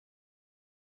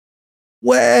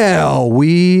Well,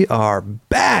 we are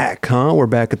back, huh? We're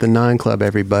back at the 9 Club,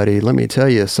 everybody. Let me tell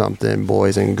you something,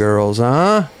 boys and girls,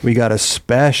 huh? We got a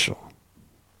special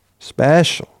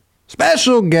guest.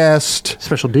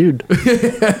 Special dude.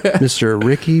 Mr.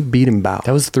 Ricki Bedenbaugh.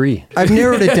 That was 3. I've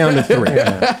narrowed it down to 3.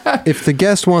 Yeah. If the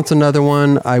guest wants another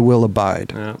one, I will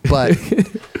abide. Yeah. But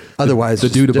otherwise, the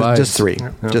dude abides. Just 3.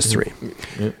 Yeah. Just 3.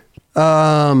 Yeah.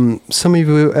 Some of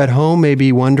you at home may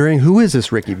be wondering, who is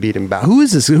this Ricki Bedenbaugh? Who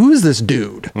is this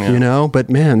dude? Yeah. You know, but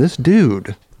man, this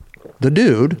dude,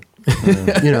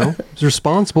 you know, is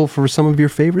responsible for some of your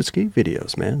favorite skate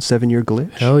videos, man. 7-Year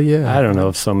Glitch. Hell yeah. I don't know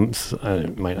if some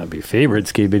might not be favorite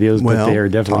skate videos, but they are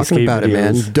definitely skate about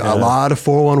videos. It, man. A lot of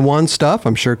 411 stuff.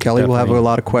 I'm sure Kelly will have a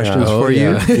lot of questions for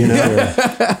you. You know,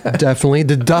 definitely.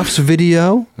 The Duff's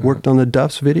video. Worked on the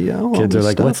Duff's video. Kids are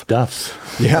like, what's Duff's?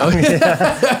 Yeah.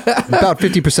 About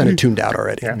 50% are tuned out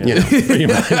already. Yeah. You know? Pretty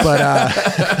much.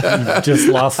 But just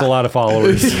lost a lot of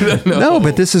followers. No,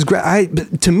 but this is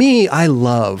great. To me, I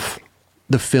love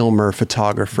the filmer,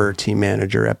 photographer, team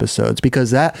manager episodes,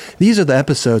 because these are the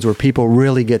episodes where people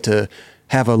really get to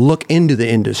have a look into the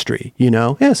industry. You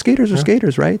know, skaters are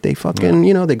skaters, right? They fucking,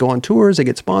 you know, they go on tours, they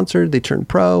get sponsored, they turn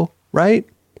pro, right?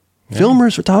 Yeah.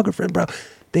 Filmers, photographers, bro,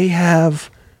 they have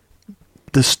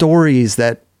the stories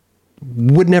that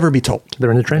would never be told. They're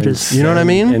in the trenches. You know what I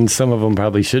mean? And some of them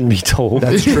probably shouldn't be told.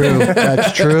 That's true.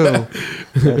 That's true.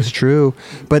 That's true.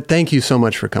 But thank you so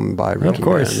much for coming by, Ricki. Of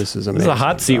course. Man. This is amazing. This is a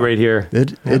hot seat right here.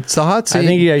 It's a hot seat. I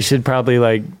think you guys should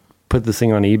probably put this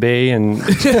thing on eBay, and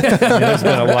there's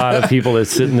been a lot of people that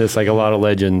sit in this, like a lot of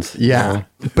legends. Yeah. You know?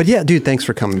 But yeah, dude, thanks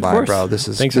for coming by, bro. This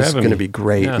is going to be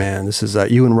great, man. This is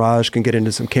you and Raj can get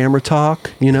into some camera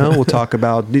talk. You know, we'll talk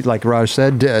about, like Raj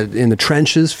said, in the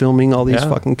trenches, filming all these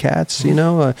fucking cats. You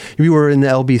know, you were in the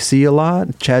LBC a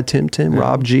lot. Chad Tim,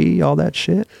 Rob G, all that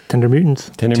shit. Tender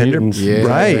Mutants. Tender Mutants. Yeah,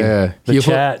 right.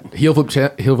 Yeah. Heel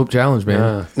flip challenge,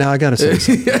 man. Now I gotta say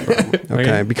something, bro.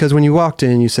 Okay, because when you walked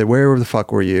in, you said, "Where the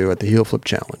fuck were you at the heel flip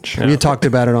challenge?" We talked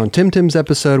about it on Tim's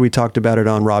episode. We talked about it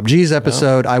on Rob G's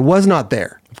episode. I was not there.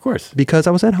 Of course. Because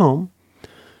I was at home.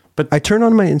 But I turned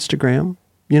on my Instagram,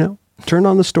 you know, turned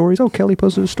on the stories. Oh, Kelly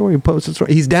posted a story.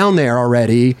 He's down there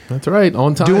already. That's right.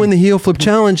 On time. Doing the heel flip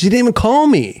challenge. He didn't even call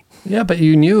me. Yeah, but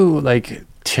you knew,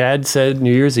 Chad said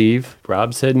New Year's Eve.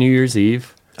 Rob said New Year's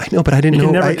Eve. I know, but I didn't know.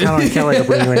 You never count on Kelly to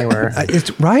bring you anywhere.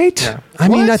 It's right. Yeah. I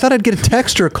mean, I thought I'd get a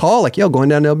text or a call like, "Yo, going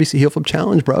down to LBC heel flip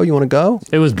challenge, bro. You want to go?"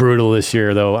 It was brutal this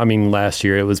year, though. I mean, last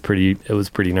year it was pretty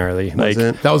gnarly.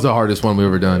 That was the hardest one we've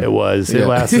ever done. It was. Yeah. It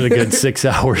lasted a good 6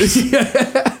 hours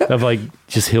of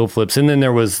just heel flips, and then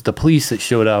there was the police that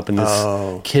showed up, and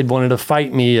this kid wanted to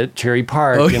fight me at Cherry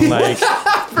Park, and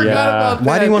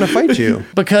why do you want to fight you?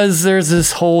 Because there's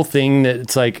this whole thing that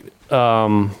it's like.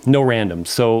 No randoms.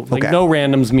 So no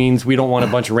randoms means we don't want a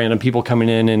bunch of random people coming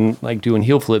in and doing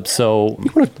heel flips. So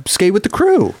you want to skate with the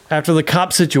crew. After the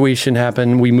cop situation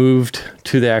happened, we moved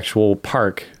to the actual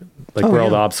park, where all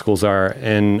the obstacles are,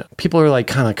 and people are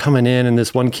kind of coming in, and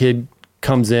this one kid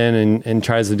comes in and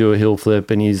tries to do a heel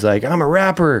flip, and he's like, "I'm a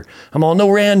rapper. I'm all no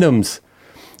randoms."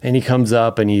 And he comes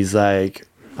up and he's like,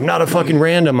 "I'm not a fucking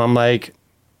random." I'm like,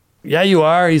 "Yeah, you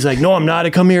are." He's like, "No, I'm not.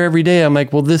 I come here every day." I'm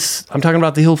like, "Well, I'm talking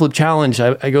about the heel flip challenge."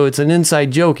 I go, "It's an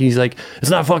inside joke." He's like, "It's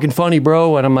not fucking funny,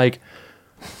 bro." And I'm like,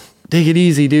 "Take it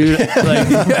easy, dude.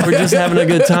 We're just having a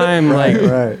good time."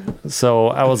 Right. So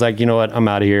I was like, you know what? I'm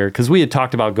out of here. Cause we had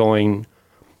talked about going,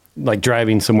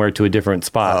 driving somewhere to a different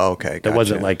spot. Oh, okay. Gotcha. That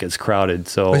wasn't as crowded.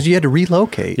 So because you had to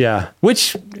relocate. Yeah.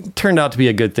 Which turned out to be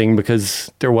a good thing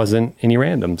because there wasn't any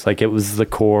randoms. It was the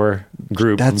core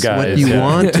group of guys. That's what you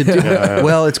want to do.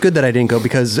 Well, it's good that I didn't go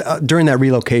because during that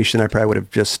relocation, I probably would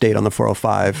have just stayed on the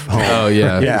 405 home. Oh,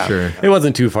 yeah, for sure. It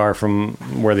wasn't too far from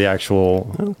where the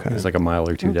actual, it was a mile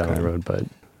or two down the road, but.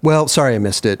 Well, sorry I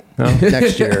missed it.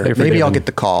 Next year, maybe I'll get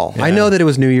the call. Yeah. I know that it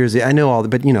was New Year's Eve. I know all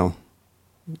but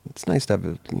it's nice to have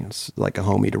a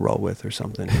homie to roll with or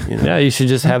something. You know? Yeah, you should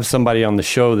just have somebody on the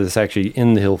show that's actually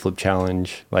in the heel flip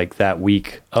challenge that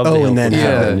week of the heel flip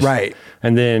challenge. Right.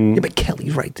 And then... Yeah, but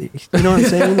Kelly's right there. You know what I'm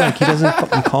saying? He doesn't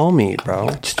fucking call me, bro.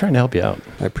 Just trying to help you out.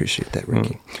 I appreciate that,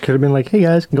 Ricki. Could have been like, "Hey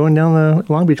guys, going down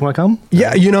the Long Beach, want to come?"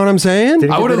 Yeah, you know what I'm saying?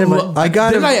 Didn't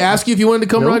I ask you if you wanted to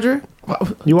come, Roger?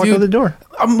 You walked out the door.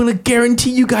 I'm going to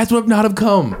guarantee you guys would not have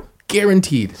come.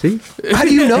 Guaranteed. See? How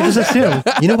do you know? Just assume.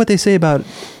 You know what they say about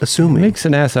assuming? Makes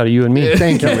an ass out of you and me.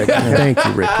 Thank you, Ricki. Thank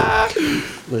you, Ricki.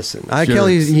 Listen,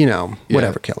 Kelly's,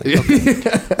 whatever, Kelly.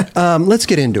 Okay. Let's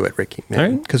get into it, Ricki,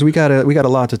 man, because we got a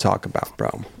lot to talk about,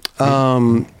 bro.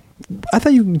 I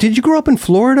thought did you grow up in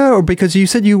Florida, or because you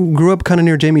said you grew up kind of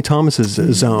near Jamie Thomas's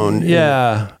zone?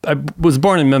 Yeah, I was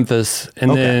born in Memphis,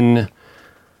 and then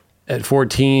at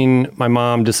 14, my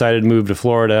mom decided to move to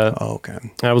Florida. Oh, okay.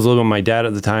 I was living with my dad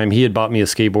at the time. He had bought me a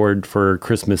skateboard for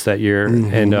Christmas that year.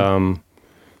 And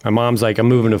my mom's like, I'm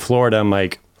moving to Florida. I'm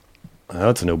like, oh,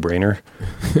 that's a no-brainer.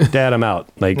 Dad, I'm out.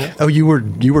 Like, Oh, you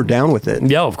were down with it.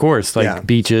 yeah, of course. Like Yeah.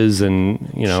 beaches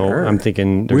and, you know, Sure. I'm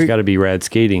thinking there's got to be rad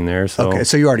skating there. So Okay,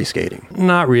 so you're already skating.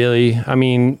 not really. I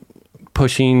mean,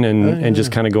 pushing and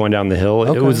just kind of going down the hill.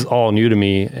 Okay. It was all new to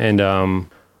me. And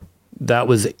that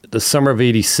was the summer of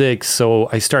 86. So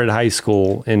I started high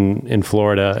school in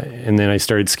Florida, and then I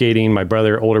started skating. My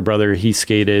older brother, he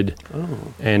skated.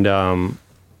 And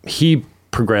he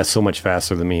progressed so much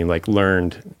faster than me, like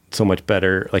learned so much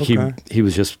better. Like Okay. he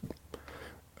was just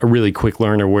a really quick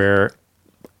learner, where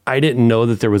I didn't know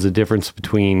that there was a difference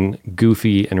between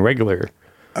goofy and regular.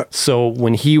 So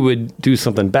when he would do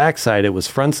something backside, it was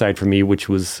frontside for me, which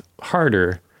was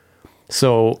harder.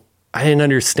 So I didn't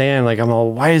understand, like, I'm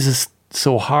all, why is this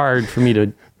so hard for me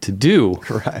to do?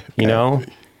 Right. You know?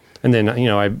 And then, you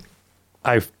know,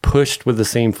 I've pushed with the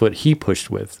same foot he pushed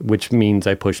with, which means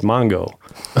I pushed Mongo.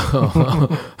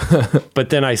 But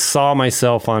then I saw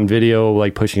myself on video,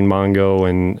 like pushing Mongo,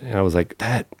 and I was like,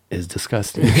 that is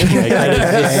disgusting. Like, that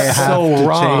is just so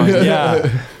wrong.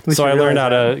 Yeah. So I learned how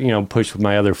to, you know, push with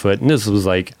my other foot. And this was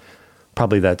like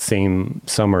probably that same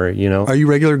summer, you know. Are you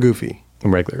regular or goofy?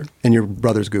 I'm regular. And your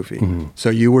brother's goofy. So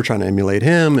you were trying to emulate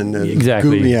him and the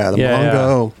Exactly. Goofy, the Yeah,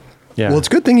 Mongo. Yeah. Well, it's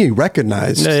a good thing you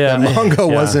recognized Yeah, that Mongo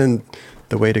yeah. wasn't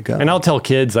the way to go. And I'll tell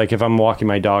kids, like, if I'm walking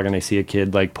my dog and I see a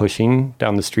kid like pushing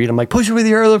down the street, I'm like, push with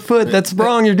your other foot. That's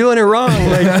wrong. You're doing it wrong.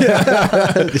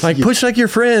 Like push like your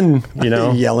friend, you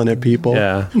know? Yelling at people.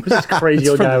 Yeah. This crazy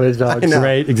old guy with his dogs. I know.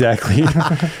 Right. Exactly.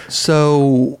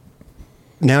 So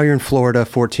now you're in Florida,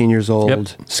 14 years old,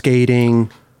 Yep. skating.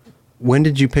 When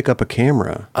did you pick up a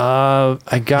camera? I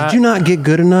got. Did you not get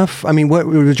good enough? I mean, what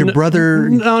was your brother?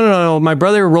 No. My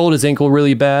brother rolled his ankle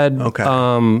really bad. Okay.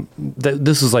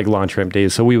 This was like launch ramp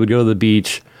days. So we would go to the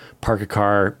beach, park a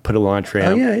car, put a launch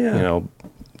ramp. yeah. You know,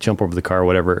 jump over the car,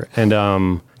 whatever. And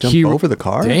Jump over the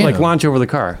car? Damn. like launch over the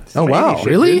car. Oh, wow.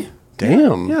 Really?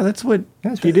 Damn. Yeah, that's what.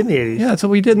 That's what you did in the 80s. Yeah, that's what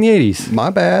we did in the 80s. My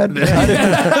bad.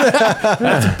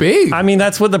 That's big. I mean,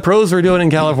 that's what the pros were doing in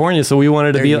California. So we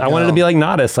wanted to There be. you I wanted go. to be like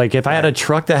Nodis. Like if I had a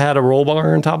truck that had a roll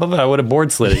bar on top of it, I would have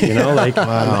board slid it. You know, like.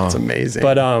 That's amazing.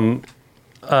 But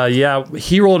yeah,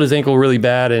 he rolled his ankle really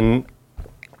bad, and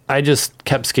I just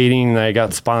kept skating. And I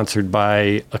got sponsored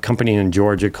by a company in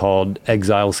Georgia called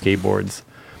Exile Skateboards.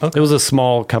 Okay. It was a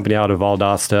small company out of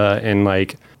Valdosta, and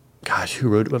like, gosh, who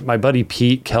rode? My buddy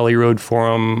Pete Kelly rode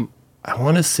for him. I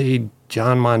want to say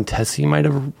John Montesi might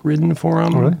have ridden for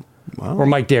him, really? Wow. or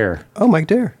Mike Dare. Oh, Mike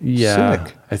Dare. Yeah,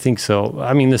 Sick. I think so.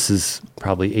 I mean, this is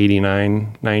probably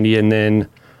 89, 90. And then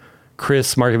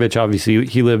Chris Markovich, obviously,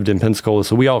 he lived in Pensacola.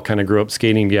 So we all kind of grew up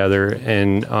skating together.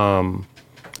 And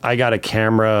I got a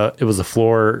camera. It was a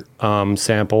floor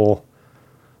sample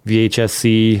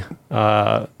VHS-C.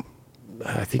 I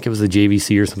think it was a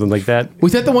JVC or something like that.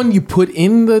 Was that the one you put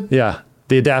in the? Yeah,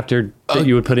 the adapter that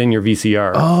you would put in your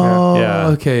VCR. Oh, Yeah.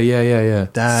 okay, yeah.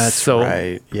 That's So-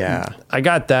 right. Yeah. I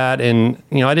got that, and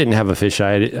you know, I didn't have a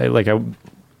fisheye. I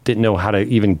didn't know how to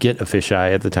even get a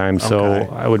fisheye at the time, so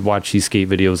Okay. I would watch these skate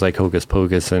videos like Hocus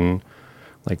Pocus and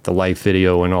like the Life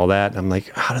video and all that. And I'm like,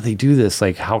 how do they do this?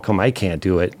 Like, how come I can't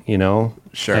do it? You know?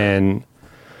 Sure. And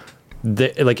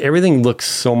like everything looks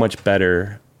so much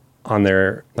better on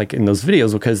their like in those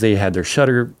videos because they had their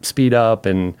shutter speed up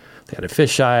and they had a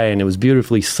fisheye and it was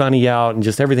beautifully sunny out and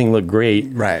just everything looked great.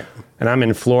 Right. And I'm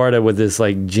in Florida with this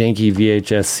like janky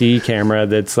VHS-C camera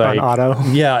that's like On auto.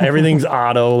 Yeah, everything's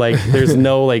auto. Like there's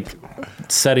no like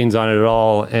settings on it at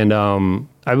all. And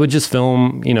I would just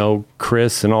film, you know,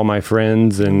 Chris and all my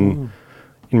friends, and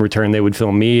in return they would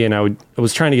film me. And I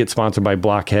was trying to get sponsored by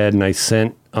Blockhead, and I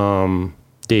sent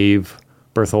Dave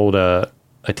Berthold a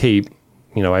tape.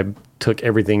 You know, I took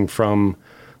everything from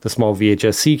the small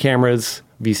VHS-C cameras,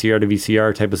 VCR to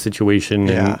VCR type of situation,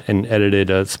 Yeah. and edited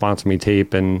a sponsor me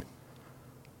tape. And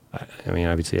I mean,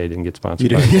 obviously, I didn't get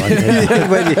sponsored You by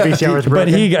Blockhead. VCR was But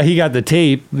broken. he got the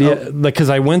tape because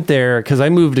I went there because I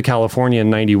moved to California in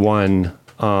 '91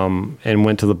 and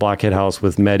went to the Blockhead house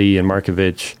with Mehdi and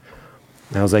Markovich.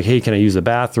 And I was like, hey, can I use the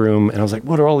bathroom? And I was like,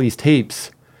 what are all these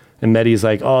tapes? And Mehdi's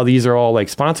like, oh, these are all like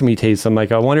sponsor me tapes. I'm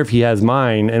like, I wonder if he has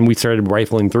mine. And we started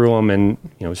rifling through them, and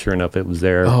you know, sure enough, it was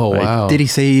there. Oh, Like, wow. Did he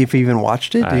say if he even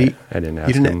watched it? I didn't ask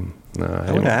didn't- him. No,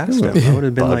 I would have asked him. I would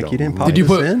have been Bug like, you didn't him. pop Did you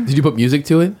this put in? Did you put music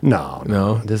to it?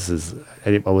 No. This is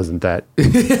I wasn't that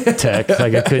tech.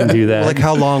 Like I couldn't do that. Like,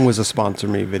 how long was a sponsor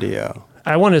me video?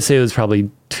 I want to say it was probably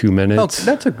 2 Oh, minutes.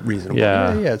 that's a reasonable.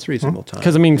 Yeah. Yeah, it's reasonable time.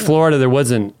 Because I mean, Florida, there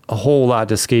wasn't a whole lot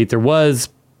to skate. There was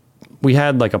we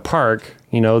had like a park,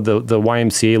 you know, the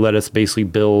YMCA let us basically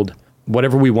build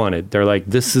whatever we wanted. They're like,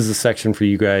 this is a section for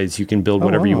you guys. You can build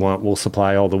whatever you want. We'll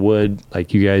supply all the wood.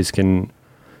 Like you guys can,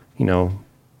 you know,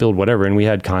 build whatever. And we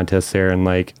had contests there. And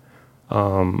like,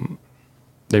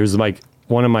 there's like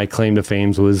one of my claim to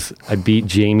fame was I beat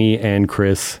Jamie and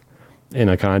Chris in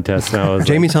a contest. And I was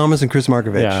Jamie Thomas and Chris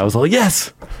Markovich. Yeah, I was like,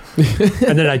 yes.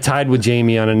 And then I tied with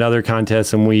Jamie on another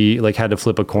contest, and we like had to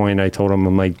flip a coin. I told him,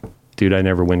 I'm like, dude, I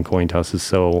never win coin tosses,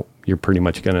 so you're pretty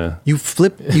much gonna. You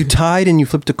tied and you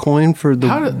flipped a coin for the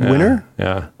winner?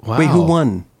 Yeah. Wow. Wait, who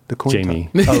won the coin Jamie.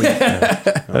 toss? Oh,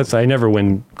 yeah. I never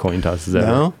win coin tosses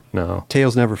ever. No.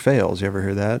 Tails never fails. You ever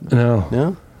hear that? No.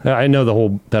 No? I know the whole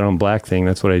bet on black thing.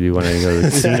 That's what I do when I go to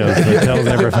the casinos. But tails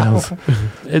never fails.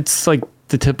 It's like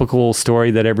the typical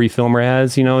story that every filmer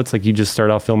has, you know. It's like you just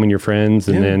start off filming your friends,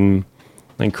 and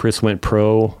then Chris went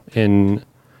pro, and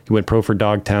he went pro for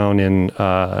Dogtown in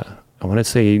I want to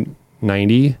say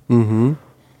 90. Mm-hmm.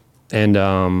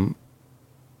 And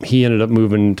he ended up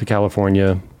moving to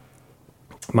California.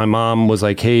 My mom was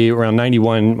like, hey, around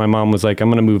 91, my mom was like, I'm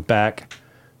going to move back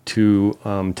to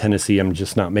Tennessee. I'm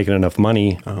just not making enough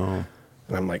money. Oh.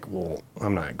 And I'm like, well,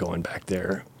 I'm not going back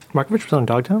there. Markovich was on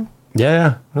Dogtown?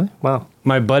 Yeah. Really? Wow.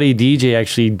 My buddy DJ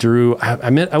actually drew,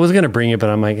 I was going to bring it, but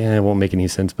I'm like, it won't make any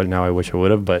sense. But now I wish I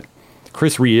would have. But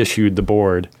Chris reissued the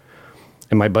board,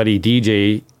 and my buddy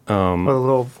DJ, a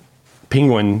little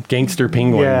penguin, gangster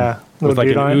penguin, with like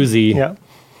an dude on it. Uzi. Yeah.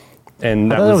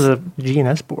 And I thought that was a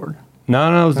GNS board.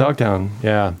 No, it was Dogtown.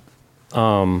 Yeah.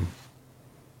 But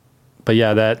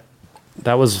yeah, that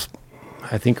was,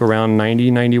 I think, around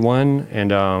 90, 91.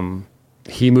 And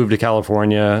he moved to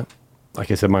California. Like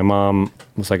I said, my mom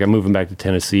was like, I'm moving back to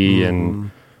Tennessee,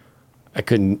 and I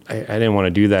didn't want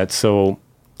to do that. So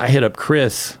I hit up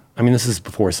Chris. I mean, this is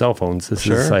before cell phones. This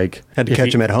is like... Had to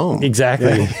catch him at home.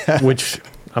 Exactly. Yeah. Which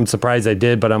I'm surprised I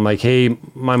did, but I'm like, hey,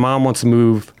 my mom wants to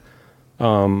move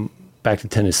back to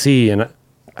Tennessee, and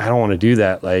I don't want to do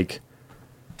that. Like,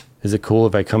 is it cool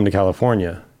if I come to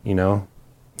California? You know?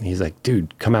 And he's like,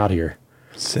 dude, come out here.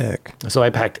 Sick. So I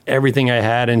packed everything I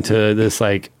had into this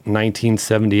like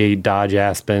 1978 Dodge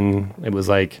Aspen. It was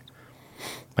like,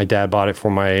 my dad bought it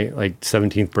for my like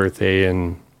 17th birthday.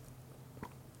 And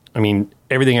I mean,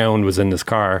 everything I owned was in this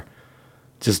car.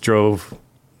 Just drove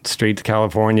straight to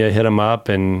California, hit him up.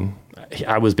 And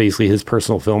I was basically his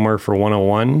personal filmer for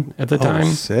 101 at the time.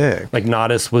 Sick. Like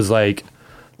Nodis was like,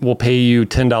 we'll pay you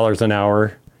 $10 an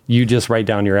hour. You just write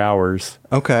down your hours.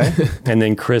 Okay. And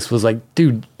then Chris was like,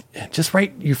 dude, just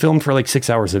write, you filmed for like 6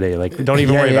 hours a day. Like, don't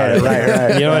even worry about it.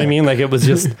 Right. You know what I mean? Like, it was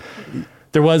just,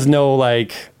 there was no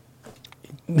like,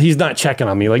 he's not checking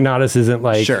on me. Like, Nodis isn't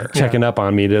like checking up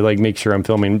on me to like make sure I'm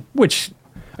filming, which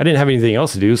I didn't have anything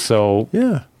else to do. So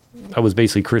I was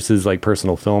basically Chris's like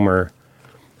personal filmer.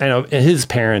 And his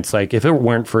parents, like, if it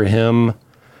weren't for him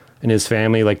and his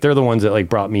family, like, they're the ones that like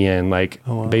brought me in. Like,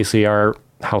 basically, our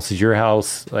house is your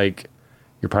house. Like,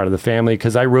 you're part of the family.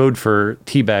 Cause I rode for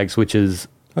Teabags, which is,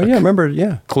 I remember,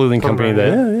 clothing company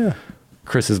that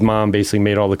Chris's mom basically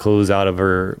made all the clothes out of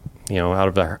her, you know, out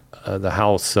of the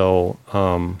house. So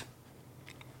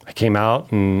I came out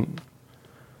and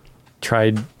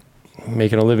tried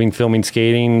making a living filming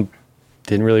skating.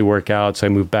 Didn't really work out, so I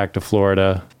moved back to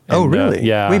Florida. Oh, really?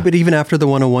 Yeah. Wait, but even after the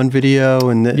 101 video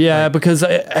and because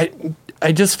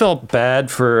I just felt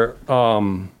bad for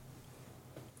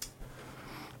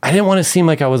I didn't want to seem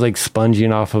like I was like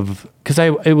sponging off of, because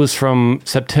it was from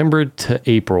September to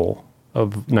April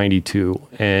of 92,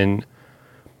 and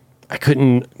I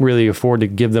couldn't really afford to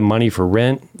give them money for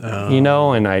rent, you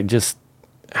know, and I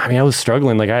was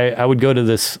struggling. Like I would go to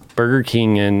this Burger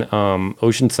King in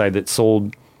Oceanside that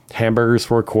sold hamburgers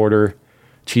for $0.25,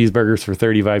 cheeseburgers for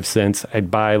 35 cents. I'd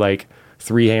buy like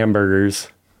 3 hamburgers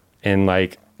and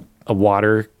like a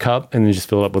water cup and then just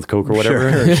fill it up with Coke or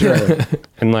whatever. Sure.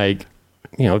 And like,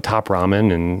 you know, Top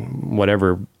Ramen and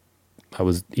whatever I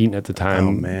was eating at the time.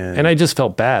 Oh, man. And I just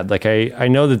felt bad. Like I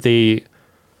know that they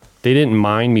didn't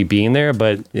mind me being there,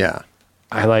 but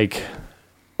I like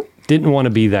didn't want to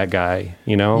be that guy,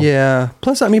 you know? Yeah.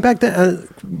 Plus, I mean, back then,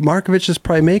 Markovich is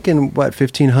probably making what,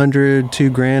 $1,500,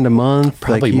 $2,000 a month.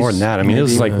 Probably like more than that. I mean, it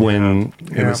was like when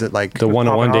was it like the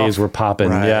 101 days were popping.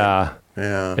 Right. Yeah.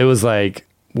 Yeah. It was like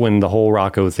when the whole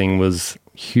Rocco thing was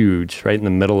huge, right in the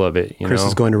middle of it. Chris know?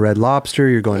 is going to Red Lobster.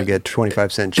 You're going to get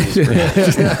 25-cent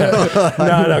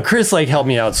cheeseburger. No. Chris like helped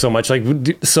me out so much. Like,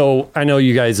 so I know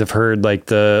you guys have heard like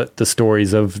the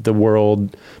stories of the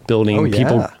world building,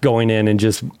 people going in and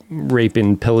just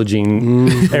raping, pillaging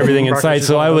everything inside.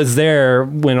 So I was there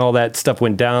when all that stuff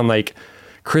went down. Like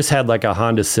Chris had like a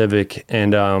Honda Civic,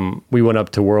 and we went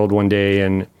up to World one day,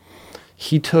 and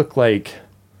he took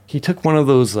one of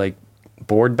those like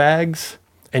board bags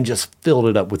and just filled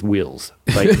it up with wheels,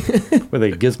 like were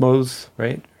they gizmos,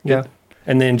 right? Yeah.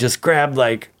 And then just grabbed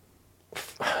like,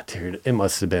 dude, it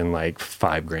must have been like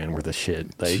 $5,000 worth of shit.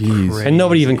 Like, Jeez. and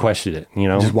nobody even questioned it, you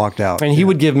know? Just walked out. And he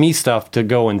would give me stuff to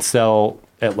go and sell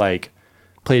at like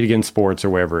Play It Again Sports or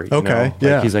wherever. You know? Like,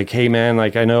 yeah. he's like, hey man,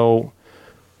 like I know,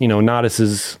 you know, Nodis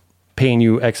is paying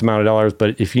you X amount of dollars,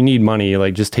 but if you need money,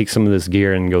 like just take some of this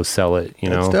gear and go sell it, you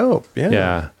know? That's dope. Yeah.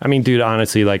 Yeah. I mean, dude,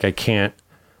 honestly, like I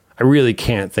really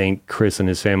can't thank Chris and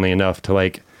his family enough to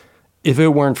like, if it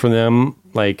weren't for them,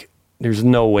 like there's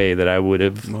no way that I would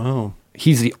have. Wow.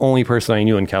 He's the only person I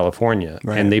knew in California,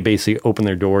 Right. and they basically opened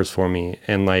their doors for me.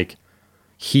 And like,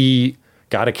 he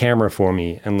got a camera for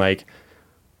me and like,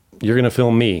 you're going to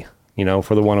film me, you know,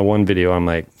 for the 101 video. I'm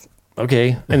like,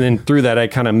 okay. And then through that, I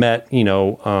kind of met, you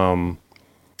know,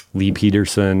 Lee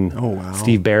Peterson, Oh, wow.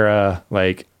 Steve Barra,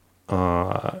 like,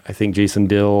 I think Jason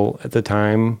Dill at the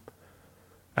time.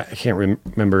 I can't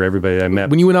remember everybody that I met.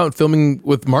 When you went out filming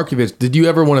with Markovich, did you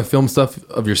ever want to film stuff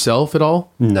of yourself at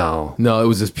all? No. No, it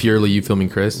was just purely you filming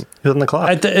Chris. He was on the clock.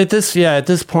 At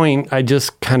this point, I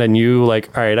just kind of knew,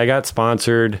 like, all right, I got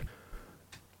sponsored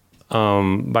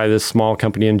by this small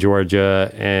company in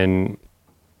Georgia, and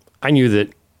I knew that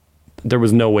there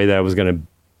was no way that I was going to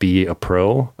be a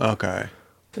pro. Okay.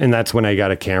 And that's when I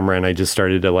got a camera and I just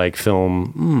started to like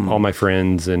film all my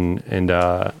friends and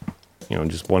you know,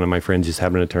 just one of my friends just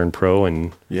happened to turn pro.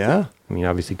 And Yeah. I mean,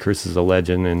 obviously Chris is a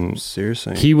legend, and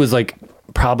Seriously. he was like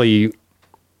probably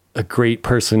a great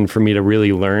person for me to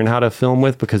really learn how to film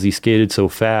with, because he skated so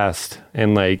fast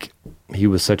and like he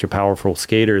was such a powerful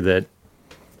skater that,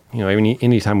 you know,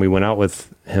 anytime we went out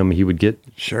with him, he would get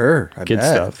Sure. I Get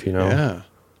bet. stuff, you know? Yeah.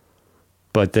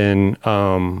 But then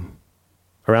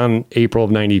around April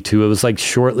of 92, it was like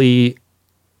shortly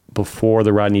before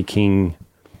the Rodney King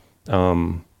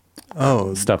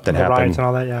stuff that the happened. riots and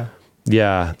all that, yeah.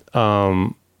 Yeah.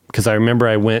 Because I remember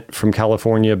I went from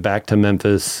California back to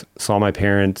Memphis, saw my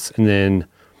parents, and then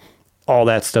all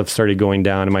that stuff started going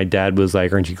down. And my dad was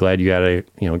like, "Aren't you glad you got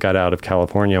out of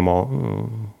California?" I'm all,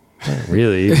 not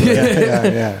really?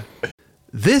 Yeah.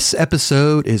 This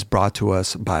episode is brought to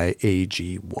us by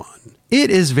AG1. It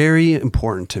is very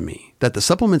important to me that the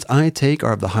supplements I take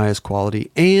are of the highest quality,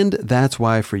 and that's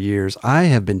why for years I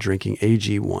have been drinking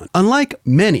AG1. Unlike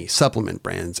many supplement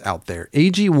brands out there,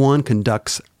 AG1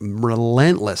 conducts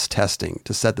relentless testing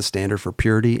to set the standard for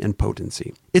purity and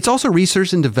potency. It's also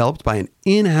researched and developed by an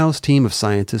in-house team of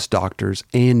scientists, doctors,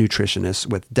 and nutritionists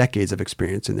with decades of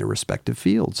experience in their respective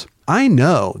fields. I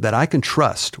know that I can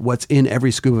trust what's in every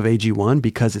scoop of AG1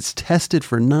 because it's tested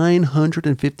for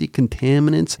 950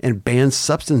 contaminants and banned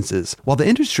substances, while the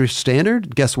industry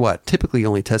standard, guess what, typically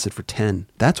only tested for 10.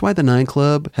 That's why the 9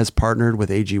 Club has partnered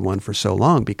with AG1 for so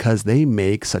long, because they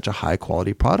make such a high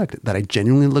quality product that I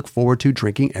genuinely look forward to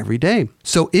drinking every day.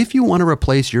 So if you want to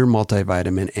replace your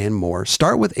multivitamin and more,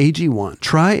 start with AG1.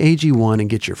 Try AG1 and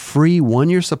get your free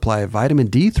 1-year supply of vitamin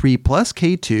D3 plus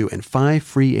K2 and 5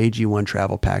 free AG1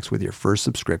 travel packs with your first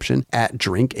subscription at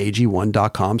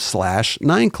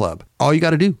drinkag1.com/9club. All you got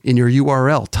to do in your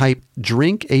URL, type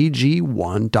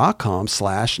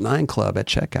drinkag1.com/9club at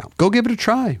checkout. Go give it a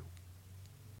try.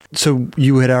 So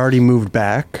you had already moved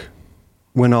back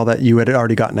when all that, you had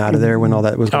already gotten out of there when all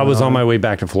that was going I was on my way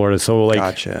back to Florida. So like,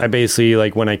 Gotcha. I basically,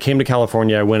 like when I came to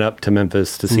California, I went up to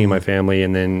Memphis to see my family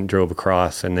and then drove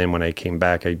across. And then when I came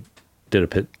back, I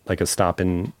did a stop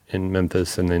in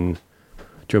Memphis and then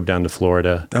drove down to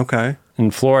Florida. Okay.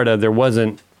 In Florida,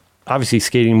 obviously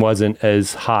skating wasn't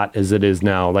as hot as it is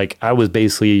now. Like I was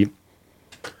basically,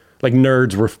 like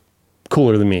nerds were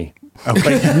cooler than me.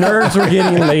 Okay. Like nerds were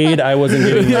getting laid. I wasn't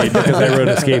getting laid because I rode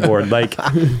a skateboard. Like,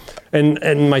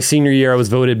 and my senior year, I was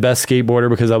voted best skateboarder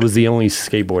because I was the only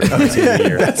skateboarder my senior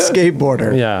year.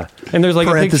 Skateboarder. Yeah. And there's like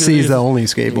Parentheses, the only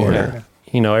skateboarder. Yeah.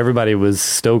 You know, everybody was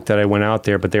stoked that I went out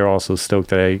there, but they were also stoked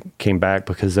that I came back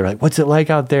because they're like, "What's it like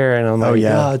out there?" And I'm like,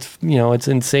 "Yeah, it's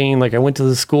insane." Like I went to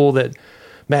the school that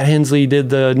Matt Hensley did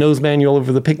the nose manual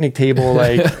over the picnic table,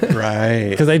 like Right.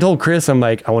 Because I told Chris, I'm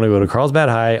like, I want to go to Carlsbad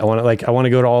High. I want to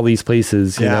go to all these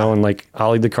places, you know, and like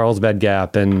ollie the Carlsbad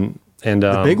Gap and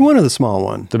the big one or the small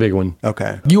one? The big one.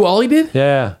 Okay. You ollie did?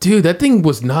 Yeah. Dude, that thing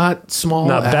was not small.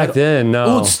 Not back then, no.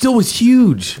 Oh, it still was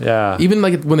huge. Yeah. Even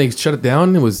like when they shut it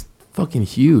down, it was fucking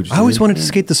huge. I always wanted to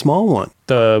skate the small one.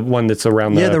 The one that's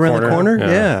around the corner. around the corner.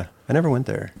 Yeah. I never went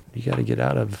there. You got to get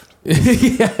out of.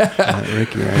 Ricky,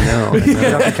 I know.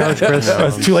 Get off the couch, Chris.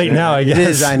 It's too late now, I guess. It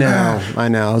is, I know. I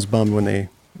was bummed when they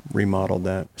remodeled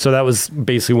that. So that was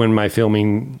basically when my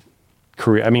filming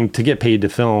career, I mean, to get paid to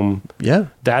film, Yeah.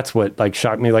 that's what like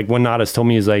shocked me. Like when Nadas told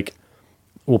me, he's like,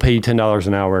 we'll pay you $10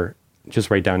 an hour. Just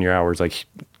write down your hours. Like,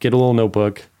 get a little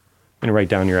notebook and write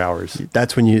down your hours.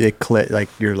 That's when it click. Like,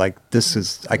 you're like, this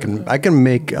is, I can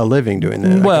make a living doing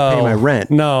this. Well, I can pay my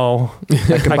rent. No,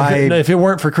 if it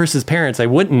weren't for Chris's parents, I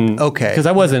wouldn't. Okay, because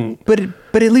I wasn't. But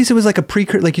at least it was like a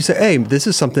like you said, hey, this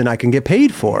is something I can get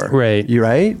paid for. Right. You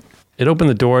right? It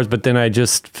opened the doors, but then I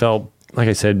just felt, like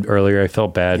I said earlier, I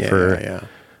felt bad for. Yeah.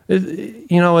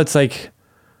 It's like,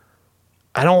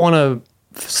 I don't want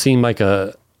to seem like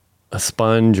a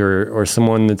sponge or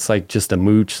someone that's like just a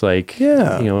mooch, like,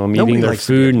 I'm eating their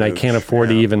food and I can't afford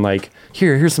to even like,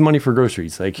 here's some money for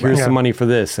groceries. Like, here's some money for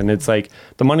this. And it's like,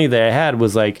 the money that I had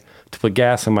was like to put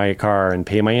gas in my car and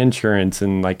pay my insurance.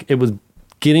 And like, it was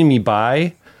getting me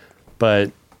by,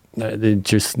 but there's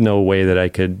just no way that I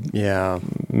could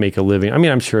make a living. I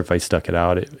mean, I'm sure if I stuck it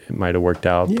out, it might have worked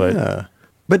out, but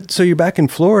so you're back in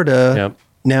Florida. Yep.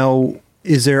 Now,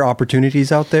 is there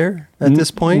opportunities out there at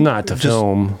this point? Not to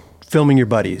film. Filming your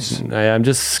buddies. I'm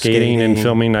just skating and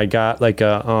filming. I got like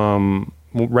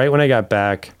right when I got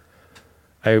back,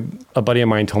 a buddy of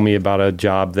mine told me about a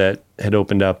job that had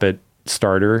opened up at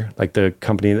Starter, like the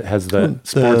company that has the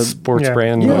sports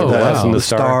brand. The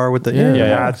star with the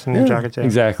hats and jackets. Yeah.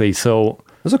 Exactly. So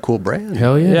it was a cool brand.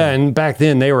 Hell yeah. Yeah, and back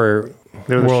then they were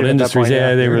World Industries.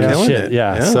 They were the shit.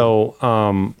 Yeah. So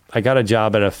I got a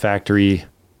job at a factory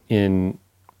in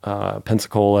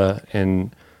Pensacola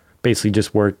and basically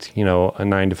just worked, a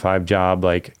 9-to-5 job,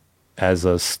 like as a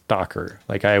stocker.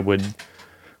 Like I would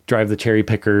drive the cherry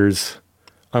pickers,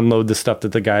 unload the stuff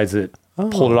that the guys that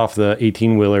pulled it off the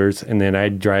 18-wheelers, and then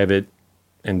I'd drive it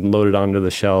and load it onto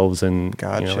the shelves. And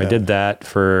I did that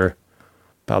for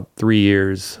about 3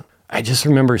 years. I just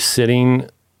remember sitting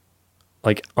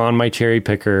like on my cherry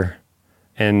picker,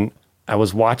 and I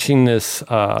was watching this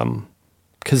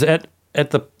because at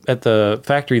the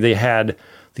factory they had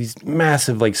these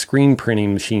massive like screen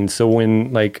printing machines. So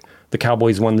when like the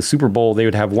Cowboys won the Super Bowl, they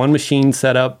would have one machine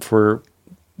set up for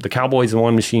the Cowboys and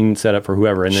one machine set up for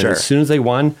whoever. And then as soon as they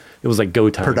won, it was like go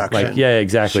time. Production. Like, yeah,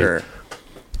 exactly. Sure.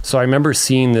 So I remember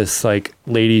seeing this like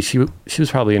lady, she was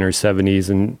probably in her 70s,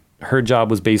 and her job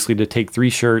was basically to take 3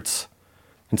 shirts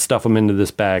and stuff them into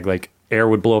this bag. Like air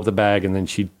would blow up the bag and then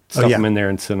she'd stuff them in there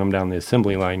and send them down the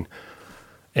assembly line.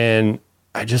 And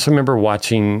I just remember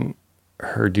watching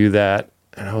her do that.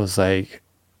 And I was like,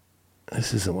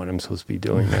 this isn't what I'm supposed to be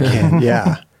doing, man.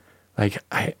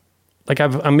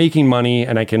 I'm making money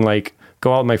and I can like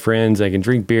go out with my friends. I can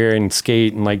drink beer and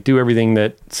skate and like do everything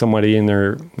that somebody in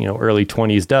their, early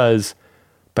 20s does.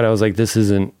 But I was like, this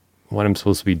isn't what I'm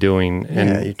supposed to be doing.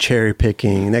 And you're cherry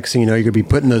picking. Next thing you know, you're going to be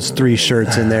putting those 3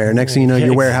 shirts in there. Next thing you know,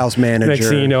 you're warehouse manager. Next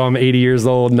thing you know, I'm 80 years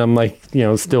old and I'm like,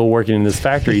 still working in this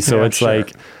factory. So it's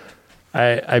like,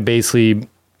 I basically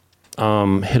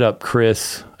hit up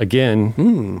Chris again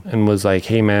and was like,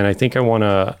 hey man, I think I want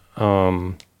to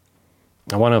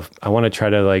try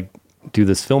to like do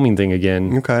this filming thing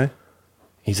again. Okay.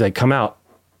 He's like, come out.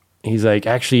 He's like,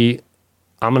 actually,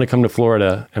 I'm going to come to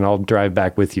Florida and I'll drive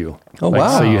back with you. Oh,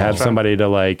 wow. So you have somebody to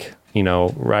like,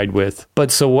 ride with. But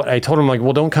so what I told him, like,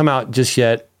 well, don't come out just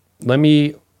yet. Let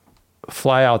me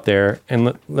fly out there and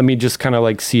let me just kind of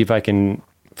like see if I can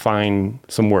find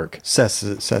some work. Suss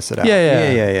it out.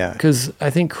 Yeah. Because I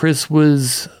think Chris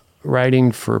was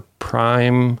writing for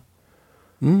Prime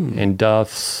and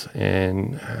Duff's,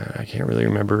 and I can't really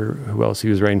remember who else he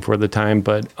was writing for at the time,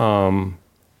 but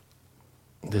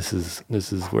this is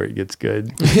where it gets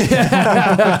good. Okay,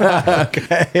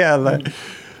 yeah.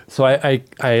 So I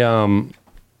and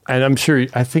I'm sure,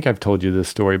 I think I've told you this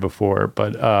story before,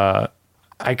 but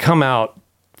I come out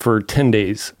for 10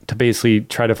 days to basically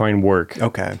try to find work.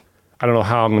 Okay. I don't know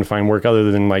how I'm going to find work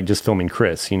other than like just filming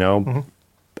Chris,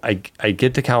 I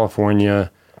get to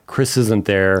California, Chris isn't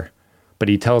there, but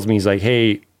he tells me, he's like,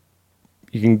 hey,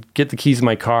 you can get the keys to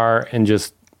my car and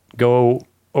just go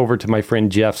over to my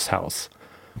friend Jeff's house.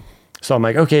 So I'm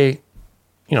like, okay,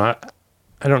 I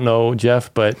don't know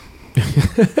Jeff, but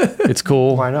it's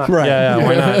cool. Why not? Right. Yeah,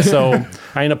 why not? So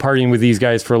I end up partying with these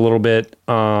guys for a little bit.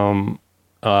 And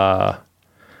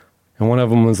one of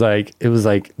them was like, it was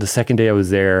like the second day I was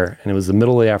there and it was the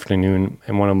middle of the afternoon.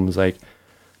 And one of them was like,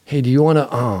 hey, do you want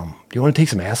to take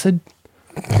some acid?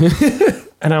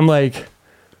 And I'm like,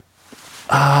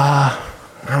 I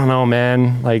don't know,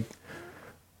 man. Like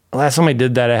last time I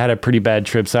did that, I had a pretty bad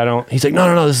trip. So he's like,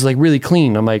 no, this is like really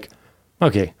clean. I'm like,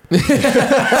 okay.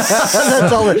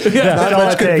 That's all it, not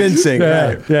much convincing.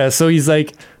 Yeah. Right. Yeah. So he's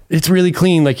like, it's really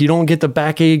clean. Like you don't get the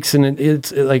backaches and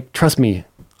it's like, trust me,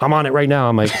 I'm on it right now.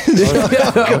 I'm like,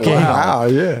 okay. Wow.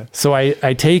 Yeah. So I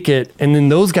take it and then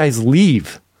those guys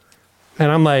leave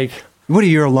and I'm like, What are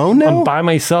you alone now? I'm by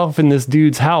myself in this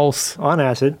dude's house. On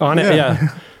acid. On it,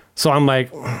 yeah. So I'm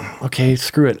like, okay,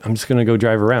 screw it. I'm just going to go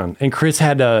drive around. And Chris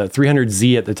had a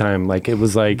 300Z at the time. Like, it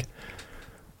was like,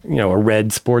 you know, a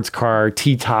red sports car,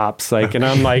 T-tops. Like, and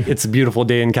I'm like, it's a beautiful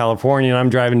day in California. And I'm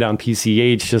driving down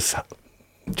PCH, just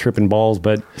tripping balls.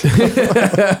 But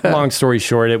long story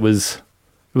short, it was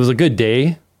a good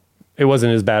day. It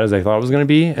wasn't as bad as I thought it was going to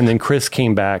be. And then Chris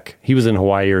came back. He was in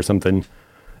Hawaii or something.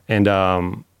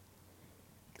 And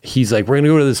he's like, we're going to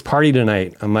go to this party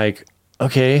tonight. I'm like,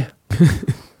 okay.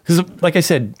 Because like I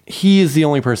said, he is the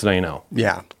only person I know.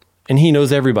 Yeah. And he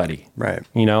knows everybody. Right.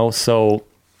 You know, so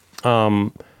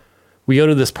we go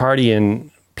to this party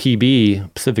in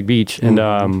PB, Pacific Beach,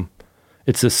 and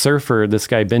it's a surfer, this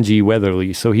guy, Benji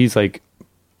Weatherly. So he's like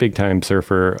big time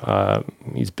surfer.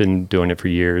 He's been doing it for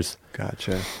years.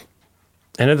 Gotcha.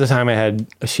 And at the time I had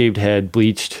a shaved head,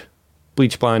 bleached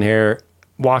blonde hair.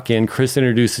 Walk in, Chris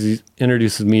introduces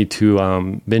me to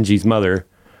Benji's mother,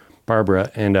 Barbara,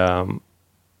 and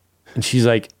she's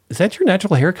like, "Is that your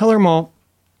natural hair color?" I'm all,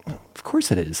 "Of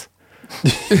course it is."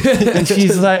 And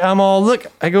she's like, "I'm all, look."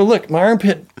 I go, "Look, my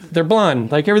armpit, they're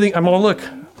blonde, like everything." I'm all, "Look,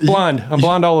 blonde. I'm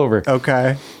blonde all over."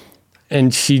 Okay.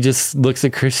 And she just looks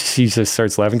at Chris. She just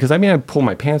starts laughing because I mean, I pull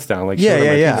my pants down like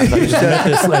Yeah.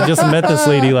 I just met this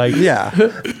lady like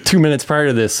 2 minutes prior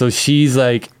to this, so she's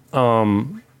like,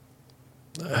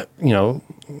 you know,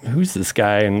 who's this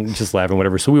guy? And just laughing,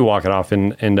 whatever. So we walk it off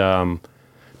and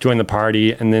join the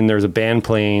party. And then there's a band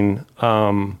playing.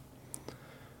 And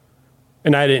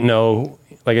I didn't know,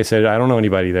 like I said, I don't know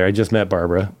anybody there. I just met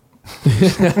Barbara.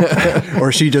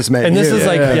 Or she just met and you. this is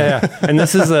and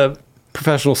this is a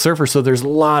professional surfer. So there's a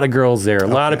lot of girls there, a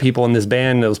lot of people in this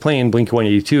band that was playing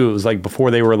Blink-182. It was like before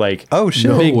they were like, oh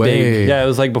shit, big. Yeah. It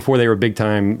was like before they were big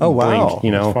time. Oh, wow. Blink,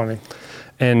 you know, That's funny.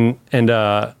 And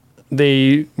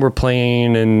they were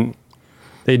playing and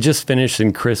they just finished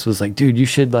and Chris was like, dude, you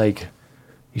should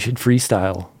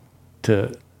freestyle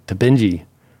to Benji.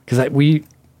 Cause we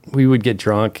would get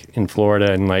drunk in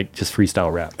Florida and like just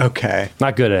freestyle rap. Okay.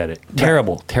 Not good at it.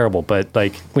 Terrible. But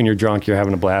like when you're drunk, you're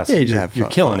having a blast. Yeah, you just have you're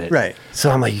fun. killing it. Right. So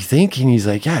I'm like, you think? And he's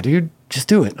like, yeah, dude, just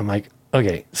do it. I'm like,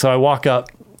 okay. So I walk up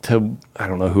to, I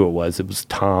don't know who it was. It was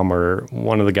Tom or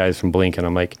one of the guys from Blink. And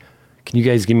I'm like, can you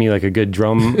guys give me like a good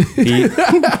drum beat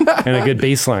and a good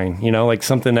bass line, you know, like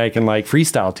something I can like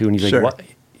freestyle to? And he's like, what?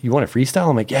 You want to freestyle?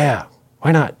 I'm like, yeah,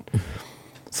 why not?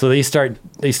 So they start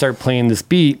playing this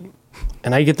beat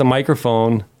and I get the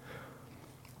microphone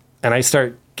and I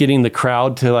start getting the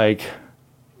crowd to like,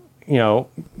 you know,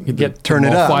 turn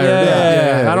it up. Fired up.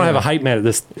 Yeah. I don't have a hype man at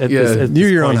this. You're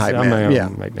your own hype man. I'm my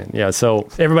own hype man. Yeah. So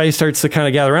everybody starts to kind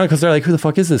of gather around because they're like, who the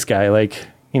fuck is this guy? Like,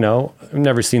 you know, I've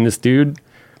never seen this dude.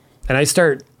 And I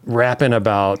start rapping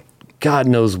about God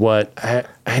knows what.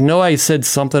 I know I said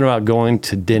something about going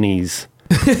to Denny's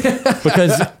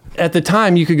because at the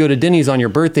time you could go to Denny's on your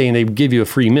birthday and they'd give you a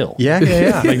free meal. Yeah.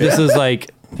 Like this is like,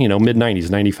 you know, mid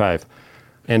 90s, 95.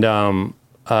 And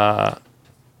I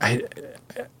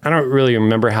don't really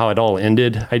remember how it all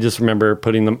ended. I just remember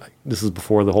this is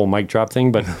before the whole mic drop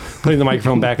thing, but putting the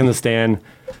microphone back in the stand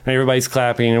and everybody's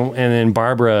clapping. And then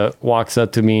Barbara walks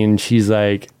up to me and she's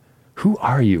like, who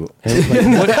are you?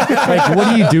 And what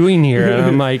are you doing here? And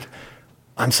I'm like,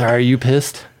 I'm sorry, are you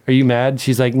pissed? Are you mad?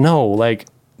 She's like, no, like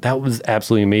that was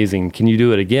absolutely amazing. Can you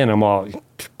do it again? I'm all,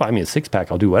 buy me a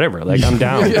 6-pack. I'll do whatever. Like I'm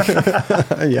down.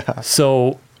 Yeah.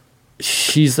 So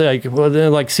she's like, well,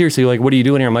 then like seriously, like what are you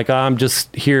doing here? I'm like, I'm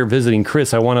just here visiting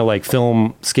Chris. I want to like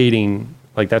film skating.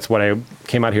 Like that's what I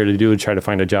came out here to do, to try to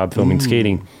find a job filming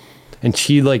skating. And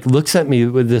she like looks at me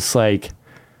with this like,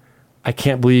 I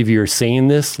can't believe you're saying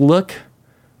this look.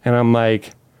 And I'm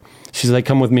like, she's like,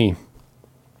 come with me.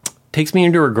 Takes me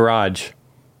into her garage.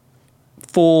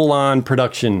 Full on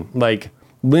production, like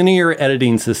linear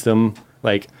editing system,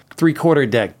 like 3/4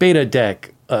 deck, beta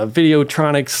deck,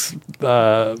 Videotronics,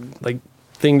 like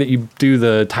thing that you do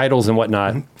the titles and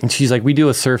whatnot. And she's like, we do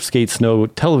a surf, skate, snow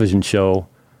television show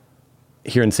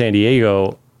here in San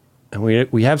Diego. And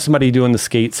we have somebody doing the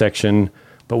skate section,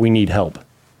 but we need help.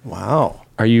 Wow.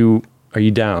 Are you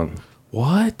down?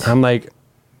 What? I'm like,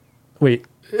 wait,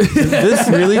 did this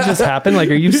really just happen? Like,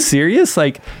 are you serious?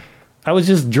 Like, I was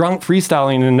just drunk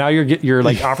freestyling and now you're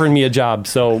like offering me a job.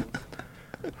 So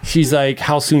she's like,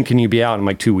 how soon can you be out? I'm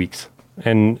like, 2 weeks.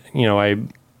 And you know,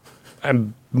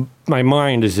 my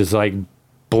mind is just like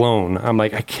blown. I'm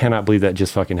like, I cannot believe that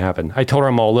just fucking happened. I told her,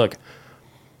 I'm all, look,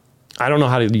 I don't know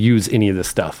how to use any of this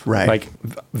stuff. Right. Like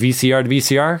VCR to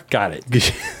VCR, got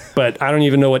it. But I don't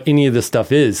even know what any of this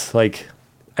stuff is. Like,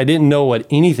 I didn't know what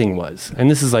anything was. And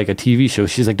this is like a TV show.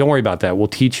 She's like, don't worry about that. We'll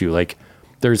teach you. Like,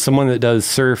 there's someone that does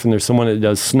surf and there's someone that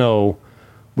does snow.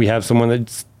 We have someone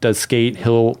that does skate.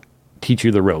 He'll teach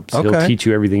you the ropes. Okay. He'll teach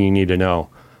you everything you need to know.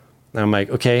 And I'm like,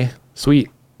 okay, sweet.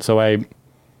 So I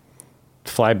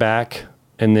fly back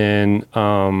and then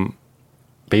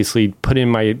basically put in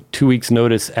my 2 weeks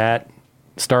notice at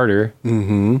Starter.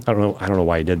 Mm-hmm. I don't know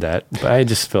why I did that, but I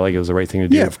just felt like it was the right thing to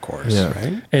do. Yeah, of course. Yeah.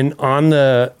 Right. And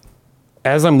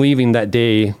as I'm leaving that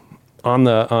day, on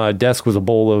the desk was a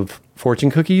bowl of fortune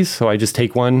cookies. So I just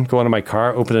take one, go into my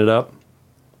car, open it up.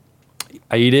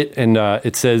 I eat it, and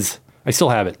it says, I still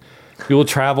have it. We will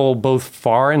travel both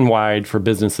far and wide for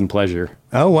business and pleasure.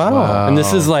 Oh, wow. And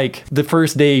this is like the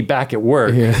first day back at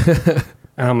work. Yeah.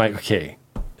 And I'm like, okay,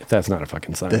 if that's not a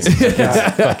fucking sign, it's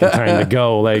fucking time to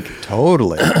go. Like,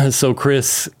 Totally. so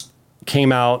Chris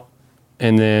came out,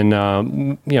 and then,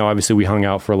 obviously we hung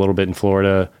out for a little bit in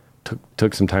Florida,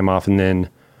 took some time off, and then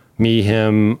me,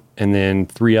 him, and then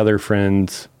 3 other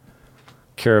friends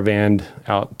caravanned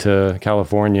out to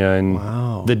California. And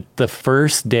Wow. the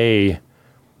first day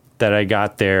that I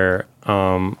got there,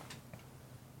 I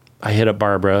hit up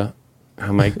Barbara.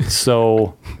 I'm like,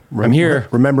 so I'm here.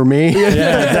 Remember me? Yeah,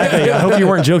 exactly. I hope you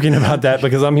weren't joking about that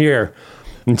because I'm here.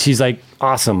 And she's like,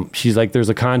 awesome. She's like, there's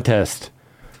a contest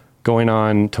going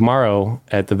on tomorrow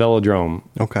at the Velodrome.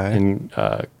 Okay. In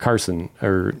Carson?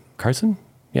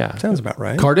 Yeah. Sounds about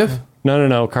right. Cardiff?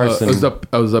 No, Carson.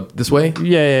 I was up this way?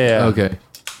 Yeah. Okay.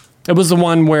 It was the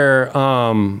one where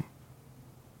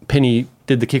Penny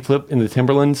did the kickflip in the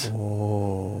Timberlands.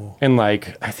 Oh. And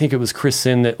like, I think it was Chris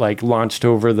Sin that like launched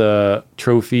over the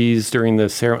trophies during the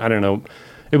ceremony. I don't know.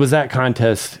 It was that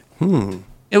contest.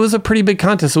 It was a pretty big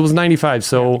contest. It was 95.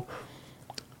 So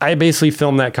I basically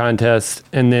filmed that contest,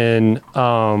 and then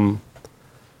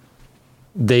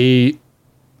they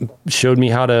showed me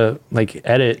how to like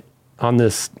edit on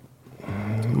this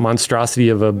monstrosity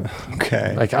of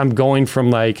Okay. like, I'm going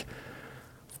from like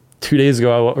 2 days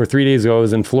ago or 3 days ago, I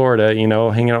was in Florida, hanging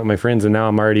out with my friends, and now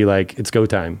I'm already like, it's go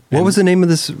time. What was the name of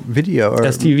this video? Or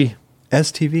STV.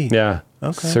 STV. Yeah.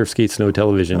 Okay. Surf, skate, snow,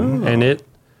 television. And it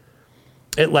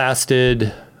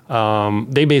lasted,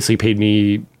 they basically paid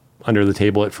me under the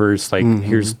table at first, like,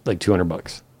 here's like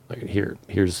 $200. Like,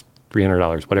 here's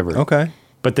 $300, whatever. Okay.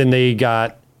 But then they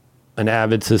got an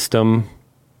Avid system,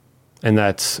 and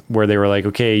that's where they were like,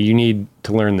 okay, you need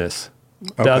to learn this.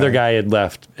 Okay. The other guy had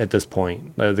left at this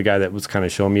point, the guy that was kind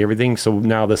of showing me everything. So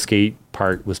now the skate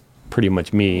part was pretty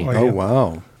much me. Oh,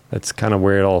 wow. That's kind of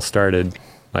where it all started,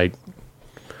 like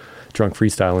drunk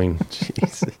freestyling.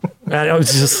 Jesus. And I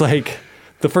was just like,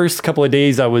 the first couple of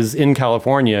days I was in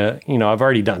California, I've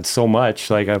already done so much.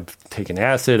 Like, I've taken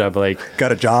acid. I've like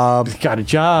Got a job. got a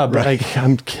job. Right. Like,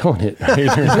 I'm killing it. Right?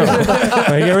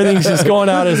 Like, everything's just going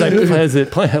out as I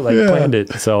planned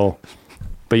it. So,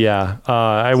 but yeah,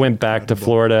 I went back to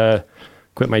Florida,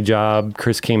 quit my job.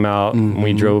 Chris came out, and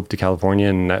we drove to California,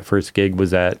 and that first gig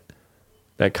was at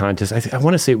that contest. I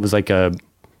want to say it was like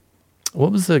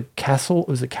what was the Castle?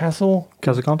 Was it Castle?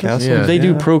 Castle contest? Yeah. Did they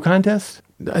do pro contest?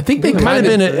 I think they might have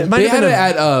been they had it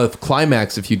at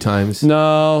Climax a few times.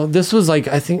 No, this was like,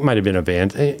 I think it might have been a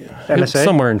band. NSA?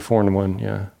 Somewhere in 4-1,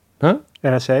 yeah. Huh?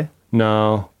 NSA?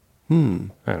 No. I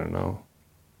don't know.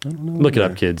 Look it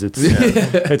up, kids. It's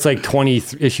it's like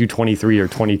issue 23 or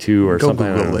 22 or Go something. I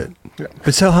don't Google know. it. Yeah.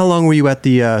 But so how long were you at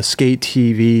the Skate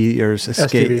TV or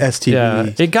Skate STV?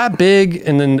 Yeah, it got big,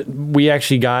 and then we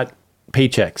actually got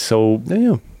paychecks. So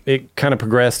Yeah. it kind of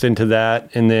progressed into that,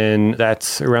 and then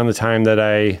that's around the time that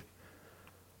I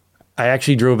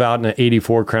actually drove out in an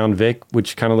 84 Crown Vic,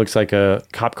 which kind of looks like a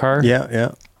cop car.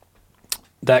 Yeah.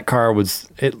 That car was,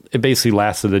 it basically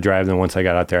lasted the drive, and then once I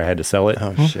got out there, I had to sell it.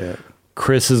 Oh, shit.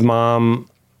 Chris's mom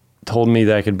told me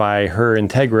that I could buy her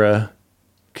Integra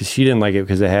because she didn't like it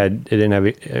because it didn't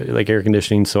have like air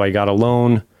conditioning. So I got a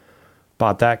loan,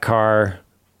 bought that car,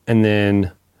 and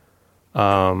then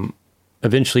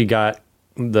eventually got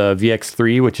the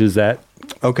VX3, which is that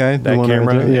Okay. that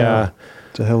camera. Yeah.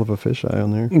 It's a hell of a fisheye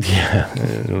on there. Yeah.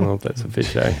 I don't know if that's a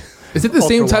fisheye. Is it the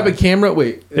same type of camera?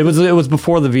 Wait, It was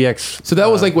before the VX, so that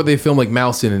was like what they filmed like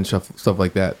Mouse in and stuff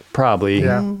like that. probably.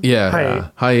 Yeah. Yeah, Hi.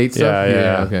 high 8 stuff.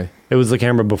 Yeah. Okay. It was the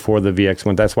camera before the VX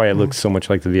one. That's why it looks so much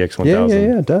like the VX 1000.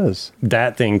 Yeah, it does.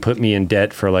 That thing put me in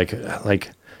debt for like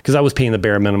because I was paying the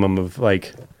bare minimum of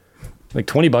like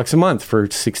 $20 a month for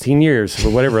 16 years or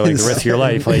whatever, like the rest of your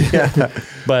life. Like,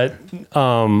 but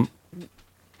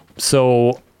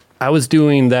so I was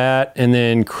doing that, and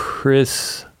then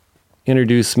Chris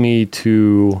introduced me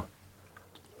to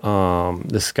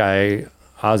this guy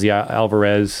Ozzy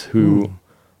Alvarez, who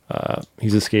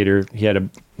he's a skater. He had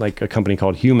a company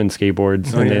called Human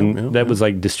Skateboards, and then that was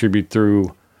like distributed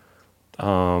through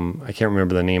I can't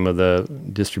remember the name of the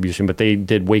distribution, but they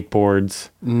did wakeboards,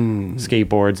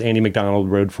 skateboards. Andy McDonald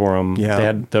rode for them. Yeah. They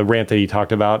had the ramp that he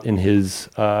talked about in his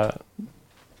 9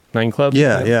 Club.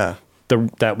 Yeah.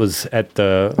 That was at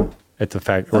the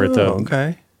fact or at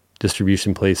the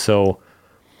distribution place. So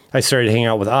I started hanging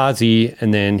out with Ozzy,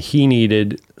 and then he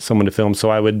needed someone to film.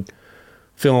 So I would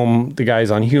film the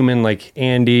guys on Human, like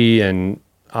Andy and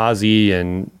Ozzy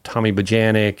and Tommy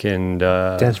Bojanic and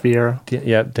Dennis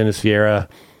Vieira. Dennis Vieira.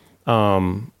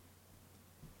 And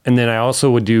then I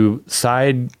also would do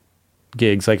side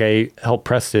gigs. Like I helped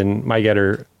Preston, my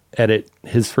getter, edit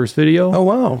his first video. Oh,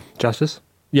 wow. Justice.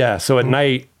 Yeah. So at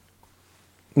night,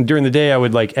 during the day, I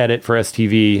would like edit for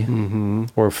STV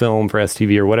or film for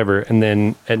STV or whatever. And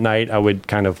then at night, I would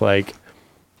kind of like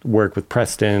work with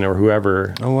Preston or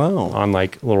whoever. Oh, wow. On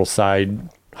like a little side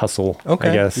hustle, Okay.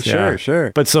 I guess.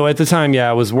 Sure. But so at the time,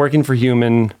 I was working for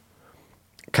Human,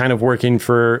 kind of working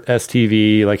for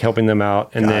STV, like helping them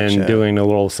out, and then doing a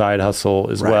little side hustle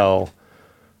as well.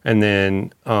 And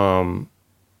then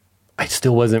I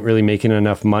still wasn't really making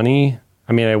enough money.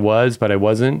 I mean, I was, but I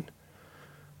wasn't.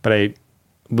 But I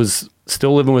was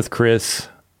still living with Chris,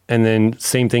 and then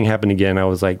same thing happened again. I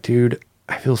was like, dude,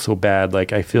 I feel so bad.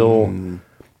 Like I feel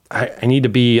I need to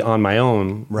be on my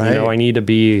own. Right. I need to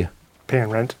be Paying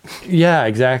rent. Yeah,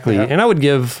 exactly. Yeah. And I would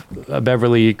give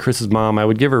Beverly, Chris's mom, I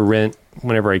would give her rent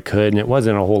whenever I could. And it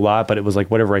wasn't a whole lot, but it was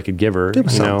like whatever I could give her. It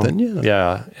was something,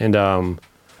 Yeah. And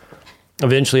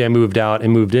eventually I moved out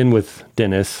and moved in with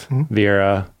Dennis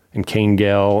Vieira and Kane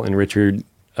Gale and Richard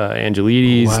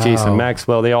Angelides, Jason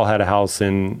Maxwell. They all had a house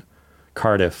in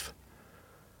Cardiff.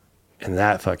 And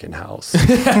that fucking house.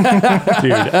 Dude,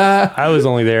 I was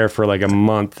only there for like a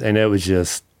month, and it was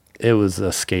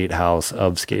a skate house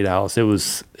of skate house. It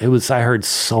was, I heard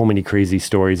so many crazy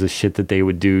stories of shit that they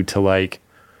would do to like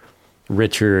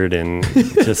Richard, and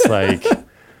just like,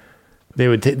 they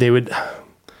would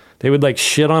like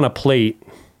shit on a plate.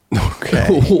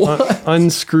 Okay.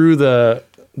 Unscrew the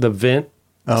vent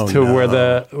where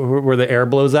the air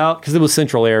blows out. Cause it was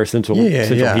central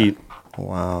heat.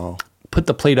 Wow. Put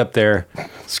the plate up there,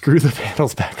 screw the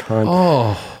panels back on.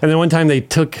 Oh. And then one time they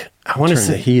took, I want to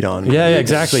say the heat on. Yeah,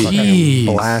 exactly.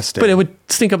 Blast it. But it would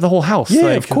stink up the whole house. Yeah,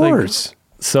 of course.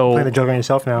 So Playing the joke on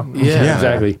yourself now. Yeah,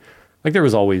 exactly. Like there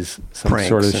was always some Pranks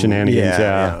sort of shenanigans.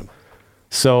 Yeah.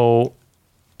 So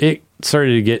it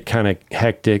started to get kind of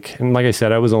hectic. And like I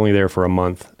said, I was only there for a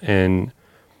month. And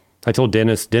I told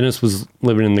Dennis was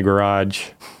living in the garage.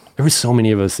 There was so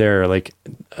many of us there. Like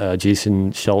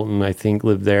Jason Shelton, I think,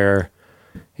 lived there.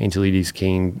 Angelides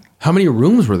King. How many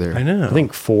rooms were there? I know. I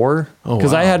think 4. Oh,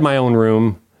 because wow. I had my own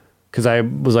room. Because I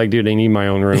was like, dude, I need my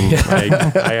own room.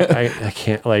 I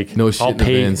can't, like, No shit I'll in the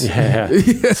pay. vans.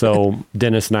 Yeah. So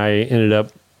Dennis and I ended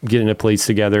up getting a place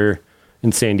together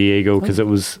in San Diego because it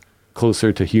was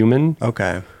closer to Human.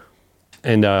 Okay.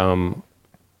 And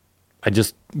I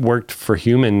just worked for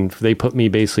Human. They put me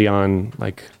basically on,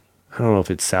 like, I don't know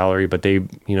if it's salary, but they,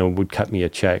 would cut me a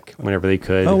check whenever they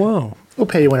could. Oh, wow. We'll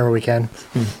pay you whenever we can.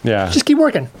 Yeah. Just keep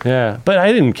working. Yeah. But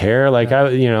I didn't care. Like,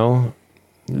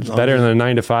 it's better than a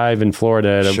 9 to 5 in Florida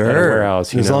at a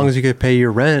warehouse. As long as you could pay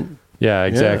your rent. Yeah,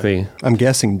 exactly. Yeah. I'm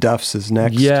guessing Duff's is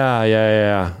next.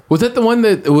 Yeah. Was that the one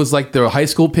that it was like their high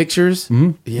school pictures?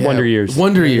 Mm-hmm. Yeah. Wonder Years.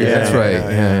 That's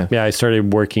right. Yeah, I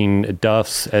started working at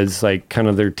Duff's as like kind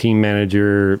of their team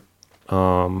manager,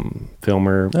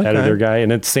 filmer, editor guy.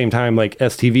 And at the same time, like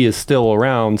STV is still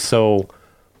around, so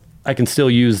I can still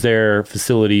use their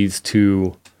facilities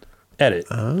to edit.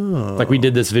 Oh. Like we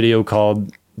did this video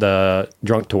called The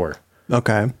Drunk Tour.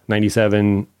 Okay.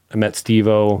 97, I met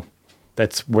Steve-O.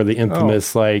 That's where the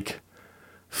infamous like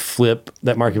flip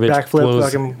that Markovich Backflip, blows,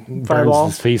 fucking burns fireball.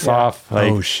 his face off.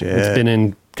 Like, Oh, shit. It's been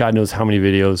in God knows how many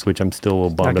videos, which I'm still a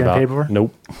little bummed Not about. getting paid for?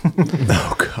 Nope.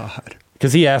 Oh, God.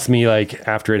 Because he asked me like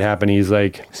after it happened, he's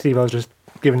like, Steve, I was just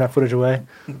giving that footage away.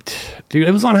 dude,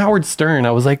 it was on Howard Stern.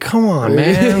 I was like, come on,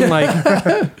 man.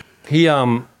 Like he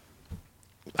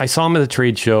I saw him at the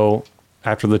trade show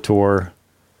after the tour.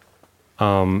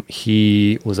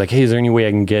 He was like, hey, is there any way I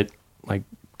can get like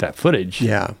that footage?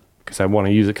 Yeah. Because I want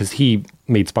to use it, because he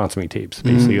made sponsor me tapes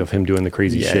basically of him doing the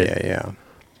crazy shit. Yeah.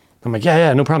 I'm like,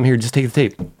 yeah, no problem. Here, just take the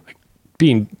tape. Like,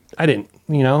 I didn't,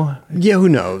 Yeah, who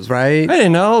knows, right? I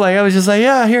didn't know. Like, I was just like,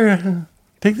 yeah, here,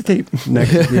 take the tape.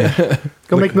 Next, yeah.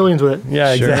 Go make millions with it.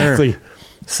 Yeah, Sure. exactly.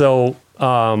 So,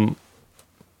 yeah,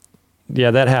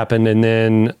 that happened. And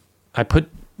then I put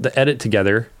the edit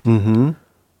together. Mm-hmm.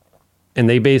 And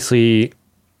they basically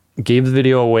gave the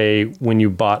video away when you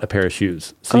bought a pair of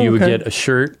shoes. So you would get a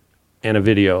shirt and a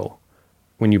video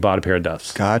when you bought a pair of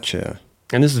Duffs. Gotcha.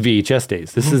 And this is VHS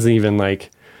days. This isn't even like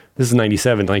this is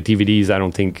 97. Like DVDs, I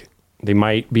don't think they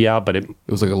might be out, but it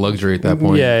was like a luxury at that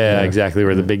point. Yeah, exactly.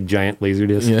 Where the big giant laser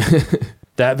disc. Yeah.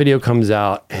 That video comes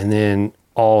out, and then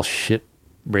all shit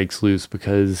breaks loose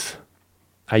because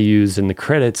I used in the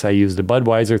credits, I used a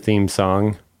Budweiser theme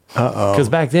song. Because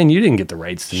back then you didn't get the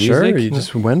rights to music. Sure, you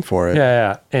just went for it.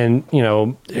 Yeah. And, you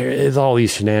know, there's all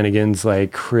these shenanigans,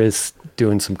 like Chris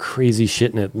doing some crazy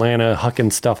shit in Atlanta,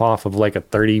 hucking stuff off of like a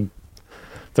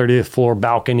 30th floor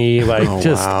balcony, like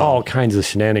all kinds of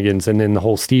shenanigans. And then the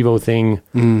whole Steve-O thing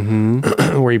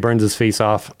where he burns his face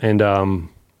off. And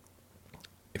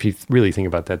if you really think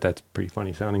about that, that's pretty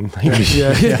funny sounding.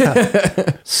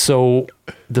 Yeah. So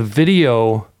the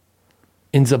video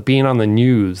ends up being on the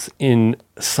news in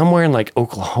somewhere in like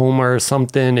Oklahoma or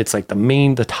something. It's like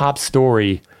the top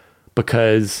story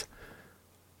because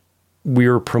we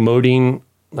were promoting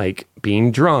like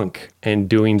being drunk and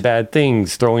doing bad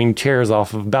things, throwing chairs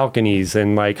off of balconies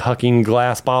and like hucking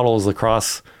glass bottles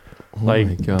across,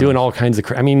 like doing all kinds of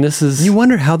I mean, this is... You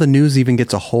wonder how the news even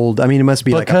gets a hold. I mean, it must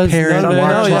be like a parent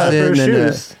watches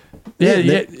it. And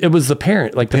then it was the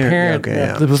parent. Like the parent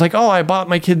it was like, oh, I bought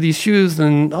my kid these shoes,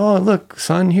 and oh, look,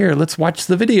 son, here, let's watch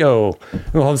the video.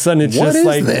 And all of a sudden, it's just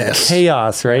like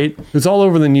chaos, right? It was all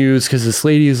over the news because this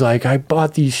lady is like, I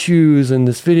bought these shoes and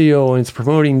this video, and it's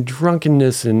promoting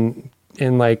drunkenness, and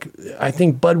like I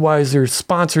think Budweiser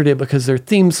sponsored it because their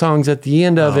theme song's at the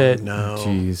end of it. No,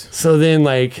 jeez. So then,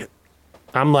 like,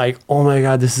 I'm like, oh my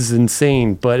god, this is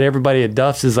insane. But everybody at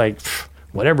Duff's is like,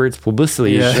 whatever, it's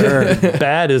publicity. Yeah. Sure.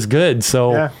 Bad is good.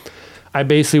 So I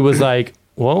basically was like,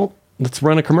 well, let's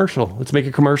run a commercial. Let's make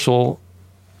a commercial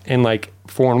in like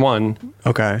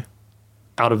 4-in-1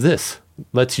 out of this.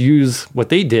 Let's use what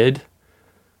they did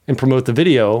and promote the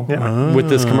video with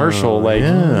this commercial. Like,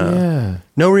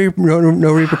 no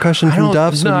repercussion from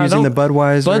Duff's when using the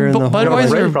Budweiser.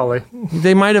 Budweiser, probably.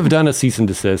 They might have done a cease and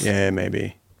desist. Yeah,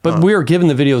 maybe. But we were giving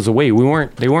the videos away.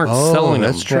 They weren't selling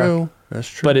them. That's true. Yeah. That's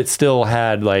true. But it still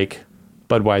had like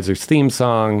Budweiser's theme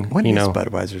song. What is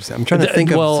Budweiser's? I'm trying to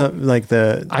think of some, like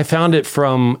the... I found it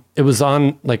it was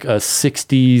on like a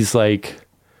 60s like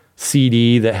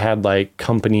CD that had like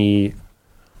company.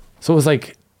 So it was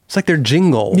like... It's like their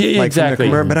jingle. Yeah, like exactly.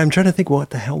 But I'm trying to think what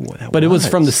the hell But it was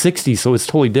from the 60s, so it's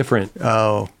totally different.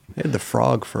 Oh, they had the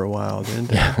frog for a while, didn't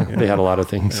they? Yeah, they had a lot of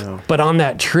things. But on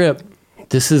that trip,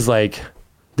 this is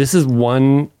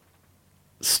one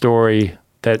story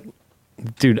that...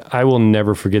 Dude, I will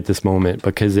never forget this moment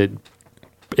because it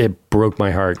broke my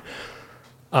heart.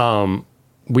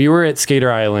 We were at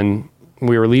Skater Island.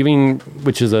 We were leaving,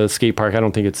 which is a skate park. I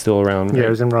don't think it's still around. Yeah, it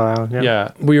was in Rhode Island.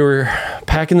 Yeah. We were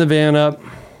packing the van up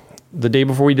the day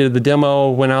before we did the demo,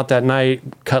 went out that night,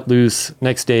 cut loose.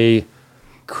 Next day,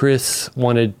 Chris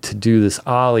wanted to do this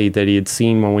ollie that he had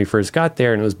seen when we first got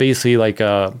there. And it was basically like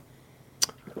a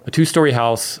 2-story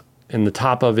house, and the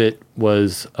top of it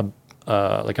was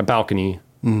like a balcony,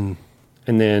 and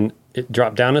then it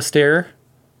dropped down a stair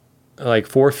like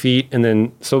 4 feet, and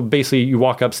then so basically you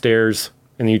walk upstairs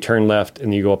and then you turn left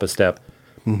and you go up a step.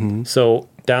 So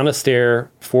down a stair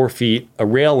 4 feet, a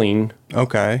railing,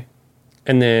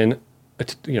 and then a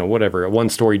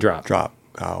 1-story drop.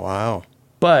 Oh wow!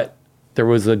 But there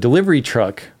was a delivery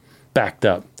truck backed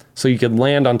up, so you could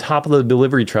land on top of the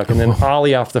delivery truck and then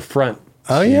ollie off the front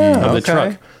of the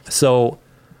truck. So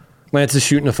Lance is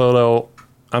shooting a photo.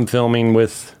 I'm filming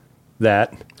with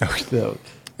that.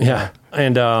 Yeah.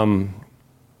 And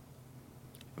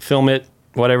film it,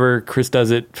 whatever. Chris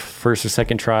does it first or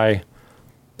second try.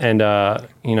 And,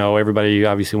 everybody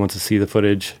obviously wants to see the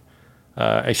footage.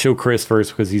 I show Chris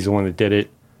first because he's the one that did it.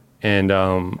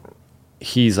 And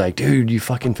he's like, dude, you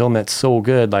fucking filmed that so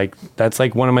good. Like, that's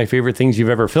like one of my favorite things you've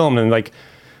ever filmed. And like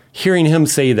hearing him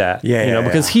say that,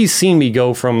 because he's seen me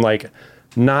go from like,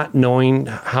 not knowing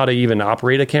how to even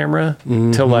operate a camera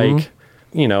to like,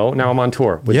 now I'm on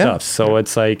tour with Duff. So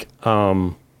it's like,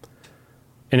 and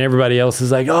everybody else is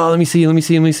like, oh, let me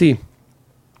see.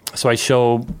 So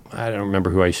I don't remember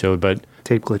who I showed, but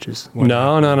tape glitches.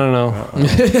 No.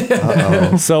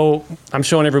 So I'm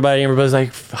showing everybody's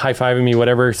like high-fiving me,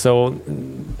 whatever. So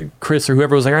Chris or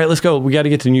whoever was like, all right, let's go. We got to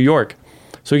get to New York.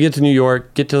 So we get to New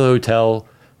York, get to the hotel,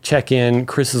 check in.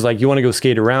 Chris is like, you want to go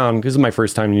skate around? This is my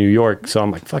first time in New York. So I'm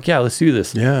like, fuck yeah, let's do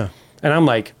this. Yeah. And I'm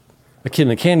like a kid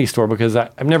in a candy store because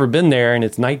I've never been there, and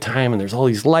it's nighttime and there's all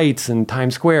these lights and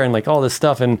Times Square and like all this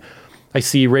stuff. And I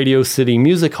see Radio City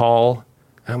Music Hall.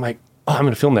 And I'm like, oh, I'm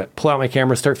going to film that. Pull out my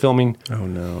camera, start filming. Oh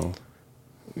no.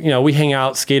 We hang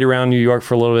out, skate around New York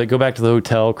for a little bit, go back to the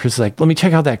hotel. Chris is like, let me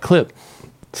check out that clip.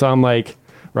 So I'm like,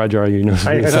 Roger, you know.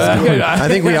 I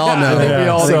think we all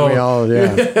know.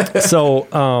 So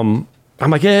I'm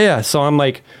like, yeah. So I'm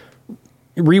like,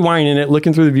 rewinding it,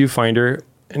 looking through the viewfinder,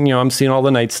 and I'm seeing all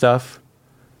the night stuff,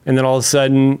 and then all of a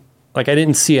sudden, like I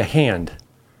didn't see a hand,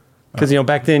 because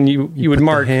back then you would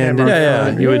mark hand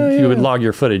you would log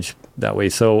your footage that way.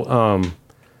 So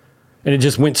and it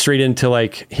just went straight into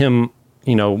like him,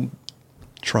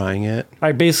 trying it.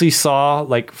 I basically saw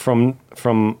like from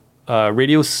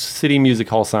Radio City Music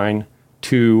Hall sign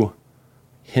to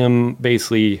him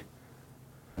basically.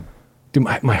 Dude,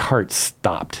 my heart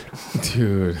stopped.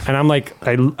 Dude. And I'm like,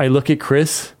 I look at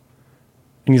Chris,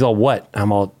 and he's all, what?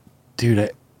 I'm all,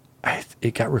 dude,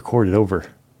 it got recorded over.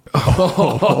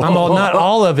 I'm all, not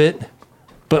all of it,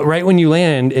 but right when you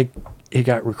land, it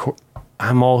got recorded.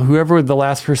 I'm all, whoever the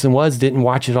last person was didn't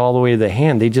watch it all the way to the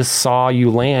hand. They just saw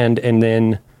you land and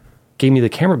then gave me the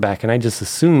camera back, and I just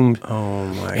assumed. Oh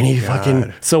my and he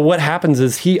God. So what happens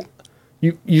is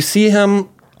you see him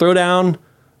throw down,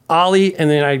 ollie, and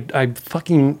then I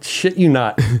fucking shit you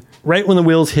not. Right when the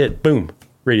wheels hit, boom,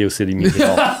 Radio City Music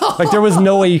Hall. Like there was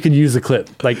no way you could use the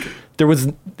clip. Like it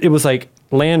was like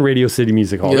land Radio City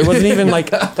Music Hall. It wasn't even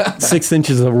like 6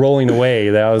 inches of rolling away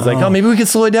that I was like, oh, maybe we could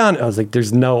slow it down. I was like,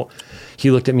 there's no. He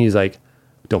looked at me, he's like,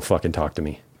 don't fucking talk to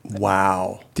me.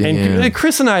 Wow. Damn. And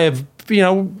Chris and I have,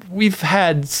 we've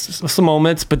had some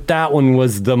moments, but that one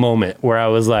was the moment where I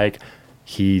was like,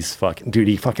 he's fucking, dude,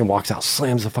 he fucking walks out,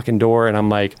 slams the fucking door, and I'm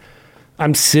like,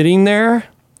 I'm sitting there.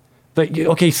 But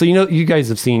okay, so you guys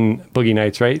have seen Boogie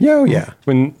Nights, right? Yeah, yeah.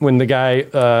 When the guy,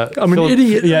 I'm an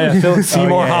idiot. Yeah, Philip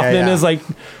Seymour yeah, Hoffman yeah. is like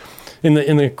in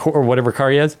the or whatever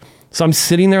car he has. So I'm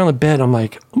sitting there on the bed. I'm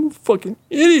like, I'm a fucking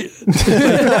idiot.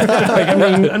 Like, I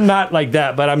mean, not like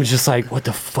that, but I'm just like, what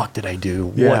the fuck did I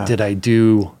do? Yeah. What did I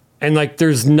do? And like,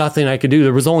 there's nothing I could do.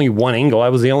 There was only one angle. I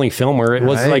was the only filmer. It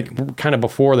was Right. like kind of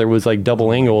before there was like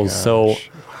double angles. So,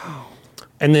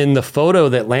 and then the photo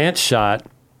that Lance shot,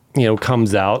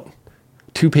 comes out,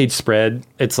 2-page spread.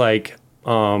 It's like,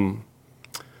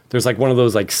 there's like one of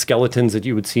those like skeletons that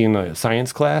you would see in a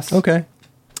science class. Okay.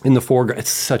 In the foreground.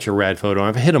 It's such a rad photo.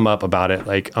 I've hit him up about it.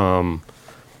 Like,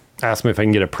 asked him if I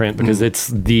can get a print because it's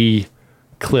the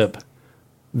clip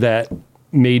that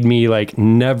made me like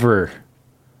never,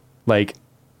 like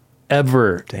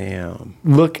ever Damn.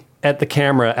 look at the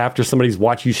camera after somebody's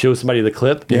watched you show somebody the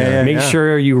clip. Yeah, Make yeah.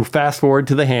 sure you fast forward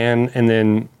to the hand and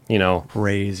then,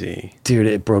 Crazy. dude,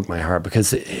 it broke my heart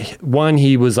because one,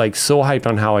 he was like so hyped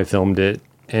on how I filmed it.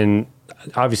 And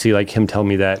obviously like him telling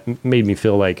me that made me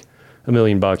feel like $1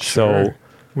 million. So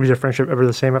Was your friendship ever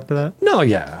the same after that? no,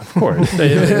 yeah, of course.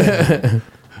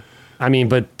 I mean,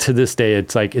 but to this day,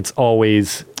 it's like, it's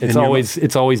always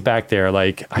back there.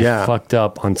 Like I fucked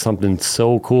up on something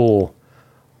so cool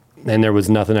and there was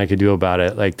nothing I could do about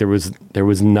it. Like there was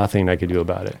nothing I could do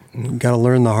about it. You got to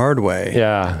learn the hard way.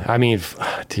 Yeah. I mean,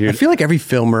 dude. I feel like every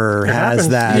filmer has happens.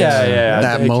 that.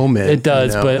 That moment. It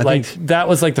does, I but like think- that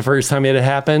was like the first time it had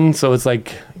happened. So it's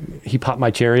like he popped my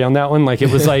cherry on that one. Like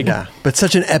it was like, yeah, but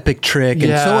such an epic trick and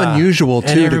so Yeah. unusual And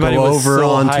too to everybody go was over so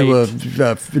onto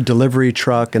a delivery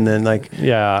truck and then like.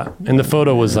 yeah. And the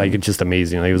photo was like just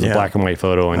amazing. Like it was a Yeah. black and white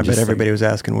photo. And I bet just, everybody was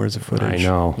asking, "Where's the like, footage?" I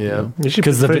know. Yeah. You should put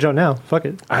 'Cause the the footage out now. Fuck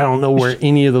it. I don't know where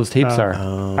any of those tapes are.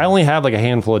 I only have like a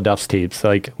handful of Duff's tapes.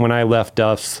 Like when I left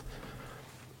Duff's,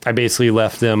 I basically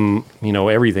left them,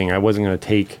 everything. I wasn't going to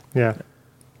take, Yeah.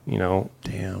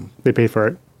 Damn. They paid for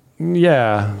it.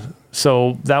 yeah.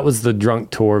 So that was the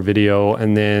drunk tour video.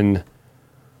 And then,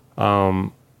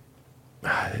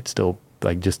 it's still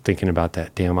like just thinking about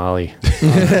that damn Ollie,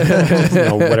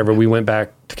 whatever. We went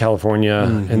back to California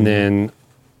and then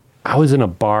I was in a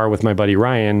bar with my buddy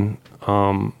Ryan,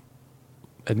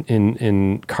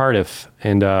 in Cardiff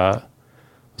and,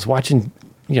 was watching,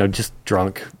 just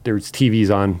drunk. There was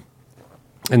TVs on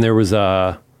and there was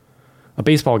a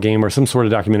baseball game or some sort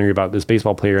of documentary about this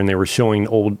baseball player. And they were showing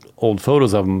old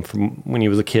photos of him from when he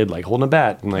was a kid, like holding a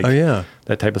bat and like, Oh yeah.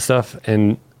 that type of stuff.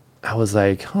 And I was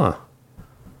like, huh.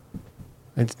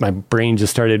 My brain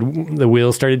just the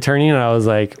wheels started turning and I was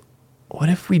like, what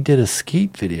if we did a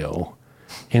skate video?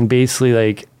 And basically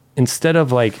like, instead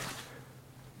of like,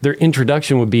 their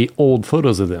introduction would be old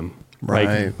photos of them.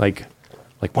 Right. Like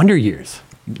Wonder Years.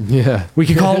 Yeah. We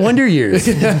could call it Wonder Years.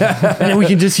 And then we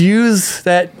could just use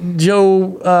that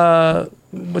Joe,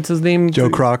 what's his name? Joe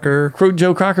Crocker.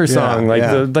 Joe Crocker song.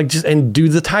 Yeah. And do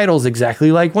the titles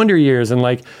exactly like Wonder Years and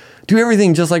like do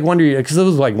everything just like Wonder Years. Cause it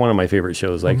was like one of my favorite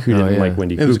shows. Like who didn't like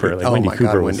Wendy It was Cooper? good. Like Oh Wendy my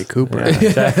Cooper God, was, Wendy Cooper. Yeah,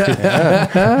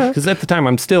 exactly. Cause at the time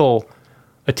I'm still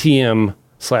a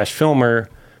TM/filmer,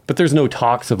 but there's no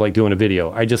talks of like doing a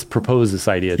video. I just proposed this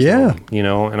idea to him,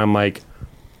 and I'm like,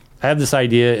 I have this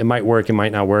idea. It might work. It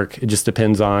might not work. It just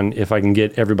depends on if I can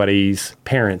get everybody's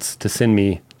parents to send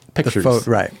me pictures.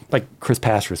 Right. Like Chris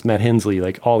Pastris, Matt Hensley,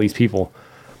 like all these people.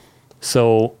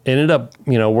 So it ended up,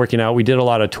 working out. We did a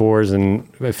lot of tours and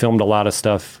I filmed a lot of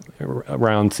stuff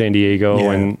around San Diego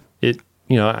and it,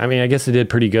 I guess it did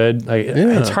pretty good.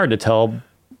 It's hard to tell.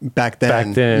 Back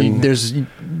then, there's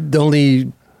the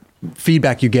only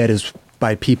feedback you get is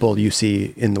by people you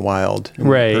see in the wild, in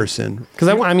person. Because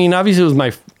obviously it was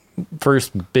my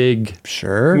first big.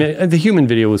 Sure. The human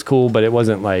video was cool, but it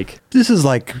wasn't like. This is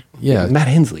like Matt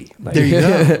Hensley. Like, there you go.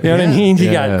 You know what I mean?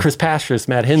 You got Chris Pastris,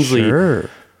 Matt Hensley.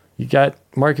 Sure. You got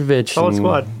Markovich. Solid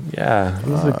squad.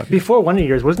 Yeah. Before one of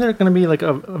yours, wasn't there going to be like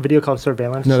a video called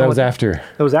Surveillance? No, that was after.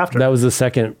 That was after. That was the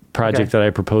second project that I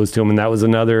proposed to him, and that was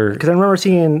another. Because I remember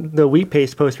seeing the wheat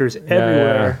paste posters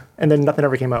everywhere, and then nothing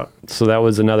ever came out. So that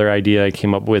was another idea I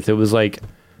came up with. It was like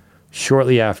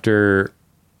shortly after,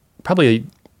 probably,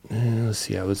 let's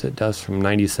see, I was at Dust from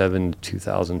 97 to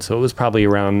 2000. So it was probably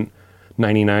around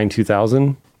 99,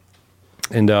 2000.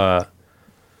 And I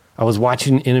was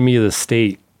watching Enemy of the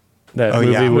State. That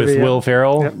movie with Will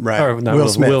Ferrell. Yep. Right. Or not Will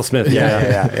Smith. Will Smith.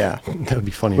 Yeah. That would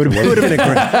be funny. Would have been a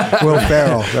great Will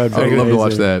Ferrell. I would love to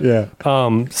watch that.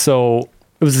 Yeah. So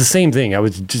it was the same thing. I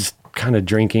was just kind of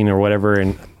drinking or whatever.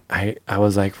 And I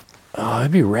was like, oh,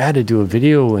 it'd be rad to do a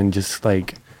video and just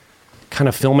like kind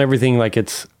of film everything like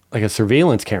it's like a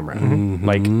surveillance camera. Mm-hmm.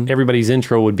 Like everybody's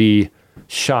intro would be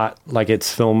shot like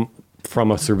it's filmed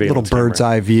from a surveillance little bird's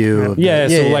eye view.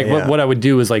 What I would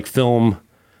do is like film,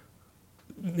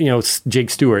 Jake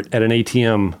Stewart at an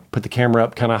ATM, put the camera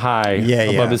up kind of high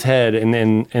above his head, and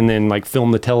then like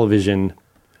film the television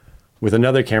with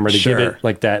another camera to give it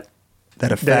like that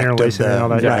effect of and all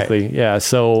that. Exactly. Right. Yeah.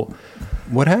 So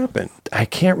what happened? I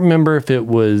can't remember if it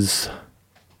was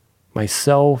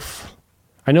myself.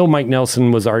 I know Mike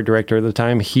Nelson was art director at the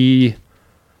time. He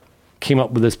came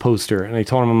up with this poster, and I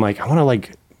told him, I'm like, I want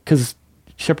to because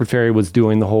Shepard Fairey was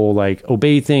doing the whole like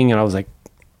obey thing, and I was like,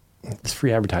 it's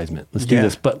free advertisement. Let's do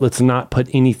this, but let's not put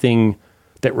anything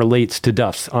that relates to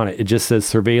Duff's on it. It just says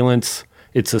surveillance.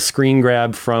 It's a screen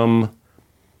grab from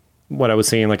what I was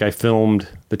saying. Like I filmed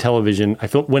the television.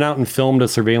 Went out and filmed a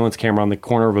surveillance camera on the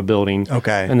corner of a building.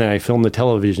 Okay. And then I filmed the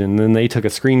television. And then they took a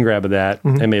screen grab of that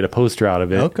and made a poster out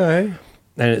of it. Okay.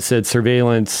 And it said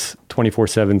surveillance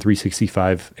 24/7,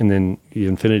 365, and then the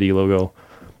infinity logo.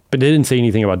 But it didn't say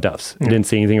anything about Duff's. It didn't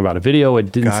say anything about a video.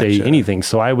 It didn't say anything.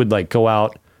 So I would like go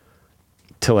out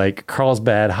to like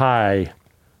Carlsbad High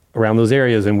around those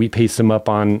areas and we paste them up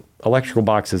on electrical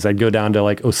boxes. I'd go down to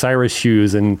like Osiris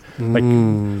shoes and like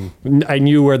I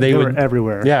knew where they were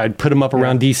everywhere. Yeah, I'd put them up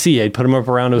around DC. I'd put them up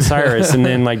around Osiris. And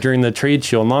then like during the trade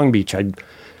show in Long Beach, I'd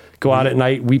go out at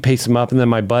night, we paste them up, and then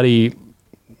my buddy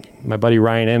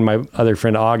Ryan and my other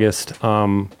friend August,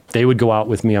 they would go out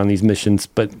with me on these missions.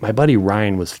 But my buddy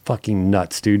Ryan was fucking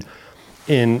nuts, dude.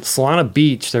 In Solana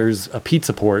Beach, there's a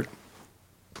pizza port.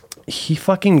 He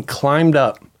fucking climbed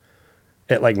up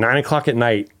at like 9 o'clock at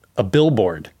night, a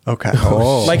billboard. Okay.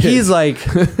 Like he's like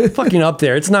fucking up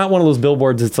there. It's not one of those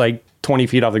billboards that's like 20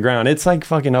 feet off the ground. It's like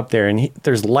fucking up there. And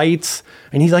there's lights,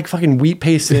 and he's like fucking wheat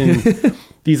pasting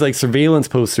these like surveillance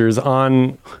posters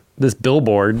on this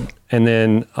billboard. And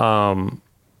then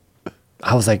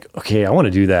I was like, okay, I want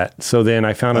to do that. So then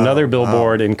I found another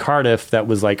billboard in Cardiff that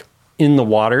was like in the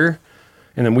water.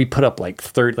 And then we put up like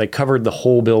covered the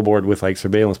whole billboard with like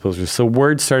surveillance posters. So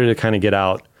word started to kind of get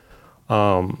out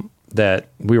that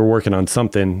we were working on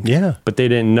something. Yeah. But they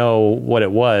didn't know what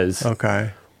it was.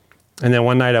 Okay. And then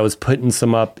one night I was putting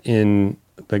some up in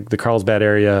like the Carlsbad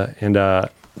area, and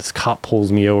this cop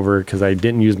pulls me over because I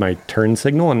didn't use my turn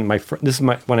signal. And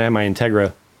when I had my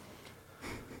Integra.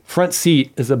 Front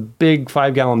seat is a big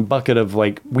 5-gallon bucket of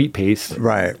like wheat paste.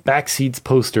 Right. Back seat's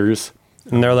posters.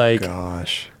 And they're like,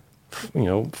 gosh.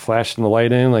 Flashing the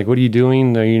light in, like, what are you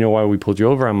doing? You know why we pulled you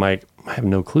over? I'm like, I have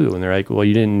no clue. And they're like, well,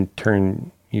 you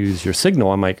didn't use your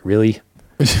signal. I'm like, really?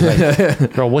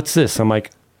 Like, girl, what's this? I'm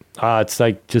like, it's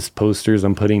like just posters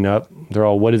I'm putting up. They're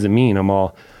all, what does it mean?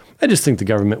 I just think the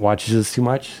government watches us too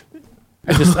much.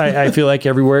 I feel like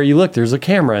everywhere you look, there's a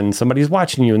camera and somebody's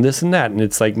watching you and this and that. And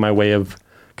it's like my way of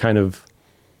kind of,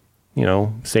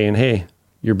 saying, hey,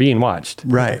 you're being watched.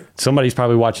 Right. Somebody's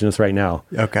probably watching us right now.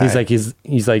 Okay. He's like,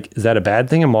 is that a bad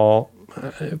thing? I'm all,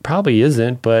 it probably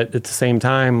isn't, but at the same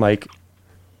time, like,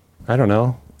 I don't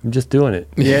know. I'm just doing it.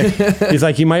 Yeah. He's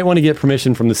like, you might want to get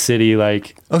permission from the city.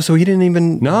 Like, oh, so he didn't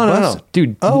even. No,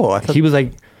 dude. Oh, he was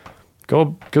like,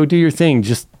 go do your thing.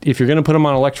 Just if you're gonna put them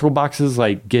on electrical boxes,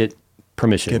 like, get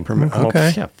permission.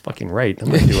 Okay. Yeah, fucking right. I'm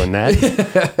not doing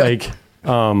that. Like,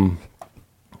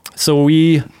 so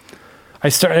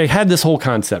I had this whole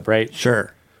concept, right?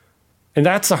 Sure. And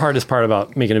that's the hardest part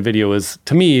about making a video is,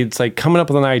 to me, it's like coming up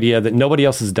with an idea that nobody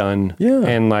else has done. Yeah.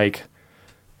 And like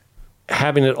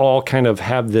having it all kind of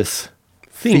have this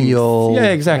theme. Feel. Yeah,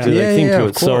 exactly. Yeah, like theme yeah, to of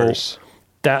it. So course.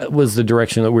 that was the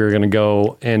direction that we were going to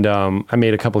go. And I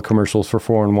made a couple of commercials for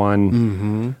 4-in-1.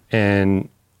 Mm-hmm. And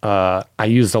I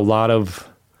used a lot of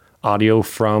audio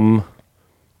from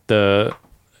the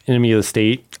Enemy of the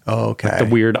State. Oh, okay. Like the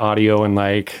weird audio and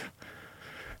like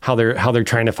how they're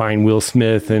trying to find Will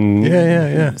Smith and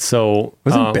Yeah. So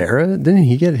Wasn't Barra? Didn't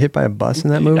he get hit by a bus in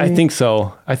that movie? I think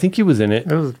so. I think he was in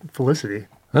it. It was Felicity.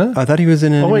 I thought he was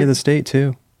in Enemy wait. of the State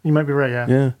too. You might be right, yeah.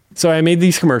 Yeah. So I made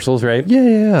these commercials, right?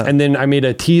 Yeah. And then I made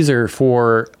a teaser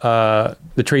for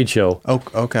the trade show. Oh,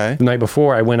 okay. The night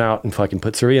before, I went out and fucking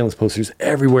put surveillance posters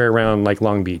everywhere around like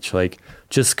Long Beach, like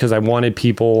just because I wanted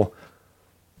people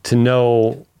to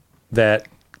know that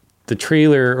the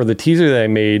trailer or the teaser that I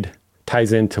made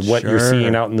ties into what you're Sure.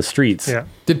 seeing out in the streets. Yeah.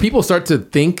 Did people start to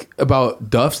think about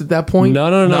Duffs at that point?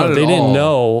 No. Not at They didn't all.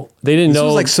 know. They didn't This know.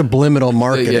 was like subliminal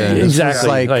marketing. Yeah, This was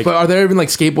exactly. Like- But are there even like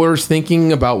skateboarders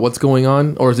thinking about what's going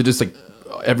on, or is it just like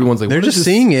everyone's like they're what is just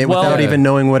this? seeing it Well, without yeah. even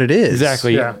knowing what it is.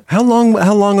 Exactly. Yeah. How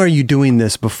long are you doing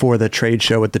this before the trade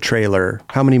show with the trailer?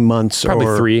 How many months? Probably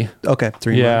or 3. Okay,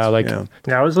 3 Yeah, months. like-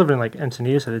 Yeah, I was living in like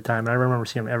Encinitas at the time, and I remember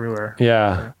seeing them everywhere.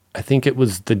 Yeah. I think it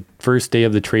was the first day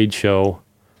of the trade show.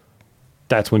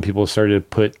 That's when people started to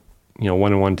put,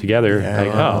 1 and 1 together. Yeah.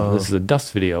 Like, oh, this is a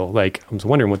Dust video. Like, I was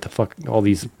wondering what the fuck all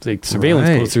these like surveillance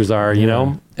Right. posters are, you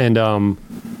know? And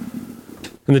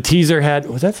the teaser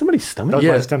was that somebody's stomach? That was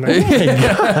my stomach.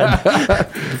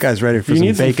 You guys ready for You some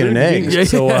need some bacon and food? eggs?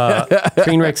 So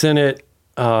Trainwreck's in it,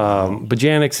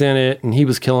 Bajanic's in it, and he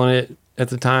was killing it at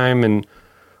the time. And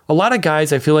a lot of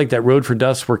guys, I feel like that rode for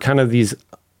Dust were kind of these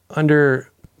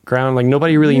underground, like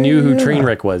nobody really knew who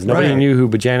Trainwreck was. Nobody Right. knew who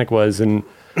Bajanic was, and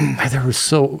they were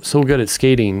so good at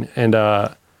skating. And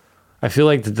I feel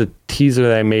like the teaser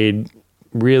that I made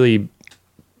really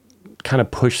kind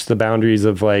of pushed the boundaries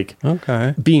of like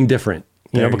Okay. being different,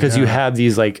 There you because go. you have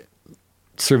these like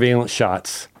surveillance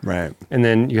shots. Right. And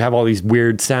then you have all these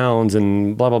weird sounds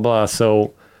and blah, blah, blah.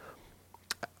 So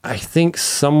I think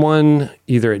someone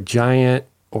either at Giant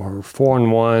or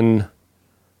 4-in-1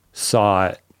 saw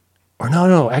it. Or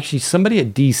no, actually somebody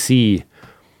at DC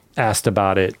asked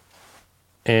about it.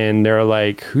 And they're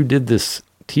like, who did this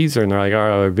teaser? And they're like,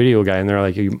 our video guy. And they're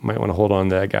like, you might want to hold on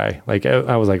to that guy. Like,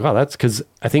 I was like, wow, that's because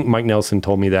I think Mike Nelson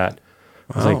told me that.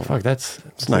 I was like, fuck, that's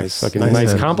nice. Fucking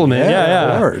nice compliment.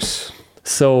 Yeah. Of course.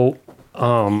 So,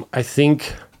 I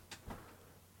think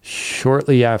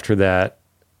shortly after that,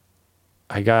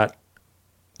 I got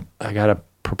a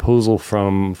proposal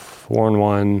from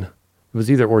 4-in-1. It was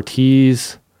either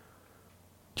Ortiz,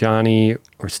 Johnny,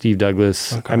 or Steve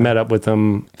Douglas. Okay. I met up with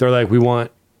them. They're like, we're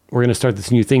going to start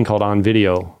this new thing called On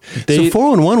Video. So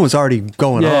 4-in-1 was already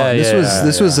going Yeah, on.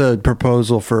 This yeah. was a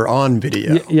proposal for on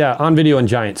video. Yeah, On Video and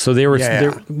Giant. So they were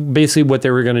basically what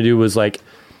they were going to do was like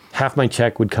half my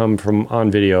check would come from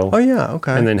On Video. Oh yeah,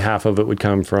 okay. And then half of it would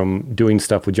come from doing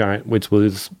stuff with Giant, which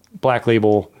was Black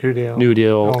Label, New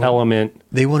Deal, Element. Element.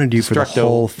 they wanted you for the Structo.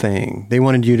 whole thing. They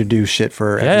wanted you to do shit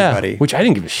for Yeah, everybody. which I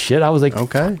didn't give a shit. I was like,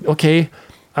 okay,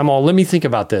 let me think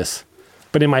about this.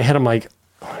 But in my head, I'm like,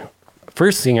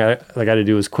 first thing I got to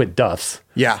do is quit Duffs.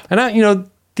 Yeah. And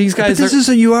these But guys this is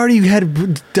you already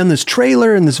had done this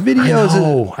trailer and this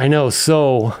video. I know.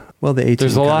 So Well, the 18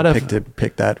 There's a lot of-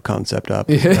 picked that concept up.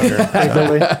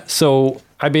 So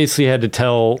I basically had to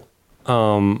tell,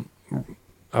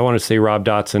 I want to say Rob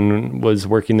Dotson was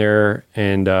working there,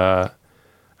 and I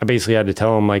basically had to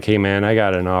tell him like, hey man, I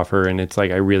got an offer, and it's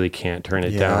like I really can't turn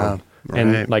it down. right.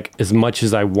 And like as much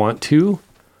as I want to,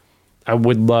 I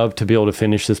would love to be able to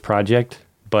finish this project,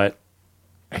 but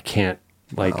I can't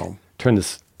like Wow. turn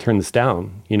this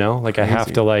down. Like I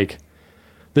have to like.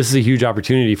 This is a huge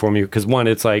opportunity for me because one,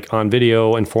 it's like On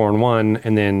Video and 4-in-1,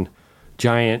 and then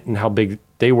Giant and how big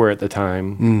they were at the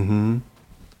time. Mm-hmm.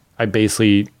 I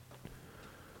basically,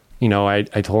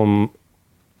 I told him,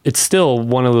 it's still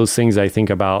one of those things I think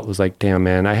about was like, damn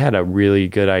man, I had a really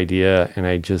good idea and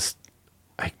I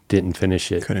didn't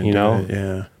finish it. Couldn't you do know? it,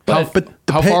 yeah.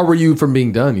 How far were you from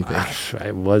being done, you think?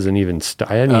 I wasn't even.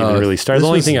 I hadn't even really started. The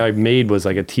only thing I made was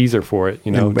like a teaser for it.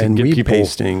 And to get people,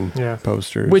 repasting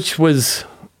posters. which was.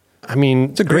 I mean,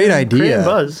 it's a great idea. Creating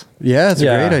buzz. Yeah, it's a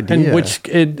great idea. And which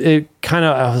it kind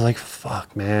of, I was like,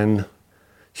 fuck, man.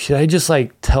 Should I just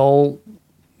like tell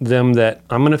them that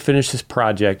I'm going to finish this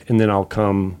project and then I'll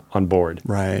come on board?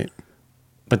 Right.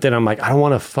 But then I'm like, I don't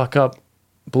want to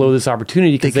blow this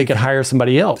opportunity because they could hire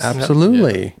somebody else.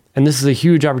 Absolutely. Yeah. And this is a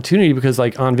huge opportunity because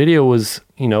like On Video was,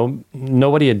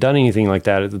 nobody had done anything like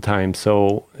that at the time.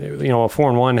 So, a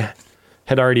 4-in-1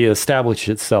 had already established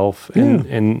itself.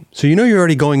 And So you're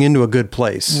already going into a good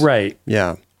place. right.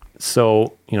 Yeah.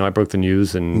 So, I broke the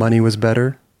news and Money was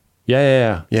better.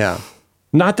 yeah. Yeah.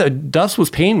 Not that Duff's was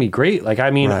paying me great. Like, I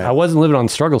mean, Right. I wasn't living on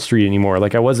Struggle Street anymore.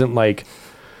 Like, I wasn't like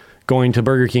going to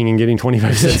Burger King and getting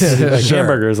 25 cents like Sure.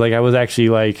 hamburgers. Like, I was actually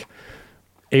like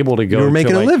able to go You were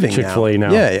making to, a like, living Chick-fil-A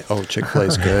now. Yeah. Oh,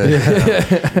 Chick-fil-A's good.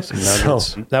 Yeah. Some nuggets.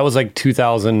 So that was like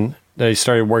 2000 that I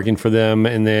started working for them.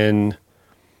 And then,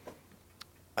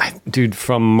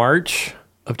 from March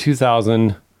of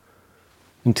 2000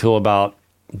 until about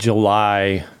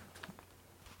July,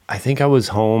 I think I was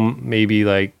home maybe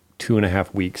like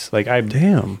 2.5 weeks. Like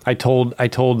Damn. I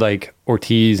told like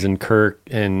Ortiz and Kirk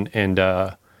and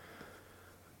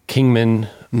Kingman.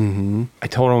 Mm-hmm. I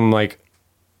told them like,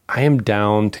 I am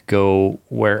down to go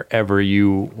wherever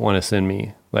you want to send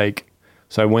me. Like,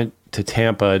 so I went to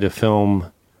Tampa to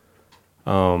film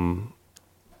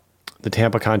the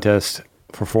Tampa contest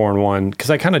for 4-1 because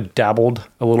I kind of dabbled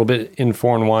a little bit in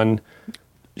 4-1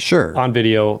 Sure. on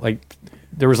video. Like,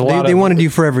 there was a lot They of wanted you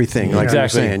for everything. Like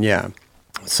Exactly. you're saying. Yeah.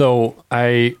 So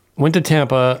I went to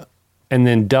Tampa, and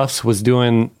then Duff's was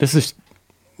doing. This is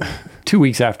 2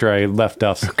 weeks after I left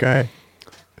Duff's. Okay.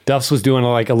 Duff's was doing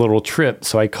like a little trip,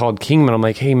 so I called Kingman. I'm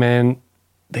like, "Hey man,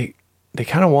 they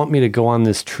kind of want me to go on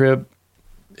this trip.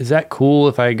 Is that cool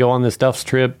if I go on this Duff's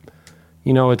trip?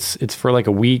 It's for like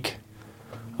a week."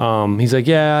 He's like,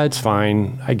 "Yeah, it's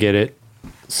fine. I get it."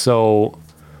 So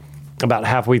about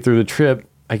halfway through the trip,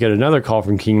 I get another call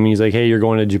from Kingman. He's like, "Hey, you're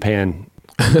going to Japan.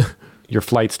 Your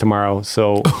flight's tomorrow."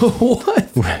 So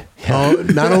What? Oh,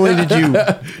 not only did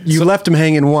you left him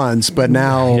hanging once, but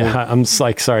now yeah, I'm just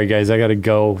like, sorry guys, I got to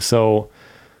go. So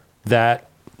that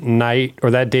night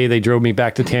or that day, they drove me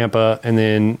back to Tampa, and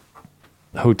then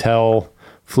hotel,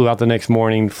 flew out the next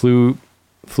morning, flew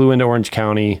into Orange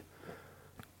County,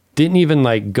 didn't even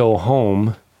like go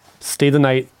home, stayed the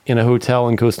night in a hotel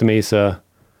in Costa Mesa,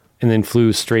 and then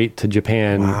flew straight to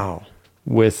Japan wow.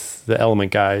 with the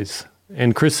Element guys.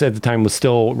 And Chris at the time was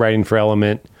still writing for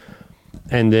Element.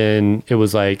 And then it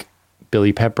was like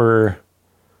Billy Pepper,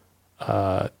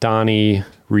 Donnie,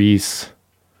 Reese,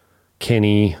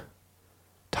 Kenny,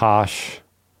 Tosh,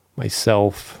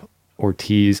 myself,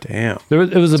 Ortiz. Damn. It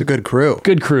was It's a good crew.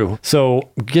 Good crew. So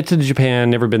get to Japan,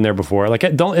 never been there before. Like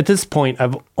at this point,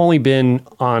 I've only been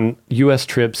on US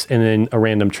trips and then a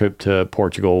random trip to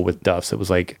Portugal with Duff's. It was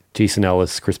like Jason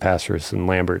Ellis, Chris Pastras, and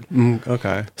Lambert.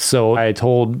 Okay. So I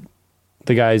told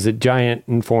the guys at Giant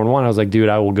and 4-1, I was like, dude,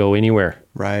 I will go anywhere.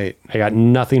 Right. I got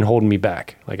nothing holding me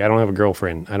back. Like, I don't have a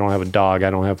girlfriend. I don't have a dog.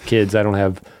 I don't have kids. I don't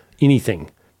have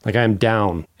anything. Like, I'm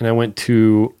down. And I went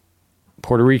to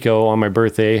Puerto Rico on my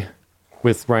birthday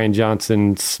with Ryan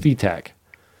Johnson's VTAC.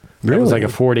 It was like a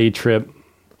 4-day trip.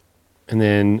 And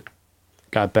then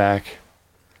got back.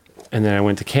 And then I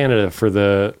went to Canada for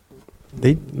the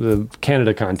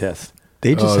Canada contest.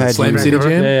 They just had Slam you. City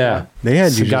Jam? Yeah. They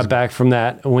had you got just- back from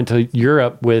that and went to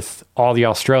Europe with all the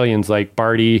Australians like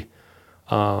Barty,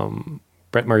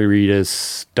 Brett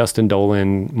Margaritas, Dustin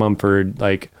Dolan, Mumford,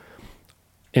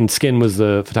 and Skin was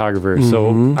the photographer.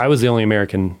 So I was the only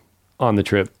American on the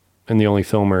trip and the only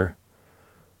filmer.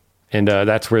 And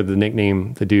that's where the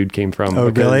nickname, the dude, came from. Oh,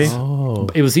 really? Oh.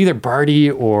 It was either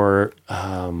Barty or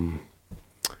might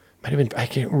have been, I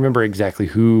can't remember exactly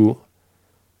who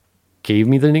gave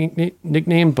me the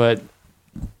nickname, but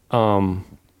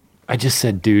I just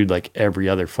said dude like every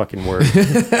other fucking word.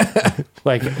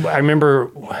 Like, I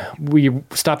remember we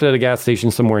stopped at a gas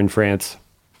station somewhere in France,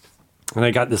 and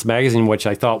I got this magazine, which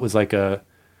I thought was like a,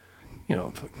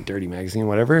 fucking dirty magazine,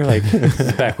 whatever. Like,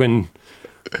 back when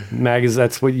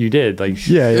that's what you did. Like,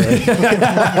 Yeah.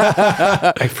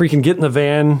 I freaking get in the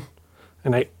van,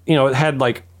 and it had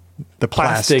like The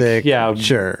plastic. yeah,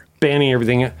 Sure. banning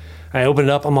everything. I open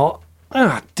it up. I'm all,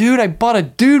 dude, I bought a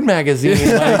dude magazine.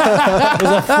 Like, it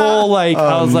was a full,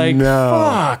 I was like, no.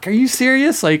 fuck, are you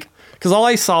serious? Like, because all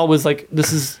I saw was like,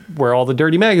 this is where all the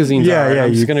dirty magazines Yeah, are. and yeah, I'm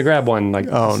you- just going to grab one. Like,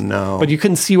 Oh, no. But you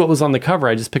couldn't see what was on the cover.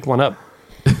 I just picked one up.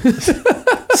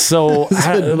 So,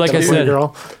 like I said,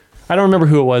 girl. I don't remember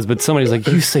who it was, but somebody's like,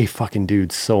 you say fucking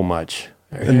dude so much.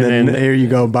 And then here you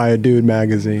go, buy a dude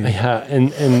magazine. Yeah,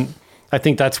 and I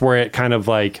think that's where it kind of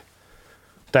like,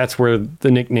 that's where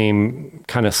the nickname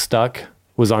kind of stuck,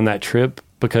 was on that trip,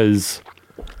 because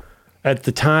at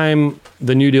the time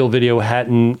the New Deal video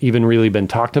hadn't even really been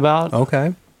talked about.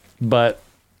 Okay. But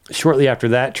shortly after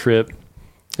that trip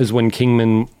is when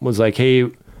Kingman was like, hey,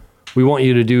 we want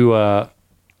you to do a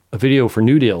video for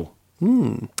New Deal.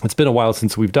 It's been a while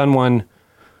since we've done one.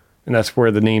 And that's where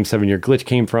the name 7 Year Glitch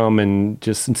came from. And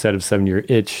just instead of 7 Year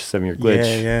Itch, 7 Year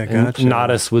Glitch. Yeah, And gotcha.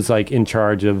 Nadas was like in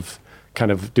charge of kind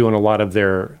of doing a lot of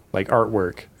their like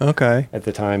artwork Okay. at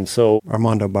the time. So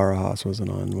Armando Barajas wasn't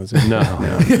on, was it? no,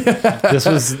 this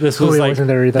was Julio like, wasn't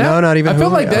there either. No, not even. I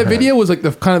felt like Julio. that video was like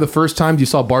the kind of the first times you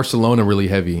saw Barcelona really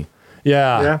heavy.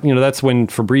 yeah, Yeah. that's when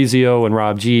Fabrizio and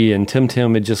Rob G and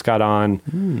Tim had just got on,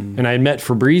 and I had met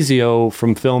Fabrizio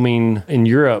from filming in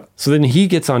Europe. So then he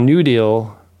gets on New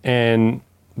Deal, and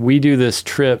we do this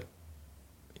trip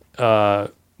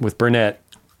with Burnett.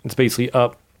 It's basically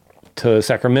up to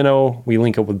Sacramento. We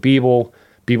link up with Beeble.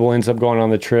 Beeble ends up going on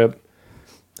the trip,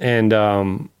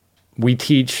 and we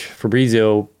teach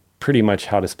Fabrizio pretty much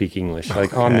how to speak English,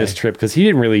 like on this trip, because he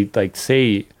didn't really like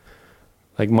say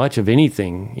like much of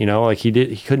anything, like he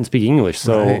couldn't speak English.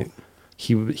 So Right.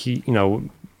 he,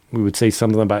 we would say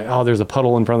something about, oh, there's a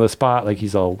puddle in front of the spot. Like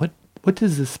he's all, what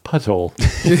is this puddle?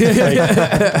 Like, he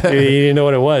didn't know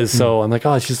what it was. So I'm like,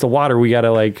 oh, it's just the water. We got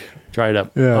to like dry it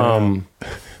up. Yeah.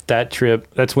 That trip,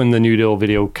 that's when the New Deal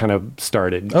video kind of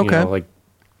started. Okay.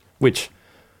 Which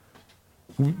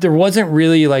there wasn't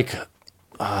really like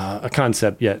a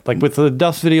concept yet. Like with the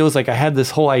Duff's videos, like I had this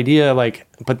whole idea, like,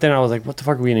 but then I was like, what the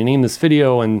fuck are we gonna name this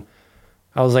video? And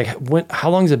I was like, how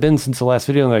long has it been since the last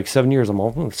video? And like 7 years. I'm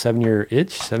all 7-year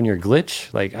itch, 7-year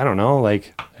glitch. Like, I don't know,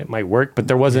 like it might work, but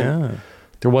there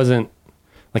wasn't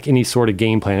like any sort of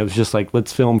game plan. It was just like,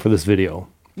 let's film for this video.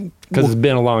 Because it's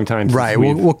been a long time since Right.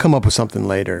 We'll come up with something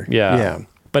later. yeah. Yeah.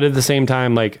 But at the same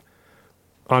time, like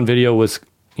on video was,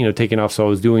 taking off. So I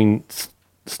was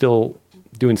still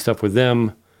doing stuff with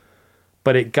them,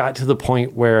 but it got to the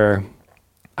point where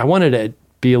I wanted to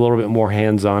be a little bit more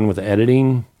hands-on with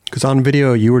editing. Because on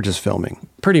video, you were just filming.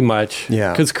 Pretty much.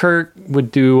 Yeah. Because Kirk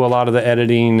would do a lot of the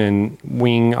editing, and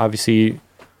Wing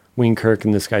Kirk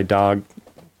and this guy Dog,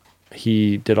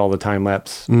 he did all the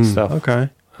time-lapse stuff. Okay.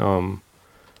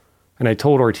 And I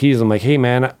told Ortiz, I'm like, hey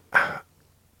man,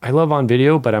 I love on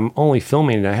video, but I'm only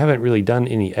filming and I haven't really done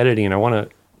any editing. I want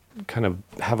to kind of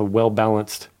have a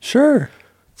well-balanced Sure.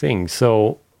 thing.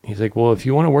 So he's like, well, if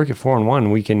you want to work at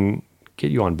 4-in-1, we can get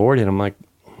you on board. And I'm like,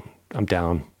 I'm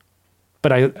down.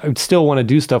 But I would still want to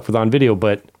do stuff with on video,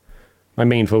 but my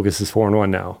main focus is 4-in-1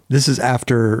 now. This is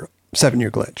after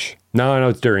 7-year glitch. No,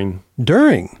 it's during.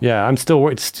 During. Yeah, I'm still,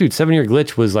 dude, 7-year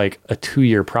glitch was like a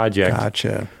 2-year project.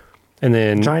 Gotcha. And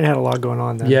then, Giant had a lot going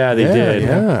on then. yeah, they Yeah, did.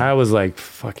 yeah. I was like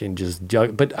fucking just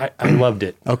but I loved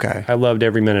it. Okay. I loved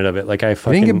every minute of it. Like I You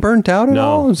fucking didn't get burnt out at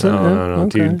all? Is that- No,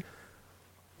 okay. dude.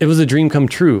 It was a dream come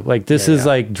true. Like this is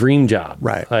like dream job.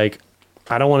 Right. Like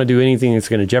I don't want to do anything that's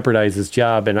going to jeopardize this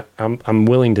job, and I'm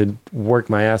willing to work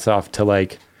my ass off to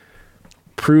like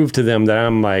prove to them that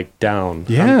I'm like down.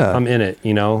 Yeah. I'm in it.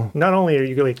 Not only are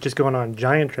you like just going on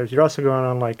giant trips, you're also going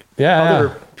on like Yeah.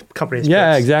 other companies'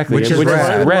 Yeah, trips. exactly. Which is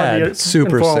rad. rad.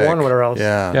 Super and 4-in-1 sick. or whatever else.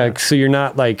 Yeah. Yeah. So you're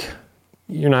not like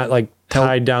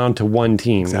tied down to one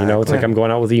team. It's like Exactly. I'm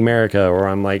going out with the America, or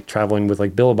I'm like traveling with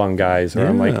like Billabong guys, or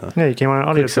I'm like Yeah, you came on an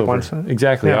audio trip Quicksilver. once.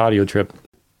 Exactly. Yeah. Audio trip.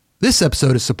 This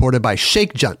episode is supported by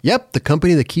Shake Junt. Yep, the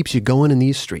company that keeps you going in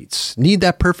these streets. Need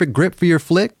that perfect grip for your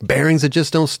flick? Bearings that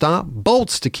just don't stop?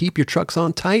 Bolts to keep your trucks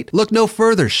on tight? Look no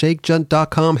further.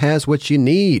 ShakeJunt.com has what you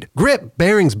need. Grip,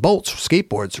 bearings, bolts,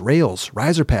 skateboards, rails,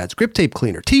 riser pads, grip tape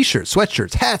cleaner, t-shirts,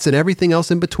 sweatshirts, hats, and everything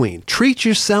else in between. Treat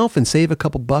yourself and save a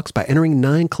couple bucks by entering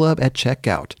 9Club at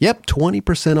checkout. Yep,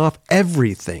 20% off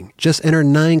everything. Just enter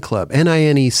 9Club,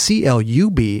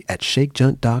 NINECLUB at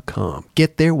ShakeJunt.com.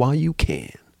 Get there while you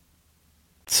can.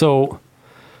 So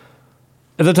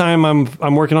at the time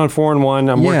I'm working on 4-in-1.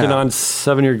 I'm working on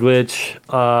 7-year glitch.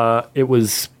 It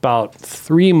was about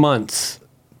 3 months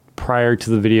prior to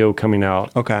the video coming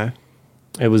out. Okay.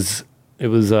 It was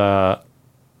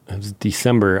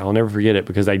December. I'll never forget it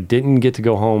because I didn't get to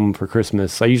go home for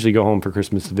Christmas. I usually go home for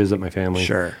Christmas to visit my family.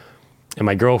 Sure. And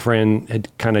my girlfriend had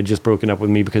kind of just broken up with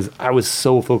me because I was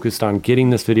so focused on getting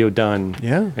this video done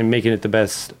and making it the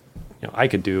best I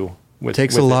could do.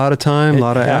 Takes a lot of time, a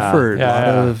lot of effort, a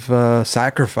lot yeah. of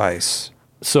sacrifice.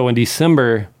 So in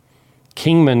December,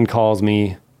 Kingman calls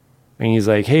me and he's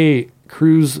like, hey,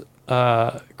 cruise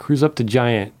up to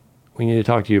Giant. We need to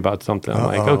talk to you about something. I'm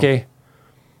like, okay.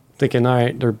 Thinking, all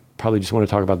right, they're probably just want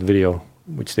to talk about the video,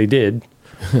 which they did.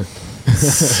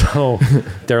 So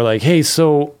they're like, hey,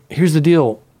 so here's the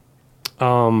deal.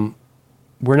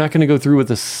 We're not going to go through with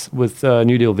this, with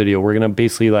New Deal video. We're going to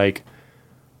basically like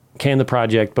can the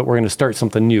project, but we're going to start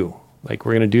something new. Like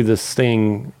we're going to do this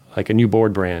thing, like a new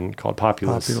board brand called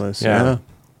Populous. Populous, yeah.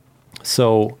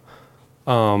 So,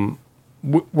 we're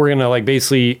going to like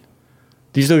basically,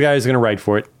 these are the guys going to write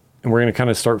for it, and we're going to kind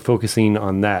of start focusing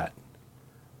on that.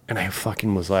 And I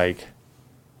fucking was like,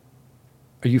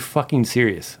 are you fucking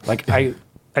serious? Like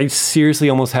I seriously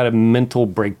almost had a mental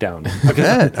breakdown.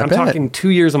 Because I'm talking 2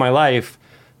 years of my life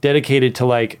dedicated to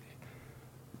like,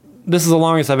 this is the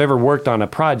longest I've ever worked on a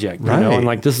project, you know, and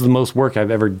like this is the most work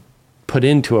I've ever put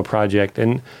into a project.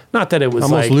 And not that it was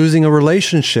almost like losing a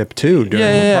relationship too during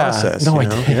the process. No, you I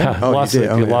know? did. Yeah. Oh, Lost, you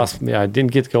did? I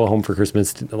didn't get to go home for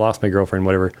Christmas. I lost my girlfriend,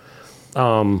 whatever.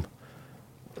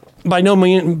 By no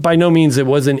means it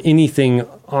wasn't anything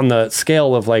on the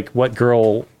scale of like what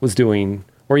Girl was doing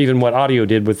or even what Audio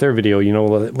did with their video. You know,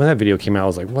 when that video came out, I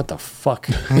was like, what the fuck?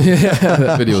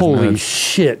 That video was Holy nuts.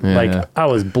 shit. Yeah, like yeah. I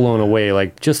was blown away.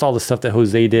 Like just all the stuff that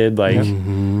Jose did, like Jose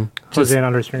and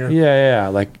Understringer. yeah.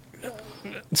 Like,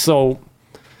 so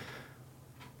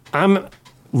I'm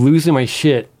losing my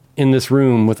shit in this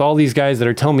room with all these guys that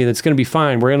are telling me that's going to be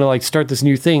fine. We're going to like start this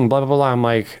new thing, blah, blah, blah, blah. I'm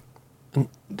like,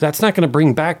 that's not going to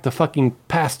bring back the fucking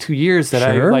past 2 years that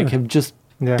I like have just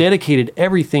dedicated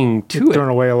everything to it. Thrown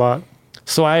away a lot.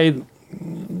 So I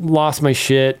lost my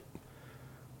shit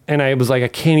and I was like, I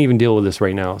can't even deal with this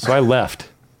right now. So I left.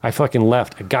 I fucking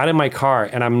left. I got in my car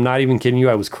and I'm not even kidding you.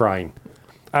 I was crying.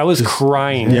 I was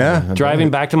crying. Driving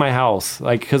back to my house.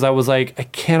 Like, cause I was like, I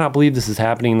cannot believe this is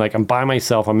happening. Like I'm by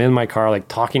myself. I'm in my car, like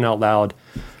talking out loud.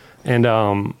 And,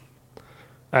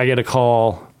 I get a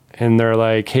call and they're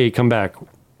like, hey, come back.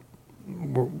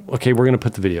 We're going to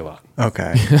put the video out.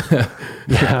 Okay.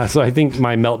 Yeah. So I think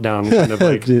my meltdown kind of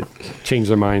like changed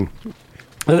their mind.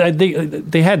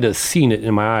 They had to have seen it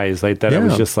in my eyes, like that. I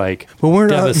was just like, well,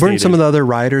 weren't devastated. some of the other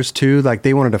writers too? Like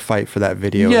they wanted to fight for that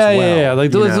video. Yeah, as well, yeah.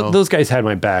 Like those guys had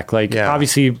my back. Like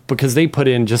obviously because they put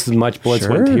in just as much blood,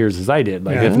 sweat, and tears as I did.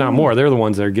 Like if not more, they're the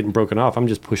ones that are getting broken off. I'm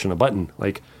just pushing a button.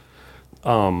 Like,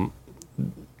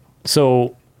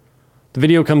 so the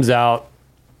video comes out,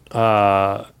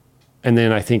 and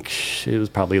then I think it was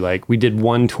probably like we did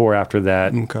one tour after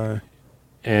that. Okay.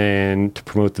 And to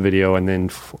promote the video, and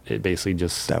then it basically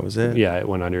just that was it. Yeah, it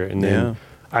went under, and then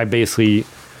I basically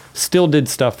still did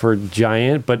stuff for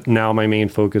Giant, but now my main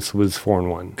focus was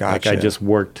 4-in-1. Gotcha. Like I just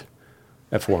worked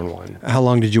at 4-in-1. How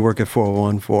long did you work at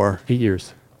 401 for? 8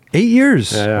 years. 8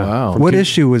 years. Yeah. Wow. What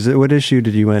issue was it? What issue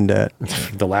did you end at?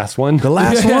 The last one. The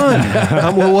last one.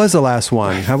 What was the last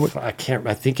one? I can't.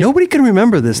 I think nobody can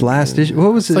remember this last issue.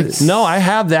 What was it? No, I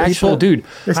have the actual dude.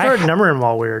 They started numbering them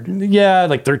all weird. Yeah,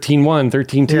 like 13-1,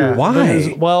 13-2. Yeah.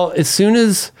 Why? Well, as soon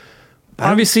as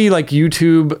obviously like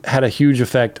YouTube had a huge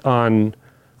effect on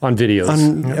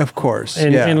videos. Of course.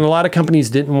 And a lot of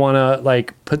companies didn't want to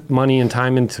like put money and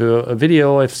time into a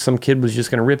video if some kid was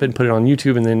just going to rip it and put it on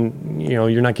YouTube and then, you know,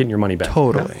 you're not getting your money back.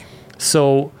 Totally.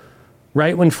 So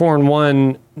right when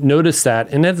 4-in-1 noticed that,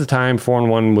 and at the time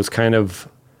 4-in-1 was kind of,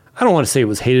 I don't want to say it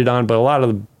was hated on, but a lot of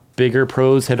the bigger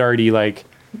pros had already like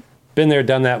been there,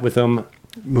 done that with them.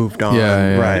 Moved on.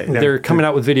 Yeah. Right. They're coming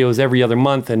out with videos every other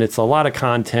month and it's a lot of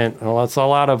content. It's a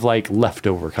lot of like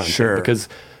leftover content. Sure. Because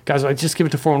guys, I just give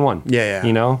it to 4-in-1. Yeah.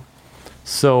 You know?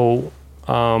 So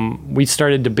we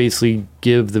started to basically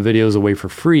give the videos away for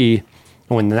free.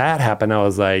 And when that happened, I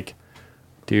was like,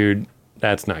 dude,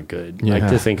 that's not good. Yeah. Like,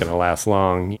 this ain't going to last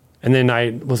long. And then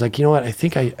I was like, you know what? I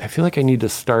think I feel like I need to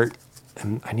start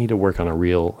and I need to work on a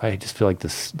reel. I just feel like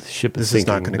this ship is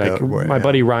sinking. Not going to like, go away. My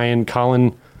buddy Ryan,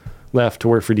 Colin left to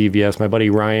work for DVS. My buddy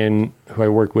Ryan, who I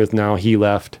work with now, he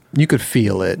left. You could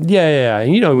feel it. Yeah.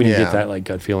 And you know when you get that like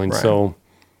gut feeling. Right. So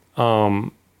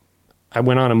I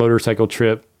went on a motorcycle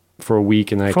trip for a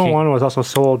week and then 4-in-1 was also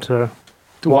sold to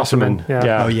Wasserman.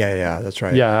 Yeah. Oh, yeah. That's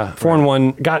right. Yeah.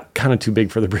 4-in-1 got kind of too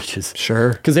big for the britches.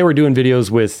 Sure. Because they were doing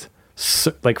videos with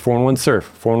like 4-in-1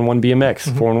 surf, 4-in-1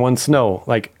 BMX, 4-in-1 snow.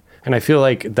 Like, and I feel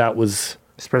like that was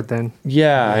spread thin.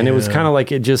 Yeah. And it was kind of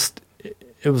like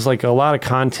it was like a lot of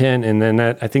content. And then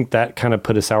I think that kind of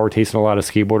put a sour taste in a lot of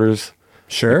skateboarders.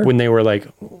 Sure. When they were like,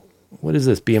 what is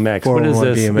this BMX? What is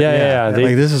this? BMX. Yeah.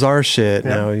 Like this is our shit.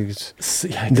 Yeah. Now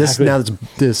Exactly.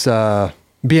 this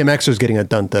BMXer's getting a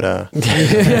dun-da-da.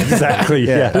 Exactly.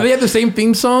 Yeah. Do they have the same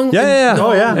theme song? Yeah.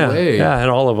 Oh, yeah. Yeah. Way. Yeah.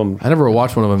 And all of them. I never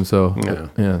watched one of them, so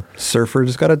Yeah. Surfer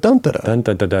just got a dun-da-da. Dun,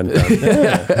 dun, dun, dun, dun.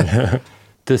 Yeah.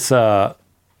 This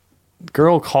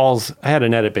girl calls. I had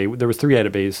an edit bay. There was 3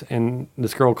 edit bays, and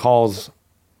this girl calls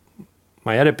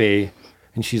my edit bay,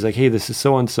 and she's like, "Hey, this is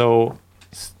so and so.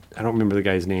 I don't remember the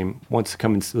guy's name. Wants to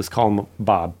come and let's call him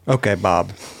Bob. Okay,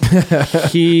 Bob.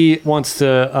 He wants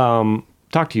to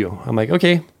talk to you." I'm like,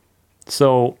 "Okay."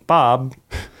 So Bob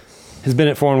has been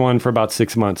at 4-in-1 for about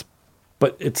 6 months,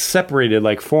 but it's separated.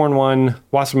 Like 4-in-1,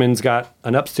 Wasserman's got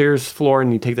an upstairs floor,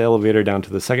 and you take the elevator down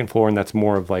to the second floor, and that's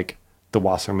more of like the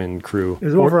Wasserman crew. It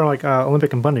was over like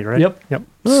Olympic and Bundy, right? Yep.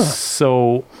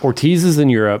 So Ortiz is in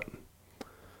Europe.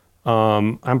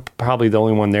 I'm probably the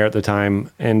only one there at the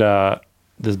time, and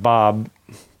this Bob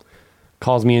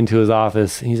calls me into his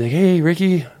office. And he's like, "Hey,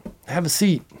 Ricki, have a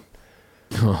seat."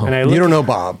 And I You don't know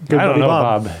Bob. I don't know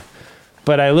Bob.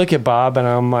 But I look at Bob and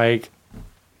I'm like,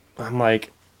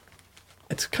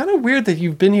 it's kind of weird that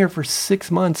you've been here for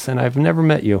 6 months and I've never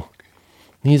met you.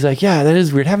 And he's like, "Yeah, that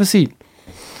is weird. Have a seat."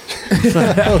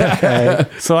 Okay.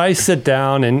 So I sit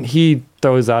down and he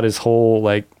throws out his whole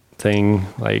like thing,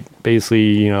 like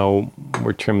basically,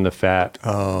 we're trimming the fat.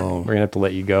 Oh. We're gonna have to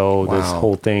let you go. Wow. This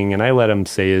whole thing. And I let him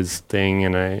say his thing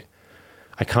and I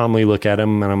calmly look at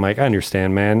him and I'm like, "I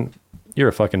understand, man. You're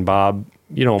a fucking Bob.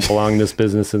 You don't belong in this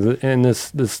business, and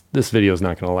this video is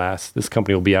not going to last. This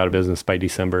company will be out of business by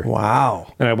December."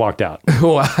 Wow. And I walked out.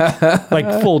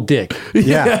 Like full dick.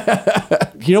 Yeah.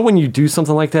 When you do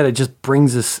something like that, it just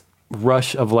brings this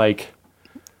rush of like,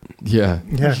 Yeah.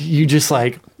 you just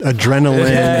like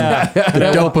Adrenaline.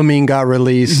 The dopamine got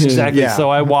released. exactly. Yeah. So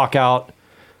I walk out,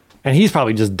 and he's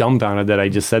probably just dumbfounded that I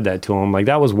just said that to him. Like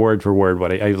that was word for word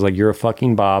what I was like. "You're a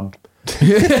fucking Bob.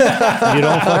 You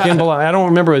don't fucking belong." I don't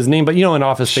remember his name, but in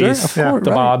Office Space, of course,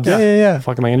 the right. Bobs. Yeah. What the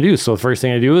fuck am I gonna do? So the first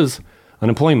thing I do is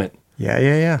unemployment.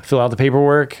 Yeah. Fill out the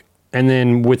paperwork, and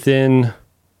then within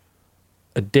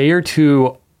a day or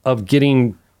two of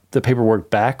getting the paperwork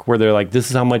back, where they're like,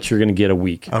 "This is how much you're going to get a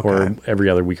week or every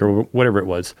other week or whatever it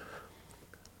was,"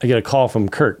 I get a call from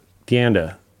Kirk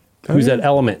Deanda, who's at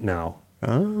Element now.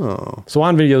 Oh. So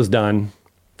on video's done,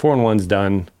 4-in-1's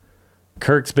done.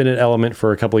 Kirk's been at Element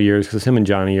for a couple of years because him and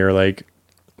Johnny are like,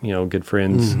 good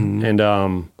friends. Mm-hmm.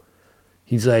 And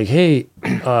he's like, "Hey,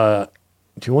 do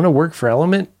you want to work for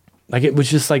Element?" Like it was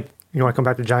just like, You want to come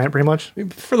back to Giant pretty much?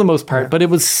 for the most part, but it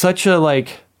was such a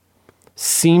like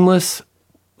seamless,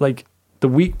 like the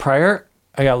week prior,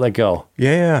 I got let go.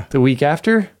 Yeah. The week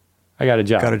after, I got a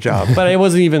job. Got a job. But it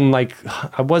wasn't even like,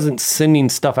 I wasn't sending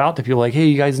stuff out to people like, "Hey,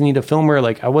 you guys need a filmer."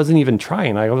 Like I wasn't even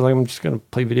trying. I was like, I'm just going to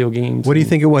play video games. What do you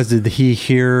think it was? Did he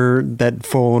hear that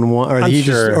 411, or I'm he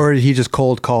sure. or he just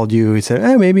cold called you? He said,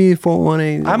 maybe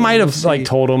 411. I might have like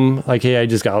told him like, "Hey, I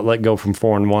just got let go from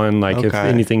 4-in-1. Like if Okay.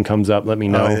 anything comes up, let me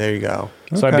know." Oh, there you go.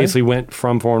 So I Okay. basically went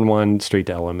from 4-in-1 straight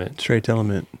to Element Straight to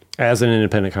Element. as an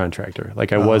independent contractor.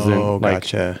 Like I wasn't like,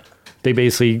 gotcha. they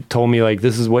basically told me like,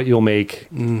 "This is what you'll make.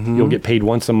 Mm-hmm. You'll get paid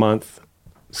once a month.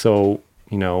 So,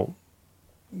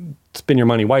 spend your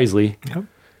money wisely." Yep.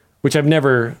 Which I've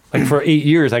never, like for 8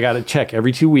 years, I got a check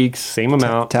every 2 weeks, same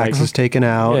amount. Taxes taken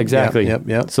out. Yeah, exactly.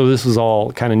 Yep. So this was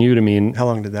all kind of new to me. And How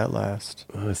long did that last?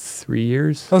 3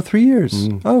 years. Oh, 3 years.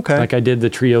 Okay. Like I did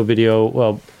the trio video.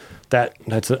 Well,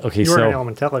 that's okay. You were in So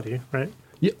Elementality, right?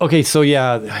 okay, so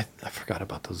yeah, I forgot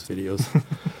about those videos.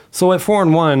 So at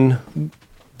 4-in-1,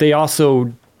 they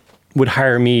also would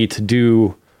hire me to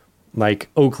do like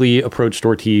Oakley approached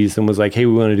Ortiz and was like, "Hey,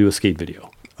 we want to do a skate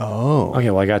video." Oh. Okay,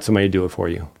 well, I got somebody to do it for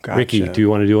you. Gotcha. Ricki, do you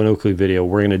want to do an Oakley video?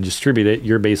 We're going to distribute it.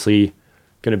 You're basically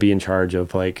going to be in charge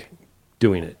of like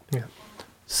doing it. Yeah.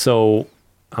 So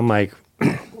I'm like,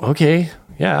 okay,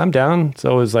 yeah, I'm down.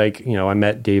 So it was like, I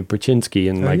met Dave Brzezinski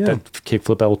and like yeah. that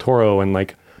Kickflip El Toro and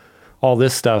like all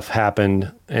this stuff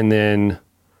happened. And then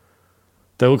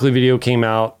the Oakley video came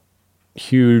out,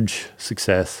 huge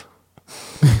success.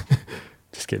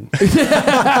 Just kidding. Like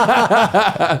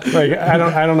I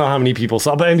don't know how many people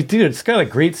saw, but I mean, dude, it's got a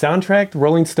great soundtrack.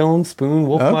 Rolling Stones, Spoon,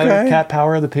 Wolfmother, Okay. Cat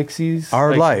Power, The Pixies.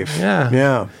 Our like, life. Yeah.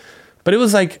 Yeah. But it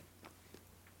was like,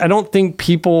 I don't think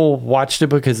people watched it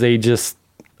because they just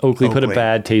Oakley put a Oakley.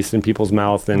 bad taste in people's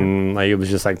mouth, and like it was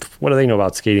just like, what do they know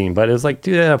about skating? But it was like,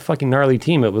 dude, they had a fucking gnarly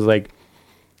team. It was like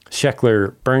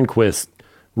Scheckler, Burnquist,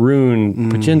 Rune,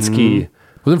 Brzezinski.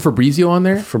 Wasn't Fabrizio on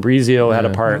there? Fabrizio had a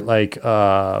Yeah. part. Like,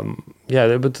 yeah,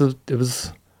 it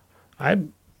was.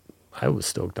 I was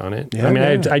stoked on it. Yeah, I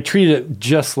mean, yeah. I treated it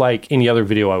just like any other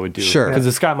video I would do. Sure. Because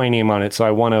it's got my name on it, so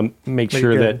I want to make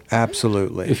sure good. that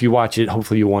Absolutely. if you watch it,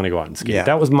 hopefully you want to go out and skate. Yeah.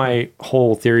 That was my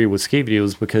whole theory with skate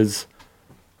videos, because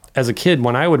as a kid,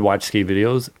 when I would watch skate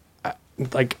videos,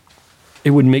 like it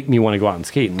would make me want to go out and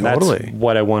skate. And Totally. that's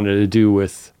what I wanted to do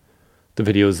with the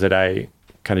videos that I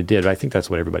kind of did. I think that's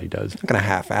what everybody does. I'm not going to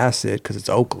half-ass it because it's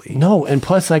Oakley. No, and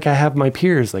plus, like I have my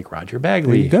peers like Roger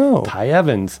Bagley, There you go. Ty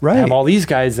Evans. Right. I have all these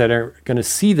guys that are going to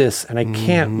see this, and I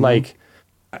can't like.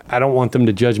 I don't want them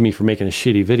to judge me for making a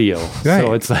shitty video. Right.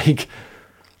 So it's like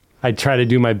I try to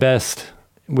do my best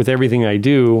with everything I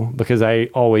do, because I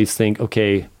always think,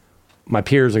 okay, my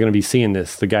peers are going to be seeing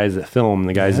this. The guys that film,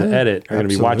 the guys that Yeah, edit are going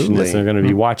to be watching this, and they're going to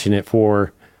be watching it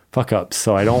for fuck ups.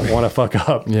 So I don't want to fuck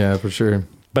up. Yeah, for sure.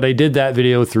 But I did that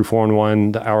video through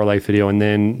 4-in-1, the Our Life video, and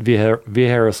then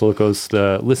Viajeros Locos,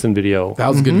 the Listen video. That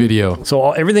was a good video.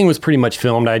 So everything was pretty much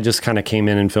filmed. I just kind of came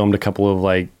in and filmed a couple of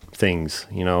like things,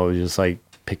 just like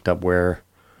picked up where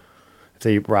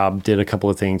say Rob did a couple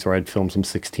of things, or I'd film some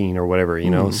 16 or whatever, you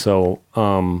know? So,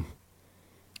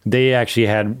 they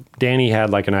actually Danny had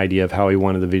like an idea of how he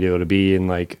wanted the video to be, and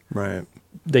like, Right.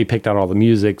 they picked out all the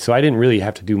music. So I didn't really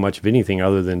have to do much of anything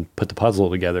other than put the puzzle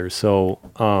together. So,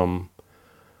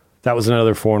 that was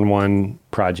another 4-in-1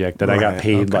 project that I got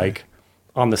paid like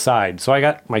on the side. So I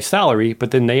got my salary,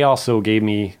 but then they also gave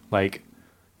me like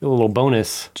a little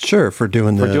bonus. Sure, for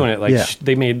doing it. Like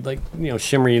they made like,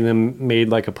 Shimmery and them made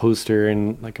like a poster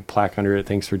and like a plaque under it.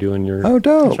 Thanks for doing your. Oh,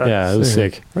 dope. Yeah, it was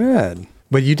sick. Rad.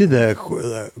 But you did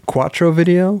the Quattro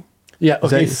video? Yeah.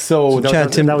 Okay. So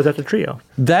that was at the trio.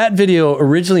 That video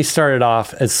originally started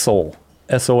off as Soul,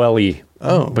 SOLE.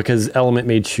 Oh. Because Element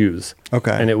made shoes.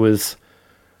 Okay. And it was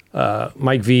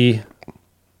Mike V,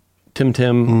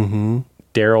 Tim,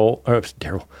 Darrell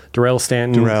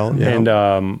Stanton,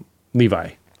 and Levi.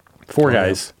 4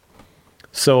 guys.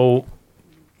 So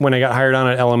when I got hired on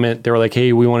at Element, they were like,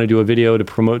 hey, we want to do a video to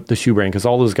promote the shoe brand, because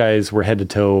all those guys were head to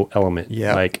toe Element.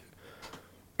 Yeah. Like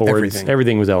boards,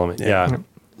 everything was Element. Yeah.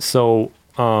 So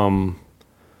I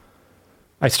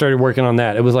started working on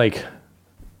that. It was,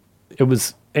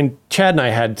 and Chad and I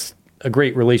had a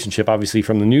great relationship, obviously,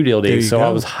 from the New Deal days. So I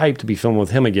was hyped to be filming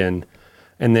with him again.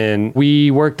 And then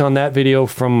we worked on that video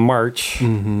from March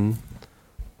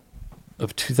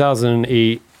of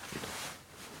 2008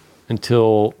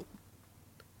 until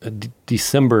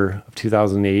December of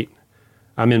 2008.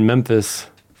 I'm in Memphis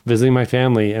visiting my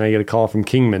family, and I get a call from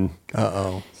Kingman.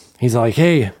 Uh-oh. He's like,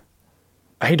 hey,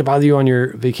 I hate to bother you on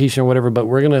your vacation or whatever, but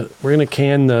we're gonna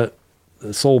can the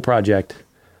Soul project.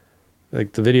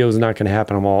 Like, the video is not gonna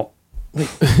happen. I'm all like,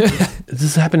 is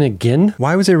this happening again?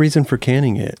 Why was there a reason for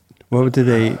canning it? What did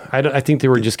they? I think they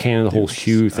were just canning the whole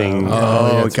shoe thing.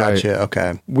 Oh, gotcha. Right.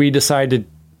 Okay. We decided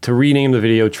to rename the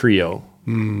video Trio,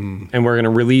 and we're going to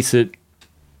release it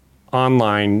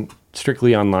online,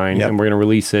 strictly online, and we're going to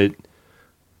release it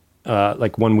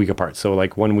like 1 week apart. So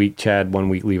like 1 week Chad, 1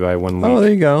 week Levi, 1 week. Oh,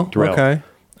 there you go. Darrell. Okay.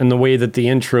 And the way that the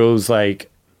intros,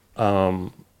 like, I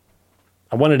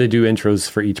wanted to do intros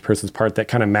for each person's part that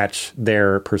kind of match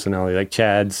their personality. Like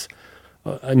Chad's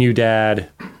a new dad,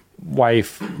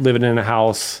 wife, living in a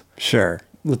house. Sure.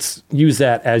 Let's use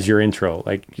that as your intro.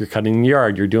 Like, you're cutting the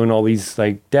yard, you're doing all these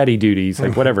like daddy duties,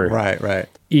 like whatever. Right.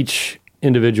 Each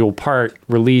individual part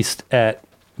released at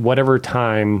whatever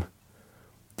time.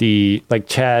 Like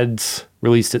Chad's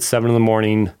released at 7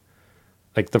 a.m.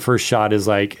 Like, the first shot is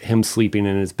like him sleeping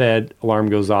in his bed. Alarm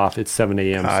goes off. It's 7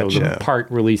 a.m. Gotcha. So the part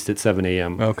released at 7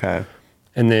 a.m. Okay.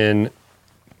 And then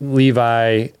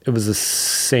Levi, it was the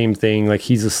same thing. Like,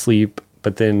 he's asleep,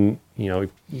 but then, you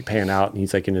pan out and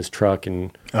he's like in his truck.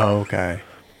 And okay.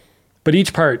 but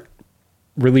each part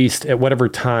released at whatever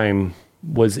time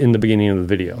was in the beginning of the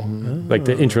video, like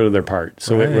the intro to their part.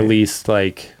 So it released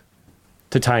like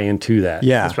to tie into that.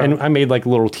 Yeah. And I made like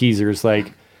little teasers,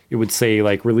 like it would say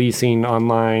like releasing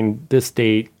online this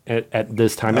date at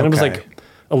this time. And it was like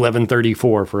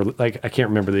 11:34 for like, I can't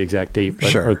remember the exact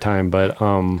date or time, but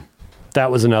that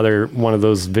was another one of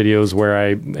those videos where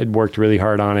I had worked really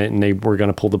hard on it and they were going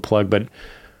to pull the plug, but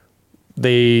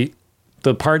the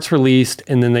parts released,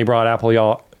 and then they brought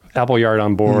Appleyard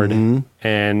on board,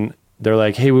 and they're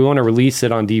like, hey, we want to release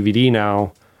it on DVD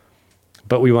now,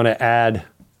 but we want to add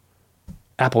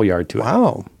Appleyard to it.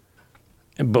 Wow.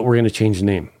 But we're going to change the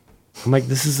name. I'm like,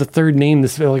 this is the third name.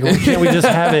 Like, why can't we just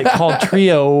have it called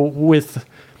Trio with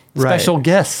special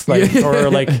guests, like, or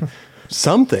like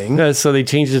something? So they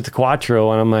changed it to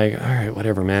Quattro, and I'm like, all right,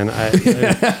 whatever, man.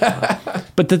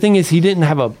 But the thing is,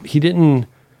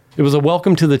 it was a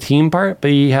welcome to the team part,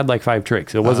 but he had like 5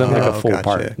 tricks. It wasn't like a full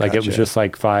part. Like, it was just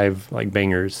like 5 like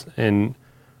bangers, and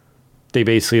they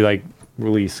basically like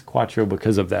release Quattro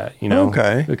because of that,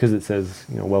 because it says,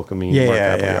 welcoming Mark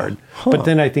Appleyard. But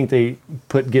then I think they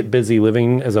put Get Busy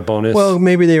Living as a bonus. Well,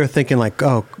 maybe they were thinking like,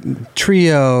 oh,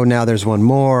 Trio, now there's one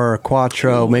more,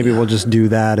 Quattro, maybe we'll just do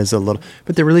that as a little,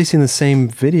 but they're releasing the same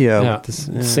video.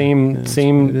 Same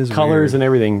colors and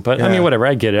everything. But I mean, whatever,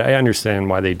 I get it. I understand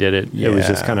why they did it. It was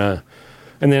just kind of,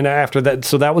 and then after that,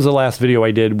 so that was the last video I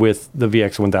did with the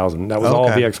VX1000. That was all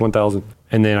VX1000.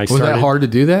 And then I started. Was that hard to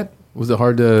do that? Was it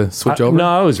hard to switch over? No,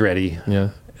 I was ready. Yeah.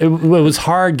 It was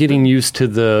hard getting used to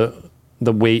the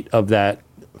weight of that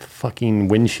fucking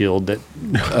windshield. The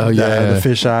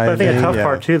fisheye. But I think a tough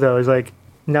part too, though, is like,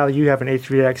 now that you have an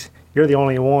HVX, you're the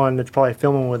only one that's probably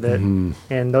filming with it,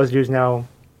 and those dudes now.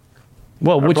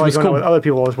 Well, which was cool with other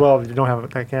people as well that don't have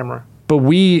that camera. But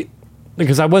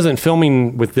because I wasn't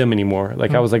filming with them anymore.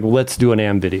 Like, I was like, well, let's do an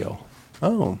AM video.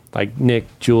 Oh. Like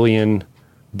Nick, Julian,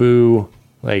 Boo,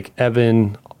 like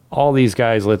Evan. All these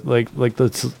guys, let's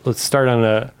start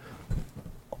on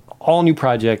all new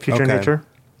project. Future Nature.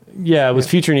 Yeah, it was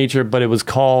Future Nature, but it was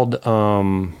called,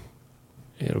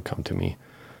 it'll come to me.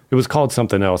 It was called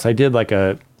something else. I did like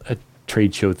a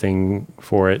trade show thing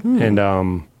for it.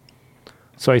 And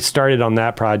so I started on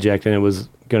that project, and it was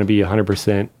going to be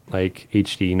 100% like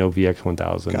HD, no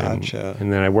VX1000. Gotcha.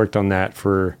 And then I worked on that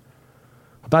for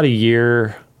about a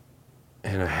year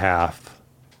and a half.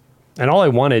 And all I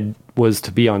wanted was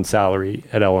to be on salary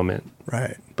at Element.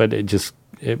 Right. But it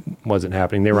wasn't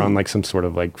happening. They were on like some sort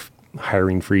of like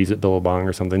hiring freeze at Billabong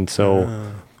or something.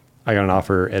 So I got an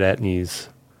offer at Etnies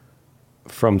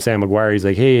from Sam McGuire. He's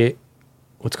like, hey,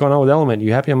 what's going on with Element?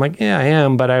 You happy? I'm like, yeah, I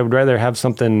am, but I would rather have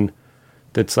something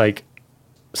that's like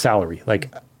salary.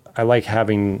 Like I like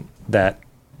having that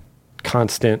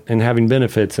constant and having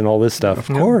benefits and all this stuff. Of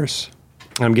course.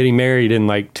 I'm getting married in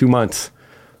like 2 months.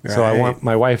 Right. So I want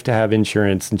my wife to have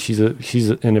insurance, and she's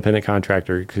an independent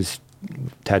contractor because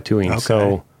tattooing. Okay.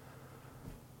 So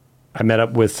I met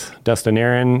up with Dustin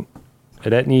Aaron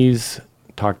at Etnies,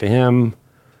 talked to him,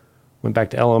 went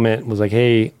back to Element, was like,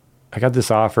 hey, I got this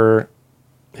offer.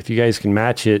 If you guys can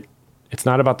match it, it's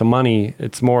not about the money.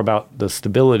 It's more about the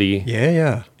stability.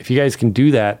 Yeah. If you guys can do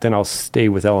that, then I'll stay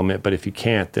with Element. But if you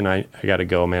can't, then I got to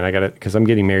go, man. Because I'm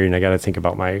getting married and I got to think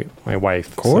about my wife.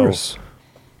 Of course.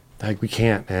 So, like, we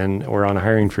can't, man. We're on a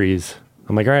hiring freeze.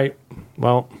 I'm like, all right,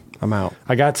 well, I'm out.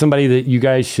 I got somebody that you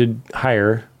guys should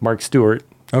hire, Mark Stewart.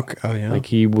 Okay. Oh, yeah. Like,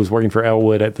 he was working for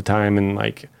Elwood at the time and,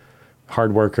 like,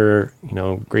 hard worker,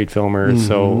 great filmer.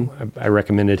 So I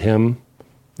recommended him.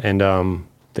 And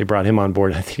they brought him on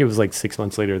board. I think it was like 6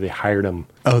 months later, they hired him.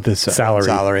 Oh, this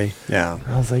salary. Yeah.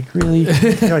 I was like, really?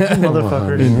 You're like,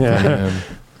 motherfuckers. Yeah.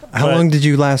 How long did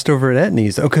you last over at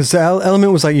Etnies? Oh, because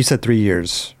Element was like you said 3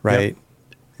 years, right?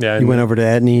 Yeah. You went over to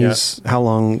Etnies. How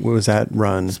long was that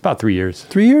run? It's about 3 years.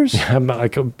 3 years? I'm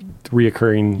like a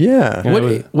reoccurring. Yeah.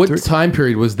 What time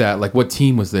period was that? Like, what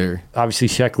team was there? Obviously,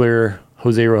 Scheckler,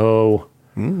 Jose Rojo,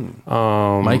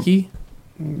 Mikey?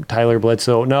 Tyler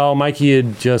Bledsoe. No, Mikey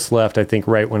had just left, I think,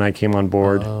 right when I came on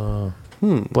board.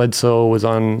 Bledsoe was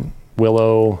on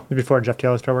Willow. Before Jeff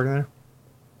Taylor started working there?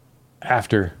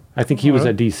 After. I think he was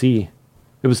at DC.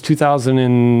 It was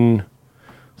 2011.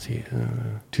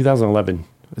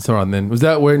 It's around then. Was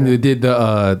that when they did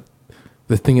the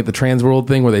thing at the Trans World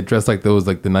thing where they dressed like those,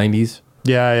 like the 90s?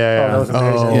 Yeah. That was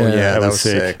amazing. Yeah, that was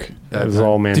sick. That was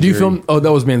all Manzuri. Did you film? Oh,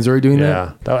 that was Manzuri doing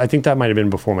that? Yeah. I think that might have been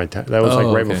before my time. That was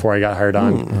right before I got hired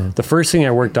on. The first thing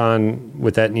I worked on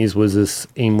with Etnies was this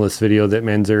Aimless video that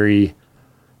Manzuri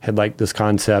had, like, this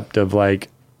concept of, like,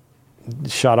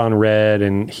 shot on red,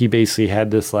 and he basically had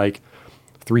this, like,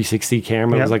 360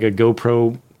 camera. It was like a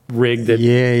GoPro rig that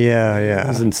Yeah.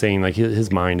 was insane. Like,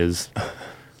 his mind is...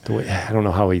 The way, I don't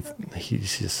know how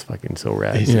he's just fucking so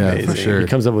rad. He's amazing. For sure. He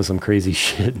comes up with some crazy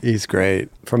shit. He's great.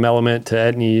 From Element to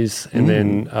Etnies, and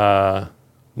then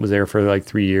was there for like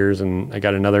 3 years, and I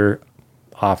got another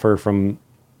offer from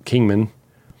Kingman.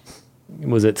 It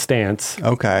was at Stance.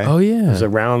 Okay. Oh, It yeah. was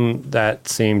around that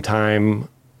same time.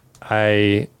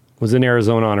 I was in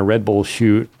Arizona on a Red Bull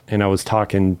shoot, and I was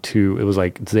talking to, it was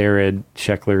like Zared,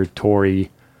 Scheckler, Tori,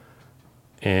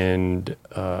 and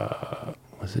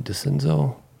was it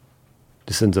DeCenzo?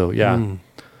 DeCenzo, yeah. And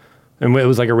it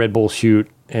was like a Red Bull shoot,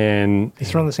 and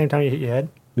It's around the same time you hit your head?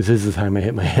 this is the time I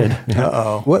hit my head.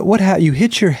 Uh-oh. You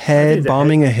hit your head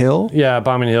bombing a hill? Yeah,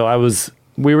 bombing a hill.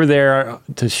 We were there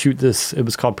to shoot this. It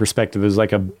was called Perspective. It was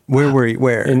like Where were you?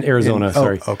 Where? in Arizona.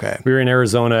 Sorry. Oh, okay. We were in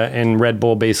Arizona, and Red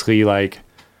Bull basically, like,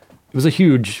 it was a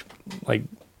huge, like,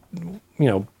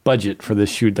 budget for this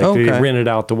shoot. Like, they rented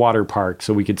out the water park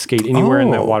so we could skate anywhere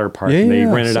in that water park. And they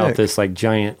rented out this like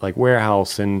giant like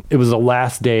warehouse, and it was the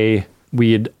last day.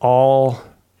 We had all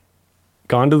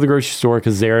gone to the grocery store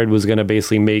because Zared was going to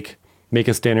basically make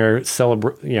us dinner,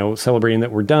 celebrating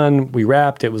that we're done. We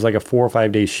wrapped. It was like a 4 or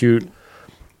 5 day shoot,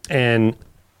 and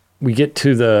we get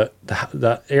to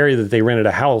the area that they rented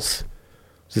a house.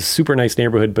 It's a super nice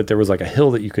neighborhood, but there was like a hill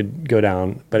that you could go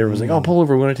down. But everyone was like, "Oh, pull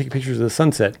over. We want to take pictures of the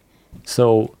sunset."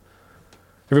 So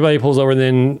everybody pulls over.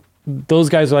 Then those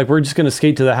guys are like, "We're just going to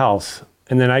skate to the house."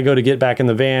 And then I go to get back in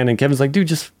the van, and Kevin's like, "Dude,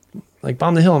 just like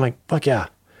bomb the hill." I'm like, "Fuck yeah."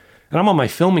 And I'm on my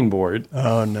filming board.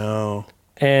 Oh, no.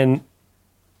 And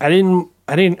I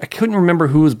couldn't remember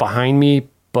who was behind me,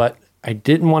 but I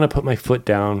didn't want to put my foot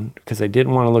down because I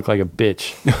didn't want to look like a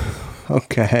bitch.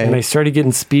 Okay. And I started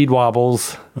getting speed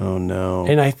wobbles. Oh, no.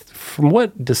 And from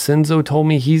what DeCenzo told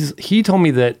me, he told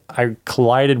me that I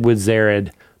collided with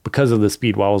Zared because of the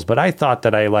speed wobbles, but I thought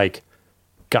that I like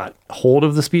got hold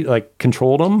of the speed, like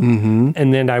controlled them.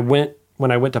 And then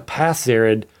when I went to pass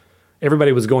Zared,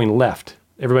 everybody was going left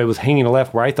everybody was hanging a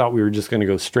left where I thought we were just going to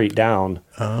go straight down.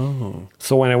 Oh.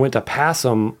 So when I went to pass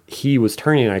him, he was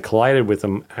turning and I collided with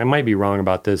him. I might be wrong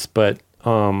about this, but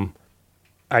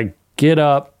I get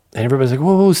up and everybody's like,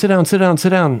 whoa, sit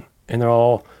down. And they're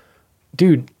all,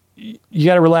 dude, you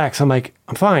got to relax. I'm like,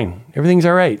 I'm fine. Everything's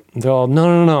all right. And they're all,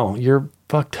 no, you're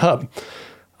fucked up.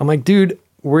 I'm like, dude,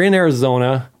 we're in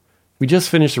Arizona. We just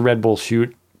finished a Red Bull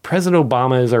shoot. President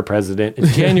Obama is our president.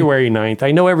 It's January 9th.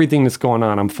 I know everything that's going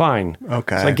on. I'm fine.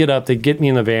 Okay. So I get up, they get me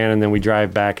in the van, and then we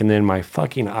drive back, and then my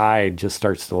fucking eye just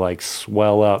starts to like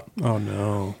swell up. Oh,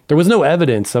 no. There was no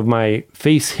evidence of my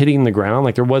face hitting the ground.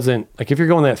 Like there wasn't, like if you're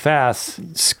going that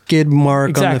fast. Skid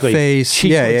mark on the face.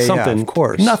 Cheek, something. Of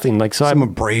course. Nothing. Like so Some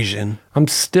abrasion. I'm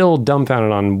still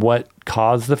dumbfounded on what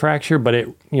caused the fracture, but it,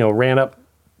 ran up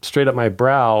straight up my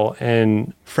brow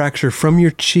and fracture from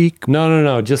your cheek.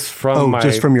 No, just from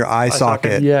just from your eye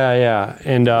socket. Yeah.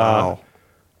 And wow.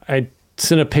 I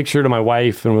sent a picture to my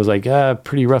wife and was like,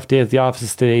 pretty rough day at the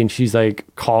office today. And she's like,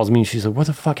 calls me and she's like, what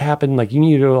the fuck happened? Like, you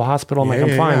need to go to the hospital. I'm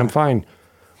like, I'm fine.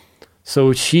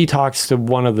 So she talks to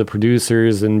one of the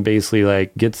producers and basically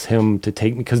like gets him to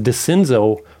take me because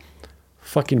DeCenzo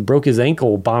fucking broke his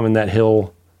ankle bombing that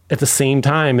hill at the same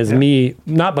time as me,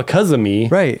 not because of me.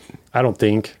 Right. I don't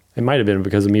think. It might have been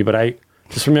because of me, but I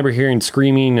just remember hearing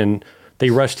screaming and they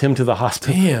rushed him to the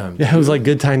hospital. Damn. Yeah, it was like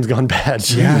good times gone bad.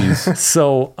 Jeez.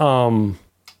 So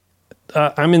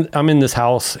I'm in this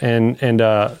house and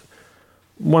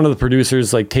one of the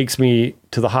producers like takes me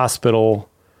to the hospital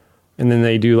and then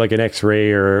they do like an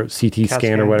X-ray or CT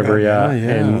scan or whatever. Yeah.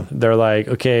 And they're like,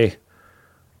 okay,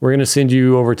 we're going to send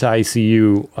you over to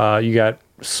ICU. You got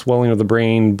swelling of the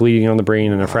brain, bleeding on the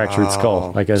brain, and a fractured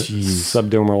skull, like a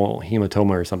subdermal hematoma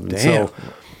or something. Damn. So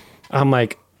I'm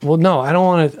like, well, no, I don't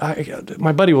want to.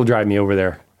 My buddy will drive me over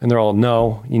there. And they're all,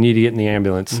 no, you need to get in the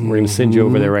ambulance. We're going to send you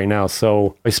over there right now.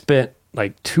 So I spent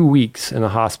like 2 weeks in the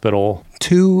hospital.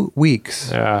 2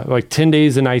 weeks? Like 10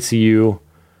 days in ICU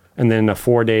and then a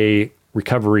 4-day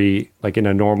recovery, like in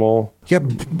a normal. Yeah,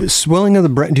 swelling of the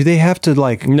brain. Do they have to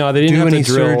like? No, they didn't have to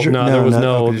drill. Surgery? No, there was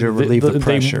no. To relieve the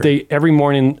pressure. They every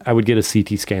morning I would get a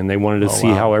CT scan. They wanted to see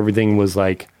how everything was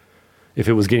like, if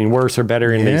it was getting worse or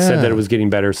better, and they said that it was getting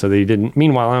better, so they didn't.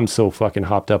 Meanwhile, I'm so fucking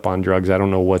hopped up on drugs. I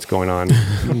don't know what's going on.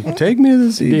 Take me to the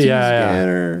CT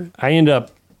scanner. I end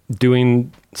up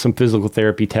doing some physical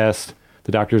therapy tests.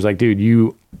 The doctor's like, dude,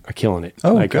 you are killing it.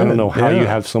 Oh, like, good. I don't know how you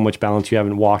have so much balance. You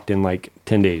haven't walked in like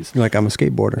 10 days. You're like, I'm a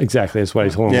skateboarder. Exactly. That's what I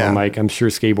told him. Yeah. I'm like, I'm sure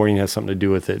skateboarding has something to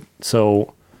do with it.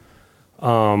 So,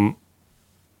 with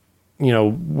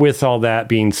all that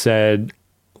being said,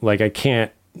 like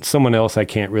someone else I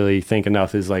can't really think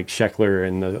enough is like Sheckler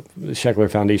and the Sheckler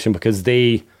Foundation, because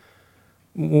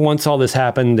once all this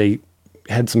happened, they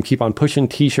had some Keep on Pushing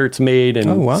t-shirts made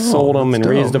and sold them and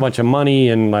raised a bunch of money.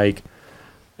 And like,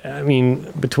 I mean,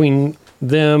 between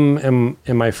them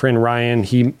and my friend Ryan,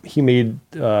 he made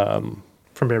from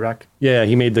Bareback. Yeah,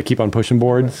 he made the Keep on Pushing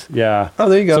boards. Yeah. Oh,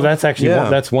 there you go. So that's actually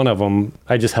that's one of them.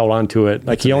 I just held on to it.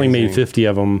 Like that's only made 50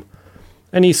 of them,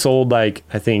 and he sold like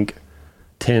I think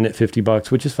 10 at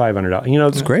 $50, which is $500.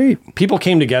 It's great. People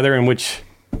came together, in which,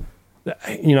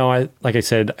 like I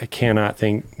said, I cannot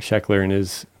thank Sheckler and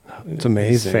his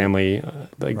family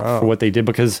for what they did,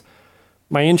 because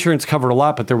my insurance covered a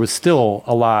lot, but there was still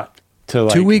a lot to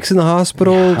like 2 weeks in the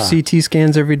hospital, CT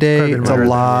scans every day. It's a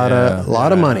lot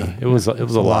of money. It was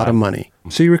a lot of money.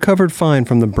 So you recovered fine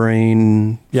from the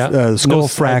brain, skull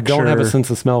fracture. I don't have a sense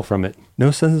of smell from it.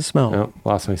 No sense of smell. No,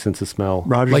 lost my sense of smell.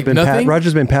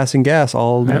 Roger's been passing gas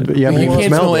all. You can't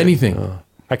smell anything.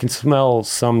 I can smell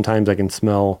sometimes. I can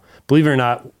smell. Believe it or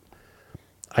not,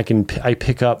 I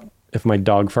pick up if my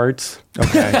dog farts.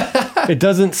 Okay. It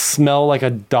doesn't smell like a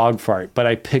dog fart, but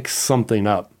I pick something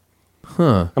up.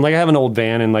 Huh. I'm like, I have an old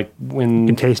van, and like when you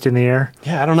can taste in the air.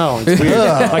 Yeah, I don't know. It's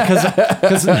weird.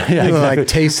 Because like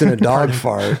tasting a dog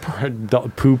fart,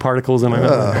 poo particles in my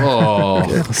mouth.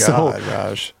 Oh, God,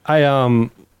 Raj.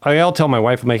 I'll tell my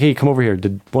wife, I'm like, hey, come over here.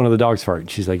 Did one of the dogs fart?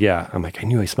 And she's like, yeah. I'm like, I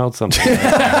knew I smelled something.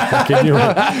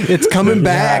 It's coming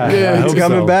back. Yeah, it's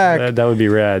coming back. That would be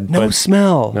rad. No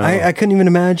smell. No. I couldn't even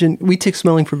imagine. We take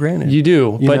smelling for granted. You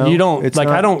do, but you don't. It's like,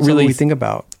 not I don't really we think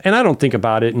about. And I don't think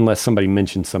about it unless somebody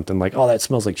mentions something like, oh, that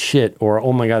smells like shit, or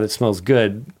oh my God, that smells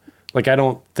good. Like, I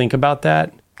don't think about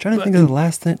that. I'm trying to think of the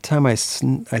last time I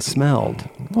smelled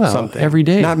something. Every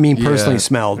day. Not me personally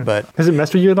smelled, but. Has it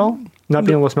messed with you at all? Not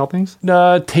being able to smell things?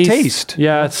 Taste.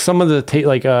 Yeah, some of the taste,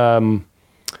 like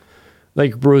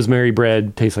rosemary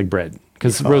bread tastes like bread,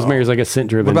 because rosemary is like a scent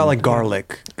driven. What about like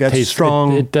garlic? That's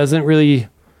strong. It doesn't really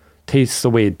taste the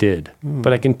way it did,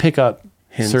 but I can pick up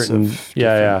hints certain. Of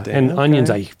and onions.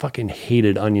 I fucking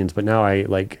hated onions, but now I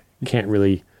like can't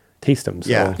really taste them. So.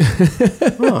 Yeah.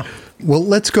 Huh. Well,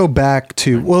 let's go back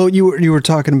to, well, you were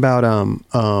talking about,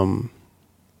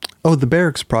 the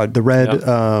Barracks project, the red, Yep.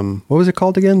 what was it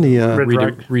called again? The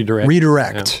Redirect.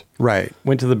 Redirect. Yeah. Right.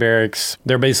 Went to the barracks.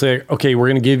 They're basically like, okay, we're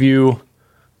going to give you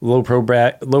low pro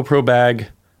bag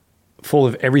full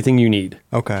of everything you need.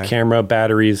 Okay. Camera,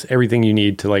 batteries, everything you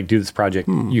need to like do this project.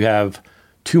 You have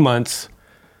 2 months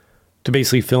to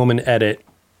basically film and edit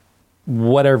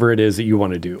whatever it is that you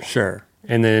want to do. Sure.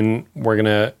 And then we're going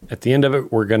to, at the end of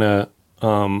it, we're going to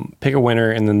pick a winner,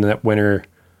 and then that winner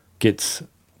gets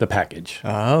the package.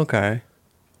 Oh, okay.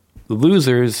 The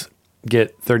losers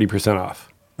get 30% off,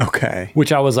 Okay.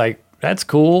 which I was like, that's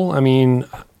cool. I mean,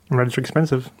 Red's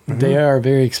expensive. they are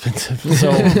very expensive.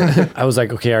 So I was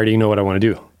like, okay, I already know what I want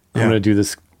to do. I'm going to do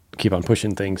this, keep on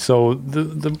pushing thing. So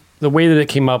the way that it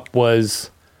came up was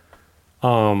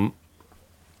when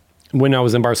I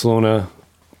was in Barcelona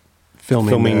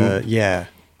filming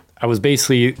I was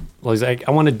basically, I was like,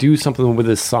 I want to do something with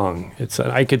this song. It's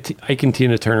an Ike and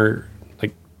Tina Turner,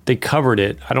 like they covered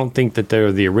it. I don't think that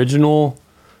they're the original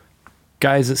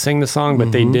guys that sang the song,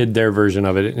 but they did their version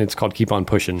of it, and it's called Keep On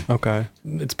Pushing. Okay.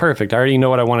 It's perfect. I already know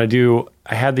what I want to do.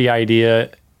 I had the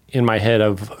idea in my head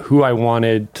of who I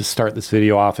wanted to start this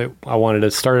video off. I wanted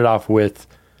to start it off with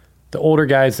the older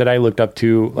guys that I looked up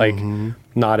to, like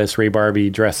Nodis, Ray Barbie,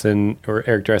 Dressen, or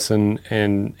Eric Dressen,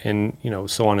 and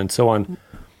so on and so on.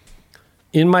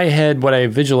 In my head, what I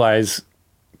visualize,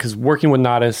 because working with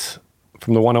Nodis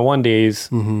from the 101 days,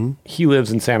 he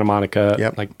lives in Santa Monica.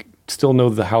 Yep. Like, still know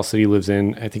the house that he lives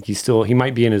in. I think he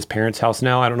might be in his parents' house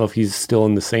now. I don't know if he's still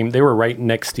in the same. They were right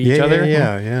next to each other.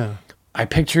 Yeah. I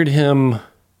pictured him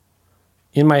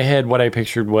in my head. What I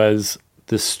pictured was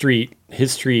the street,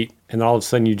 his street, and all of a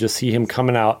sudden you just see him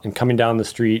coming out and coming down the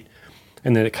street,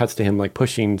 and then it cuts to him like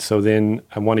pushing. So then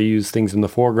I want to use things in the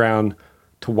foreground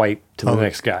to wipe to the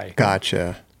next guy.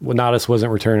 Gotcha. Well, Nodis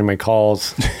wasn't returning my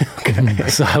calls.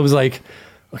 So I was like,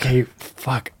 okay,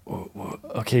 fuck.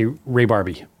 Okay, Ray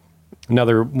Barbie.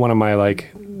 Another one of my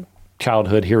like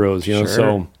childhood heroes, Sure.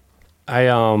 So I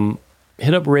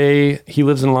hit up Ray. He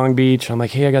lives in Long Beach. I'm like,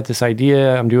 hey, I got this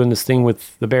idea. I'm doing this thing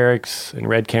with the barracks and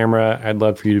Red Camera. I'd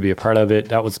love for you to be a part of it.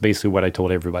 That was basically what I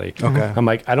told everybody. Okay. I'm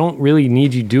like, I don't really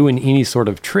need you doing any sort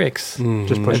of tricks.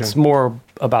 Just pushing. It's more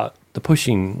about the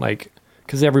pushing, like,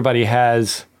 because everybody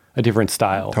has a different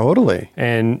style. Totally.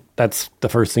 And that's the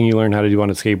first thing you learn how to do on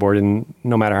a skateboard. And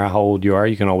no matter how old you are,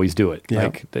 you can always do it. Yeah.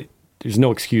 Like, there's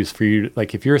no excuse for you.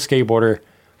 Like, if you're a skateboarder,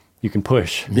 you can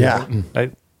push. Yeah.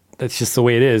 That's just the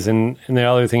way it is. And the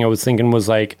other thing I was thinking was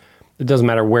like, it doesn't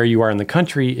matter where you are in the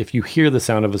country. If you hear the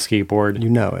sound of a skateboard, You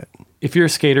know it. if you're a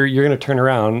skater, you're going to turn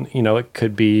around. It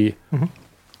could be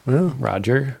Well,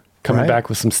 Roger coming Right. back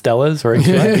with some Stellas, or it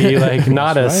could be like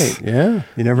Nodis. right. Yeah.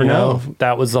 You never know.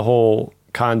 That was the whole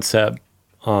concept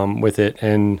with it.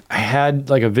 And I had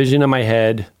like a vision in my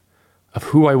head of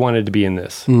who I wanted to be in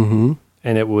this. Mm-hmm.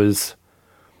 And it was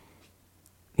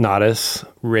Nodis,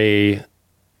 Ray,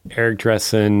 Eric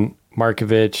Dressen,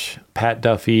 Markovich, Pat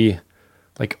Duffy,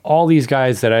 like all these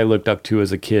guys that I looked up to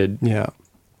as a kid, Yeah.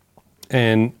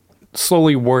 and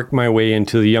slowly worked my way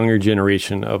into the younger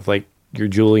generation of like your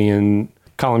Julian,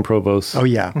 Colin Provost. Oh,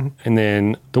 yeah. And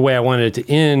then the way I wanted it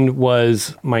to end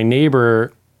was my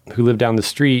neighbor who lived down the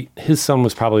street, his son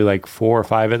was probably like 4 or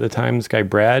 5 at the time, this guy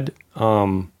Brad.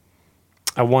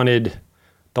 I wanted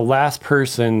the last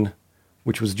person,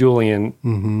 which was Julian,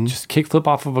 just kickflip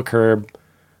off of a curb.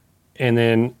 And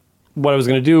then what I was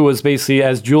going to do was basically,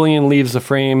 as Julian leaves the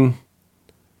frame,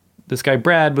 this guy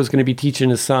Brad was going to be teaching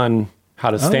his son how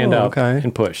to stand up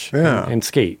and push and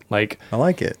skate. Like, I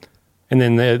like it. and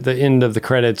then the end of the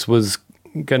credits was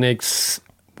going to,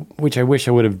 which I wish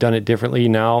I would have done it differently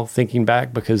now, thinking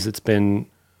back, because it's been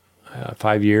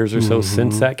 5 years or so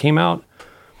since that came out.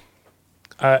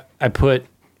 I put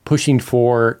pushing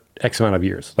for X amount of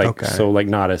years. Like, so like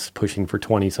Nodis pushing for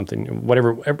 20 something,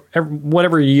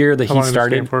 whatever year that he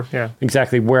started.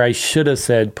 Exactly. Where I should have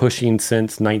said pushing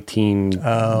since 19,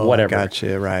 whatever.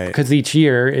 Gotcha. Right. Because each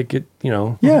year it could,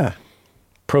 Yeah.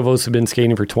 Provost had been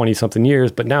skating for 20 something years,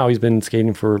 but now he's been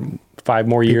skating for 5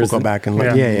 more People years. go back and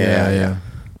look. Yeah.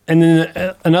 And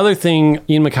then another thing,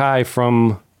 Ian Mackay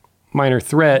from Minor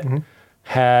Threat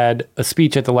had a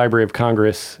speech at the Library of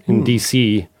Congress in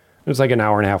DC. It was like an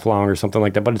hour and a half long or something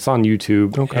like that, but it's on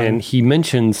YouTube. Okay. And he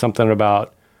mentioned something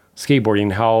about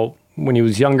skateboarding, how when he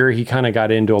was younger, he kind of got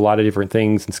into a lot of different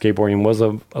things, and skateboarding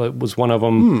was one of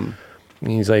them.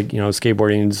 And he's like,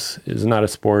 skateboarding is not a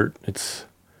sport.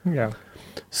 Yeah.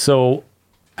 So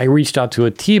I reached out to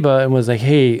Atiba and was like,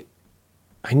 hey,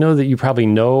 I know that you probably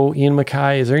know Ian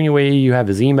Mackay. Is there any way you have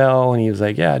his email? And he was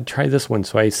like, yeah, try this one.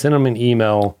 So I sent him an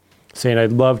email saying,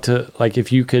 I'd love to, like,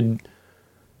 if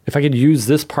I could use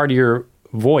this part of your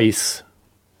voice,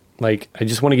 like, I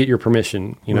just want to get your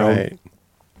permission, you know? Right.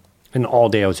 And all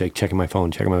day I was like checking my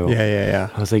phone. Yeah.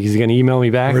 I was like, is he going to email me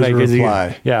back? Where's like, the is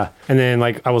reply? Yeah. And then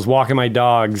like I was walking my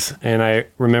dogs and I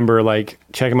remember like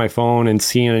checking my phone and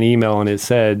seeing an email and it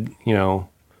said, you know,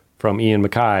 from Ian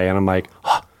Mackay. And I'm like,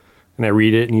 oh. And I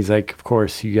read it and he's like, of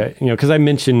course you got, you know, cause I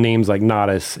mentioned names like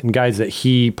Nodis and guys that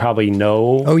he probably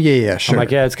know. Oh yeah. Sure. I'm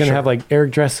like, yeah, it's going to have like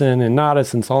Eric Dressen and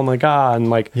Nodis and Solomon God. And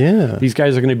like, yeah, these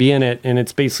guys are going to be in it. And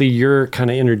it's basically, you're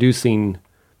kind of introducing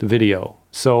the video.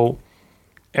 So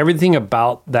everything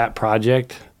about that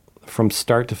project from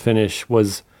start to finish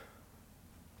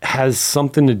has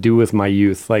something to do with my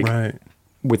youth. Like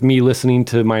with me listening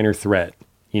to Minor Threat,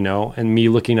 you know, and me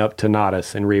looking up to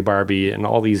Nodis and Ray Barbie and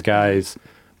all these guys.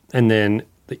 And then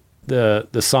the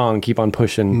song Keep on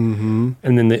Pushing. Mm-hmm.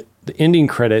 And then the ending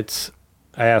credits,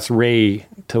 I asked Ray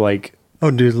to like,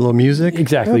 do the little music.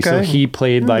 Exactly. Okay. So he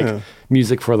played like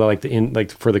music for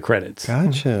for the credits.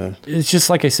 Gotcha. It's just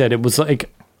like I said, it was like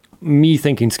me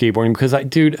thinking skateboarding because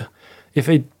if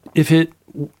it,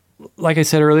 like I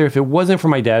said earlier, if it wasn't for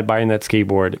my dad buying that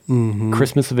skateboard,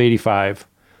 Christmas of '85,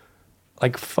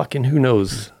 like fucking who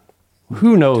knows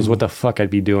what the fuck I'd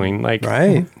be doing. Like,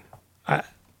 right.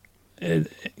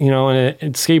 You know,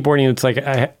 and skateboarding, it's like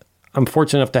I'm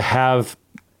fortunate enough to have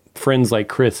friends like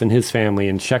Chris and his family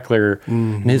and Scheckler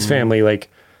and his family.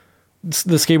 Like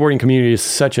the skateboarding community is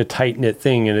such a tight knit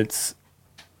thing, and it's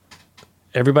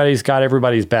everybody's got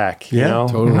everybody's back. You know,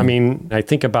 totally. I mean, I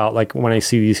think about like when I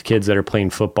see these kids that are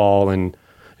playing football and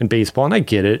baseball, and I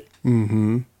get it,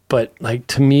 but like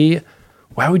to me,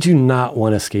 why would you not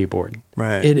want a skateboard?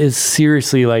 Right. It is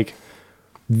seriously like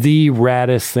the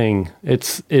raddest thing.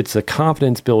 It's a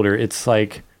confidence builder. It's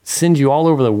like sends you all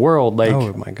over the world. Like,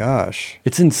 oh my gosh,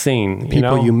 it's insane.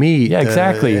 People you meet. Yeah,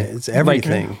 exactly. It's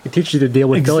everything. Like, it teaches you to deal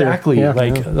with failure. Exactly. Yeah.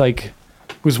 Like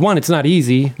it was one, it's not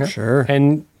easy. Sure.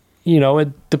 And you know,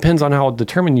 it depends on how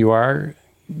determined you are.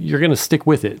 You're going to stick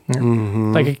with it.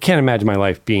 Like I can't imagine my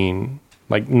life being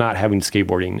like not having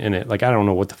skateboarding in it. Like, I don't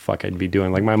know what the fuck I'd be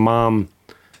doing. Like my mom,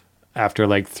 after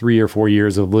like 3 or 4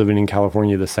 years of living in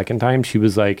California the second time, she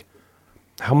was like,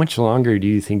 how much longer do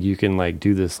you think you can like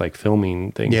do this like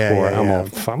filming thing for?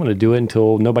 I'm going to do it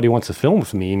until nobody wants to film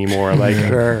with me anymore. Like,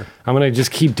 I'm going to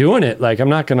just keep doing it. Like, I'm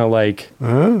not going to like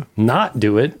not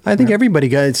do it. I think everybody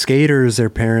got skaters, their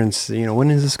parents, you know,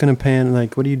 when is this going to pan?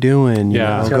 Like, what are you doing? You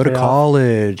know, go to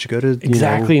college, go to,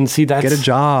 exactly. And see, that's get a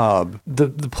job. The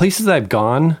places that I've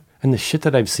gone and the shit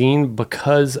that I've seen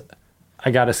because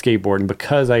I got a skateboard and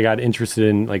because I got interested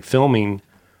in like filming,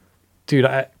 dude,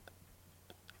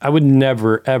 I would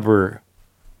never, ever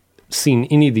seen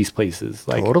any of these places.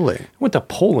 Like, totally. I went to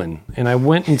Poland and I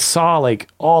went and saw like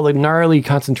all the gnarly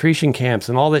concentration camps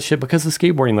and all that shit because of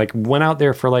skateboarding. Like, went out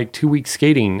there for like 2 weeks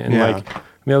skating and like, I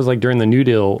mean, that was like during the New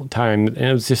Deal time. And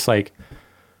it was just like,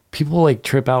 people like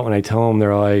trip out when I tell them,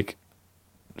 they're like,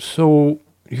 so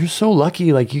you're so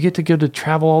lucky. Like, you get to go to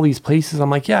travel all these places.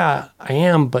 I'm like, yeah, I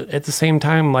am. But at the same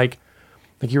time, like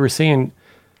you were saying,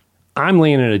 I'm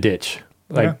laying in a ditch.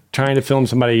 Like trying to film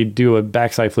somebody do a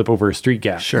backside flip over a street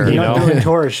gap. Sure. You're you not know? doing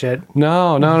tourist shit.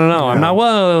 No. I'm not.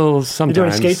 Well, sometimes. You're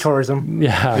doing skate tourism.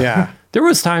 Yeah. There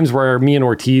was times where me and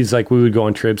Ortiz, like we would go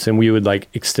on trips and we would like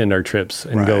extend our trips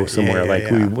and go somewhere.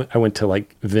 I went to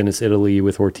like Venice, Italy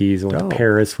with Ortiz. I went to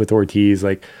Paris with Ortiz.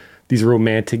 Like these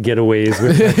romantic getaways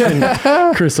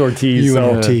with Chris Ortiz.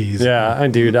 Ortiz. Yeah.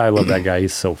 Dude, I love that guy.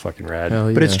 He's so fucking rad.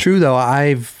 But it's true though.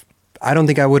 I don't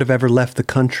think I would have ever left the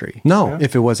country. No.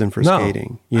 If it wasn't for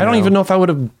skating. I don't even know if I would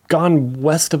have gone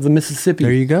west of the Mississippi.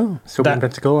 There you go. So in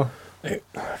Pensacola.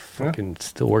 Fucking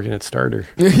still working at Starter.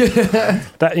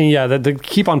 The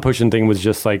keep on pushing thing was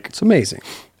just like, it's amazing.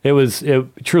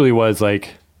 It truly was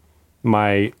like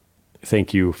my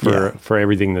thank you for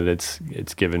everything that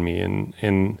it's given me.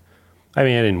 And I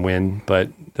mean, I didn't win, but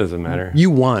it doesn't matter. You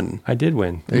won. I did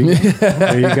win. There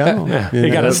you go. They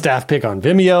got a staff pick on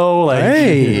Vimeo. Like,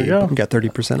 hey, you go. You got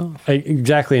 30% off.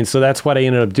 Exactly. And so that's what I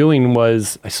ended up doing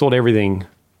was I sold everything,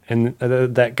 and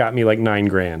that got me like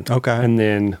 $9,000. Okay. And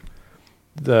then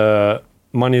the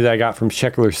money that I got from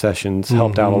Scheckler sessions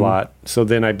helped out a lot. So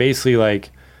then I basically like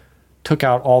took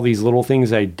out all these little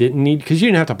things I didn't need because you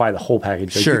didn't have to buy the whole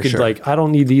package. Like, you could like, I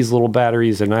don't need these little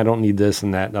batteries and I don't need this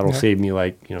and that. That'll save me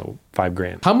like,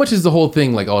 $5,000. How much is the whole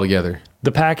thing like all together?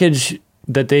 The package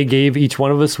that they gave each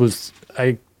one of us was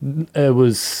it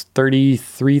was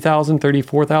 $33,000,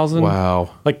 $34,000. Wow.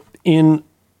 Like in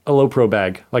a low pro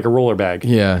bag, like a roller bag.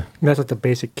 Yeah. That's like the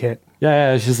basic kit.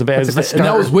 Yeah, it's just a bad. That's a And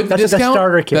that was with the That's a discount?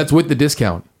 starter kit. That's with the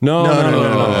discount. No.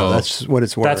 That's what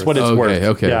it's worth. That's what it's Okay, worth.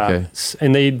 okay, Yeah. okay.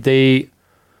 And they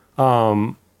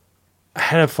I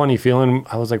had a funny feeling.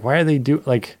 I was like, why are they doing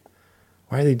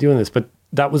this? But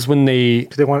that was when they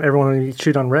want everyone to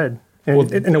shoot on red,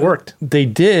 and it worked. They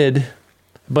did,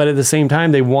 but at the same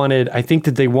time, I think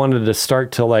that they wanted to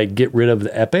start to like get rid of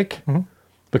the epic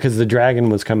because the dragon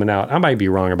was coming out. I might be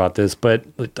wrong about this, but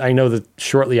I know that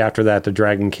shortly after that, the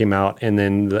dragon came out, and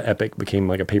then the epic became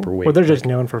like a paperweight. Well, they're just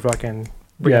known for fucking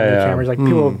bringing new cameras. Like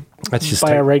people That's just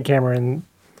buy a red camera and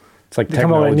it's like they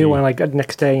come out with a new technology. one like the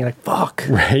next day, and you're like, fuck.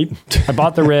 Right. I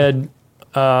bought the red,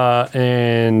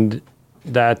 and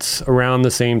that's around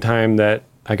the same time that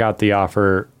I got the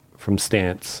offer from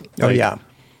Stance. Oh yeah.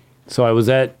 So I was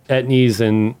at Etnies,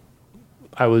 and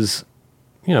I was,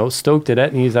 stoked at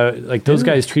Etnies. Those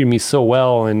guys treated me so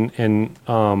well, and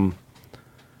I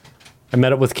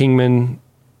met up with Kingman,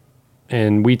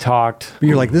 and we talked.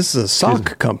 You're like, this is a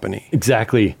sock company.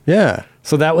 Exactly. Yeah.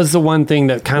 So that was the one thing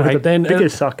that kind We're of the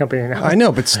biggest sock company now. I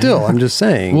know, but still, I'm just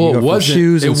saying. Well, you go it from wasn't.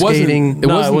 shoes It and wasn't. skating. It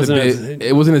No, it wasn't. wasn't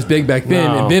It wasn't as big back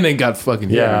then, No. and then it got fucking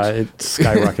huge. yeah, it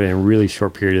skyrocketed in a really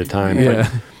short period of time. Yeah.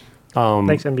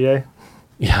 Thanks, NBA.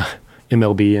 Yeah,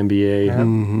 MLB, NBA,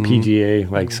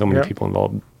 PGA, like so many people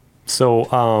involved. So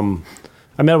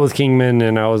I met up with Kingman,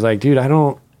 and I was like, dude, I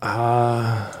don't,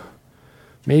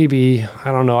 maybe,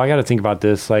 I don't know. I got to think about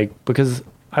this, like, because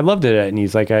I loved it at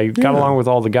Etnies. Like, I got along with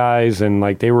all the guys, and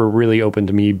like they were really open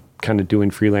to me kind of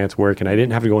doing freelance work, and I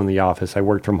didn't have to go in the office. I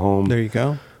worked from home. There you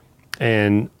go.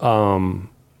 And I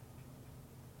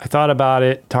thought about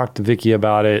it, talked to Vicky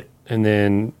about it, and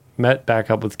then met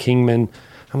back up with Kingman.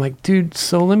 I'm like, dude,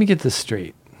 so let me get this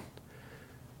straight.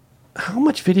 How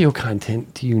much video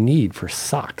content do you need for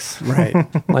socks? Right.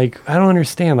 Like, I don't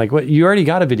understand. Like, what? You already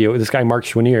got a video with this guy, Mark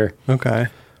Schwanier. Okay.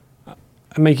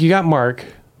 I'm like, you got Mark.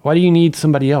 Why do you need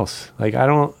somebody else? Like, I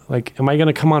don't, like, am I going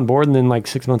to come on board and then like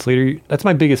 6 months later? That's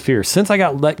my biggest fear. Since I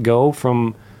got let go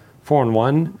from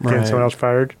 4-1, Getting someone else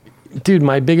fired. dude,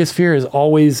 my biggest fear is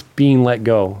always being let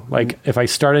go. Like, if I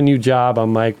start a new job,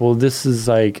 I'm like, well, this is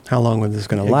like, How long was this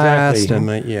going to Exactly. last?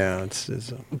 And yeah,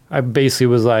 it's I basically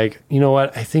was like, you know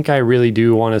what? I think I really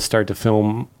do want to start to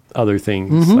film other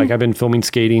things. Like, I've been filming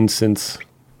skating since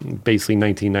basically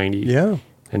 1990. yeah.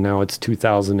 And now it's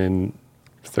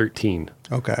 2013.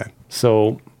 Okay.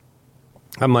 So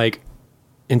I'm like,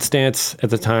 in Stance at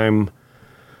the time,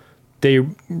 they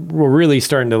were really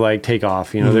starting to like take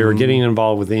off. You know, they were getting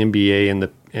involved with the NBA and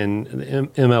the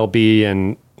MLB,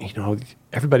 and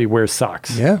everybody wears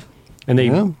socks. Yeah. And they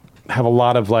have a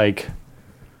lot of like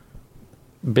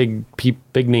big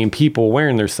name people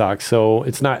wearing their socks. So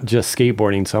it's not just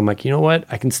skateboarding. So I'm like, you know what?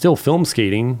 I can still film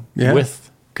skating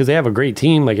because they have a great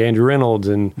team like Andrew Reynolds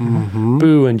and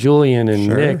Boo and Julian and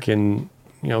Nick and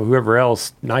whoever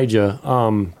else,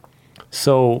 Nija.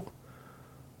 So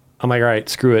I'm like, all right,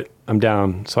 screw it. I'm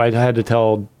down. So I had to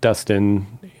tell Dustin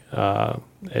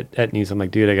at Etnies, I'm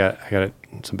like, dude, I got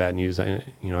some bad news. I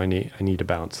need to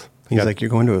bounce. He's like, you're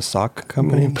going to a sock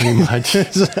company? Pretty much.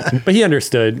 But he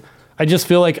understood. I just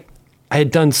feel like I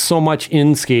had done so much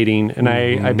in skating, and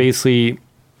I basically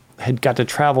had got to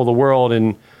travel the world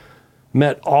and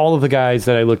met all of the guys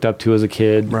that I looked up to as a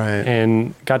kid, Right.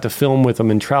 and got to film with them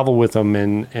and travel with them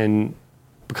and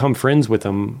become friends with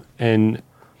them. And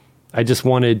I just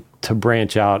wanted to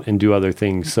branch out and do other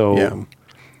things. So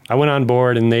I went on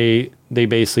board, and they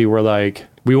basically were like,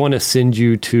 we want to send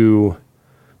you to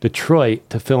Detroit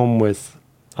to film with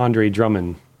Andre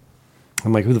Drummond.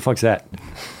 I'm like, who the fuck's that?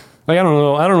 Like, I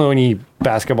don't know any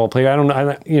basketball player. I don't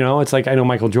know. It's like, I know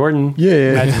Michael Jordan.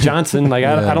 Yeah. Magic Johnson. Like,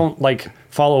 I don't like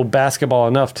follow basketball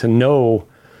enough to know.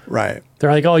 Right.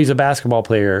 They're like, oh, he's a basketball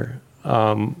player.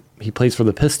 He plays for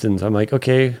the Pistons. I'm like,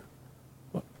 okay,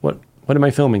 what am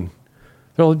I filming?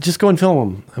 They're like, just go and film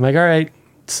him. I'm like, all right.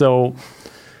 So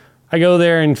I go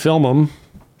there and film him.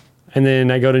 And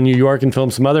then I go to New York and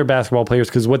film some other basketball players,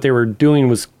 because what they were doing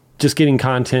was just getting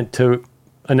content to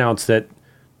announce that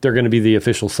they're going to be the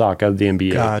official sock of the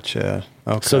NBA. Gotcha.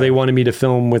 Okay. So they wanted me to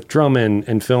film with Drummond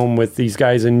and film with these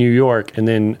guys in New York, and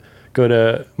then go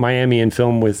to Miami and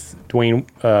film with Dwayne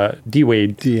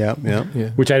D-Wade, Yeah.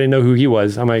 which I didn't know who he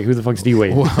was. I'm like, who the fuck's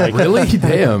D-Wade? Like, Really?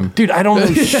 Damn. dude, I don't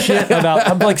know shit about.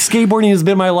 I'm like, skateboarding has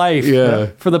been my life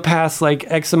for the past like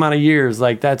X amount of years.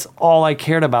 Like, that's all I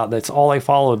cared about. That's all I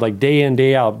followed. Like, day in,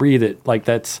 day out, breathe it. Like,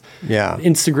 that's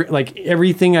Instagram. Like,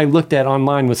 everything I looked at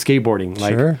online was skateboarding.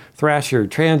 Like Thrasher,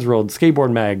 Transworld,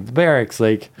 Skateboard Mag, the Barracks.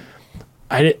 Like,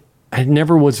 I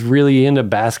never was really into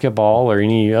basketball or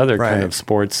any other kind of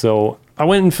sports. So I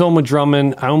went and filmed with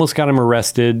Drummond. I almost got him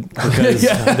arrested because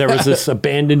there was this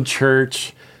abandoned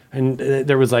church And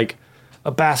there was like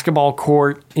a basketball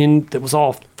court that was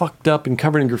all fucked up and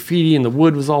covered in graffiti, and the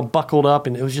wood was all buckled up,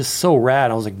 and it was just so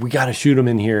rad. I was like, we got to shoot him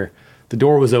in here. The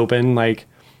door was open, like,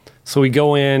 so we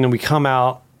go in and we come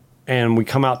out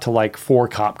to like 4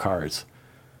 cop cars.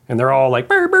 And they're all like,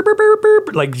 burr, burr, burr, burr,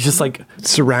 burr, like just like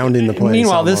surrounding the place.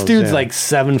 Meanwhile, almost, this dude's like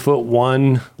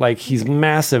 7'1", like he's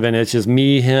massive, and it's just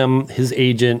me, him, his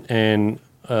agent, and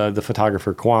the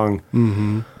photographer Kwang.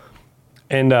 Mm-hmm.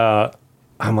 And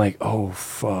I'm like, oh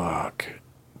fuck!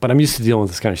 But I'm used to dealing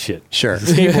with this kind of shit. Sure,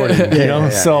 skateboarding, you know.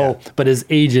 Yeah. But his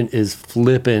agent is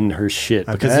flipping her shit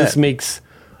because this makes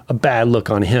a bad look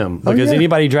on him, because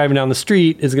anybody driving down the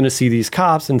street is going to see these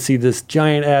cops and see this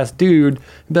giant ass dude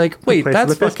and be like, wait,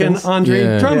 that's fucking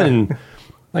Andre Drummond. Yeah.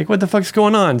 Like, what the fuck's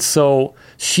going on? So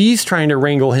she's trying to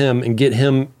wrangle him and get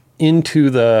him into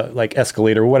the like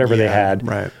escalator or whatever they had.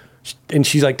 Right. And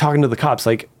she's like talking to the cops,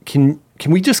 like, can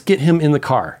we just get him in the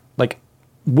car? Like,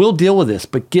 we'll deal with this,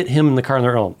 but get him in the car on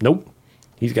their own. Nope.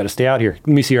 He's got to stay out here.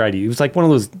 Let me see your ID. It was like one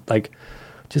of those like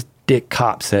just dick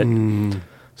cops that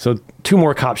So 2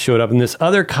 more cops showed up, and this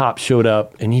other cop showed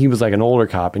up, and he was like an older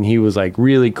cop, and he was like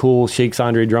really cool, shakes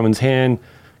Andre Drummond's hand,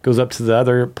 goes up to the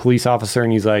other police officer,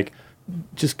 and he's like,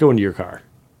 just go into your car.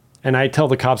 And I tell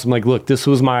the cops, I'm like, look, this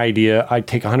was my idea. I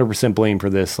take 100% blame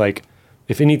for this. Like,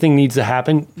 if anything needs to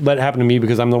happen, let it happen to me,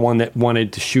 because I'm the one that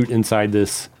wanted to shoot inside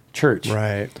this church.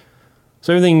 Right.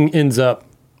 So everything ends up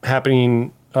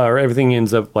happening, or everything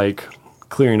ends up like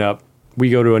clearing up.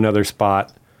 We go to another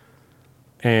spot,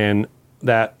 and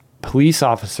that police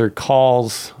officer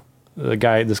calls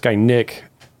this guy Nick.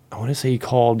 I want to say he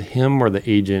called him or the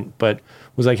agent, but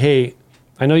was like, hey,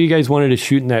 I know you guys wanted to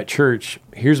shoot in that church.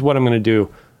 Here's what I'm going to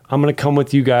do. I'm going to come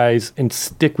with you guys and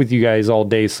stick with you guys all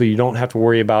day, so you don't have to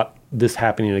worry about this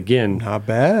happening again. Not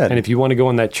bad. And if you want to go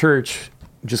in that church,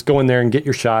 just go in there and get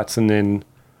your shots and then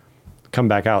come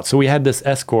back out. So we had this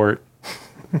escort,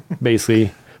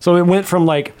 basically. So it went from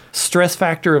like stress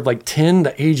factor of like 10.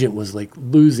 The agent was like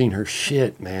losing her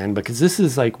shit, man, because this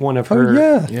is like one of her.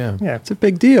 Yeah. It's a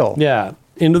big deal. Yeah.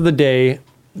 End of the day,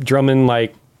 Drummond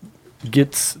like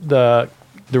gets there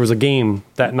was a game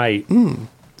that night.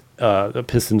 The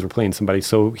Pistons were playing somebody.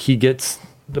 So he gets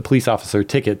the police officer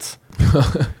tickets,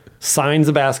 signs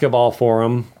a basketball for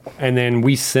him. And then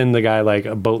we send the guy like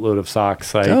a boatload of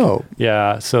socks. Like,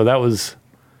 yeah. So that was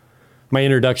my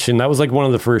introduction. That was like one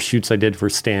of the first shoots I did for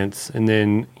Stance. And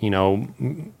then,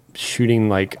 shooting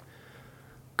like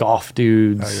golf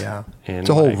dudes. Oh, yeah. And it's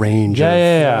a whole range.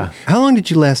 Yeah. How long did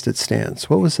you last at Stance?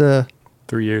 What was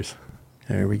 3 years.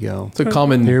 There we go. It's a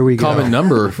common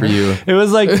number for you. It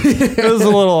was like, it was a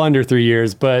little under 3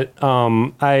 years, but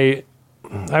I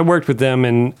worked with them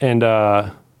and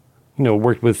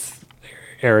worked with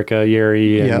Erica,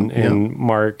 Yeri, and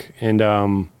Mark.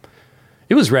 And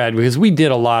it was rad because we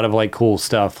did a lot of like cool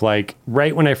stuff. Like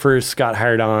right when I first got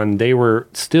hired on, they were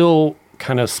still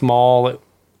kind of small.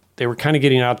 They were kind of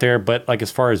getting out there, but like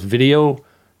as far as video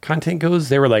content goes,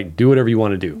 they were like, do whatever you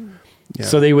want to do. Yeah.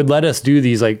 So they would let us do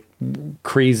these like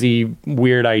crazy,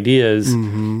 weird ideas,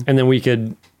 and then we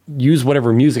could use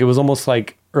whatever music. It was almost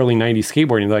like early 90s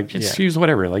skateboarding. Like, just use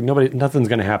whatever. Like nothing's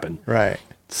going to happen. Right.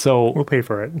 So we'll pay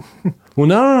for it. Well,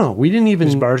 no. We didn't even.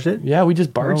 Just barged it? Yeah, we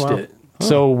just barged it. Oh.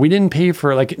 So we didn't pay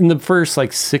for like in the first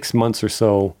like 6 months or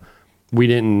so, we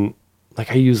didn't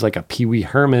like I used like a Pee Wee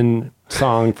Herman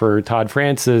song for Todd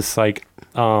Francis. Like,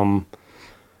 I don't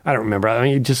remember. I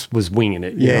mean, it just was winging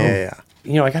it. Yeah.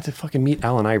 I got to fucking meet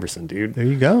Allen Iverson, dude. There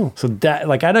you go. So that,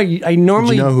 like, I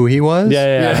normally... Did you know who he was?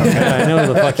 Yeah. I know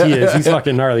who the fuck he is. He's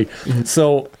fucking gnarly.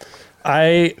 So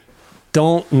I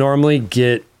don't normally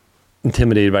get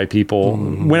intimidated by people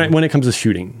when it comes to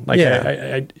shooting. Like,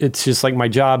 I it's just like my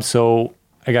job, so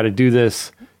I got to do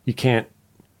this. You can't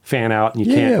fan out and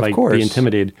you can't, like, be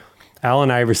intimidated. Allen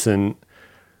Iverson.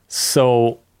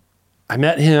 So I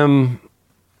met him...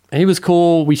 And he was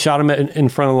cool. We shot him in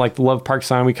front of like the Love Park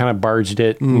sign. We kind of barged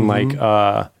it. And like,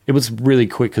 it was really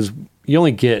quick because you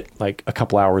only get like a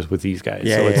couple hours with these guys.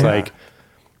 So it's like,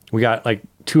 we got like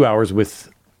 2 hours with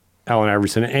Allen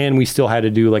Iverson and we still had to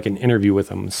do like an interview with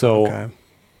him. So,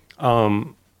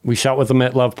 we shot with him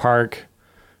at Love Park.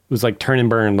 It was like turn and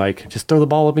burn, like just throw the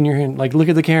ball up in your hand. Like, look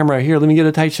at the camera here. Let me get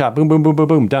a tight shot. Boom, boom, boom, boom,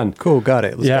 boom. Done. Cool. Got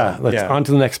it. Let's on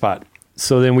to the next spot.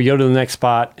 So then we go to the next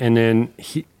spot and then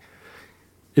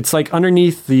it's like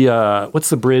underneath the, what's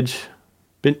the bridge?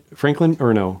 Ben Franklin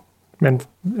or no? Ben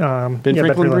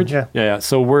Franklin Bridge? Yeah.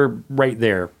 So we're right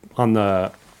there on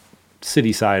the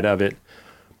city side of it.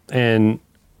 And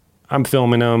I'm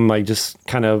filming him, like just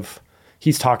kind of,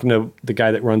 he's talking to the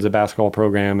guy that runs the basketball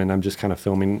program and I'm just kind of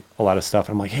filming a lot of stuff.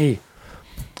 I'm like, hey,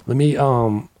 let me, I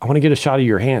want to get a shot of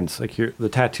your hands, like the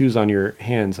tattoos on your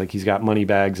hands. Like he's got money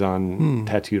bags on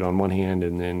tattooed on one hand,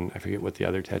 and then I forget what the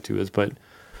other tattoo is, but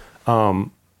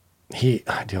I'll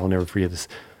never forget this.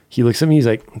 He looks at me, he's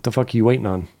like, what the fuck are you waiting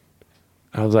on?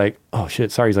 I was like, oh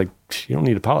shit, sorry. He's like, you don't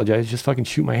need to apologize, just fucking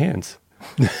shoot my hands.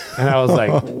 And I was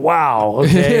like, wow,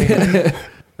 okay.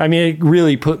 I mean, it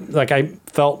really I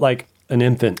felt like an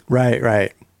infant.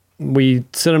 Right. We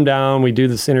sit him down, we do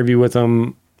this interview with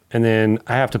him, and then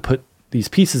I have to put these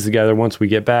pieces together once we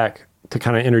get back to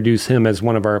kind of introduce him as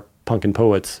one of our punkin'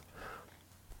 poets.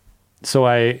 So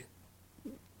I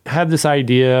had this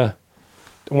idea,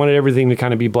 wanted everything to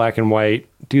kind of be black and white,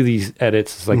 do these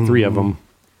edits. It's like 3 of them.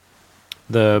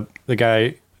 The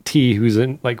guy T, who's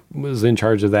was in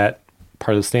charge of that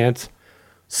part of the stance,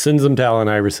 sends them to Allen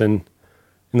Iverson,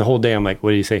 and the whole day I'm like, what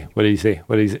did he say? What did he say?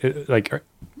 What did he say? Like,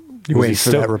 you wait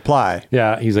for that reply.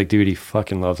 Yeah, he's like, dude, he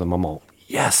fucking loves him. I'm all,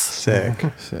 yes, sick.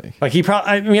 Like he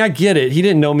probably, I mean, I get it. He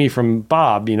didn't know me from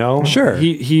Bob, you know. Sure.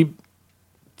 He's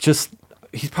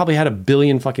probably had a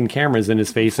billion fucking cameras in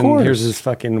his face, and here's this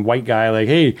fucking white guy like,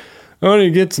 hey, I want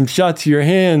to get some shots of your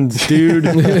hands, dude.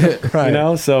 Right. You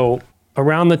know. So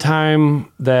around the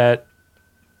time that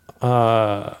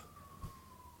I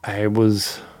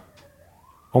was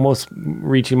almost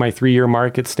reaching my 3-year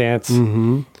mark at Stance,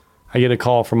 I get a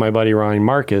call from my buddy Ronnie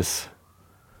Marcus,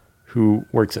 who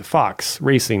works at Fox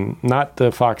Racing, not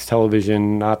the Fox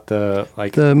Television, not the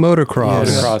the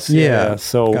motocross. Yeah.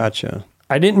 So gotcha.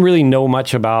 I didn't really know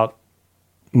much about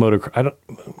motocross.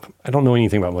 I don't know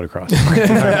anything about motocross.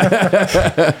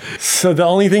 So the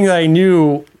only thing that I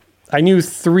knew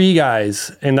 3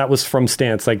 guys, and that was from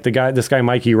Stance. Like this guy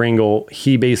Mikey Ringel,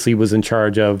 he basically was in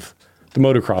charge of the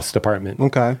motocross department.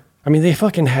 Okay. I mean, they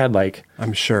fucking had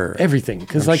I'm sure everything.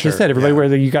 Because like you said, everybody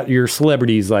where you got your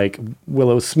celebrities like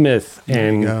Willow Smith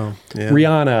and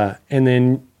Rihanna, and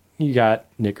then you got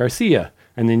Nick Garcia,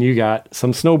 and then you got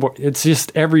some snowboard. It's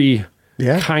just every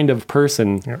kind of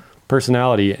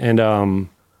personality. And I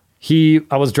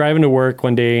was driving to work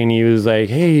one day, and he was like,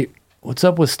 hey, what's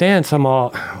up with Stance? I'm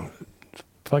all,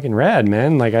 fucking rad,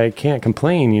 man. Like, I can't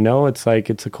complain, you know? It's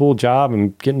like, it's a cool job.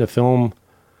 I'm getting to film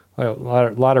a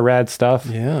lot of rad stuff.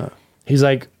 Yeah. He's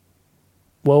like,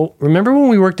 well, remember when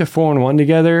we worked at 4-1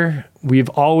 together? We've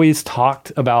always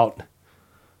talked about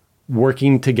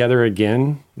working together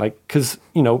again. Like, because,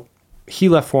 you know, he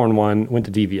left 4-1, went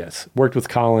to DVS, worked with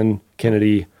Colin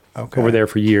Kennedy over there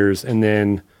for years. And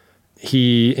then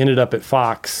he ended up at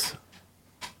Fox.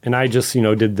 And I just, you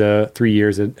know, did the 3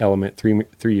 years at Element, 3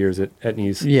 years at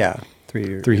Etnies. Yeah. 3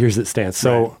 years. 3 years at Stance.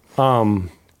 So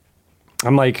I'm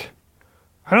like,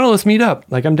 I don't know, let's meet up.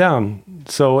 Like, I'm down.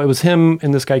 So it was him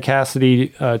and this guy, Cassidy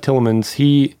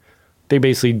Tillemans. They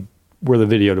basically were the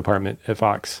video department at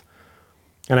Fox.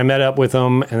 And I met up with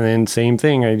them, and then same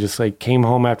thing. I just like came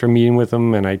home after meeting with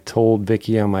them, and I told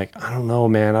Vicky, I'm like, I don't know,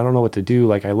 man. I don't know what to do.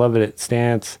 Like, I love it at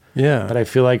Stance. Yeah. But I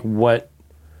feel like what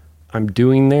I'm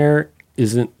doing there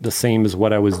isn't the same as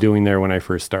what I was doing there when I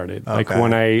first started. Okay.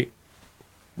 Like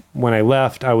when I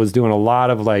left, I was doing a lot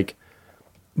of like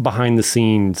behind the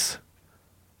scenes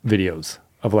videos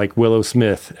of like Willow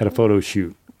Smith at a photo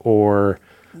shoot, or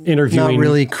interviewing. Not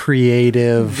really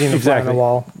creative. Exactly.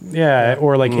 Wall. Yeah.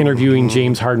 Or like interviewing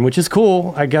James Harden, which is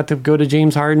cool. I got to go to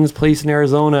James Harden's place in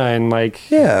Arizona and like,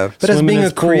 but as being a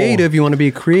creative, you want to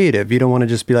be creative. You don't want to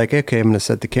just be like, okay, I'm going to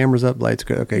set the cameras up, lights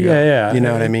go. Okay. Go. Yeah. You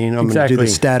know what I mean? I'm going to do the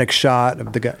static shot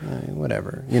of the guy,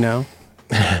 whatever, you know?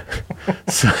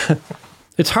 So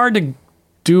it's hard to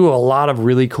do a lot of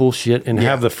really cool shit and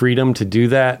have the freedom to do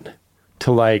that,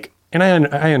 to like, and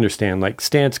I understand, like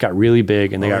Stance got really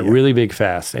big and they got really big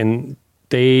fast, and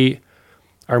they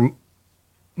are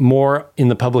more in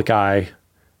the public eye,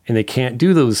 and they can't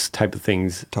do those type of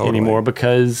things anymore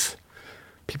because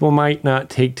people might not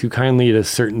take too kindly to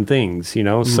certain things, you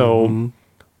know? So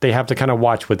they have to kind of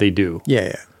watch what they do.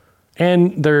 Yeah.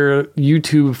 And their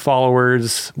YouTube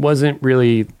followers wasn't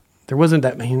really, there wasn't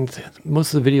that many,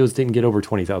 most of the videos didn't get over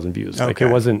 20,000 views. Okay. Like it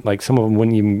wasn't like, some of them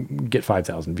wouldn't even get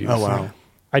 5,000 views. Oh, wow.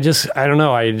 I don't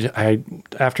know. I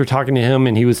after talking to him,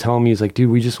 and he was telling me, he's like, dude,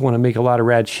 we just want to make a lot of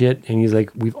rad shit. And he's like,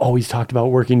 we've always talked about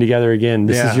working together again.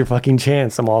 This is your fucking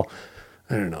chance. I'm all,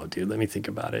 I don't know, dude, let me think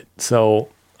about it. So,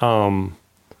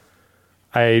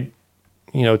 I,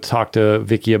 talked to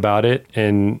Vicky about it,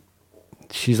 and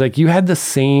she's like, you had the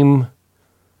same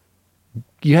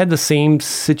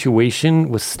situation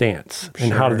with Stance. Sure.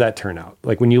 And how did that turn out?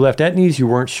 Like when you left Etnies, you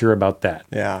weren't sure about that.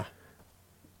 Yeah.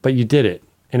 But you did it.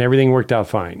 And everything worked out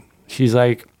fine. She's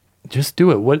like, just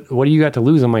do it. What do you got to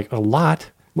lose? I'm like, a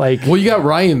lot. Like, Well, you got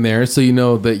Ryan there, so you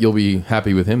know that you'll be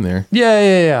happy with him there.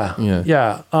 yeah.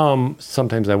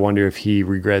 Sometimes I wonder if he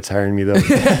regrets hiring me though.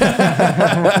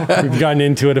 We've gotten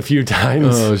into it a few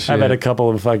times. Oh, shit. I've had a couple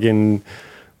of fucking,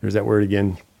 there's that word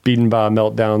again, Bedenbaugh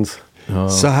meltdowns.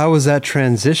 So how was that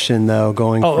transition though,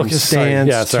 going from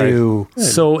Stance to?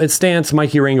 So at Stance,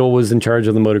 Mikey Rangel was in charge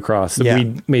of the motocross. Yeah.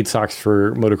 We made socks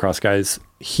for motocross guys.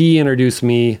 He introduced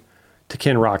me to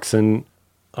Ken Roxon,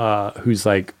 who's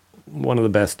like one of the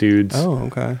best dudes. Oh,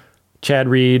 okay. Chad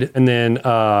Reed, and then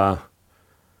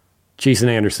Jason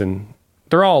Anderson.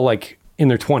 They're all like in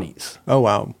their 20s, Oh,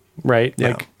 wow. right? Yeah.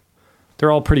 Like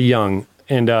they're all pretty young,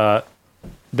 and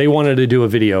they wanted to do a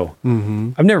video.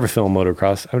 Mm-hmm. I've never filmed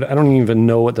motocross. I don't even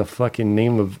know what the fucking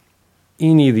name of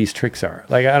any of these tricks are.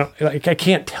 Like I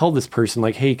can't tell this person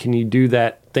like, hey, can you do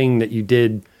that thing that you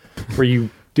did where you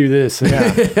do this?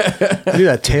 Yeah. Do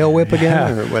that tail whip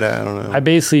again or what? I don't know. I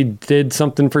basically did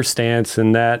something for Stance,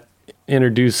 and that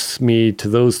introduced me to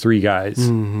those three guys.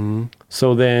 Mm-hmm.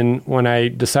 So then when I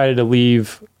decided to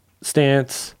leave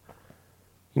Stance,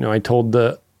 I told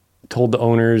the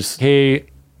owners, hey,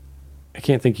 I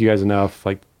can't thank you guys enough,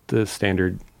 like the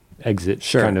standard exit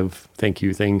kind of thank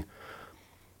you thing.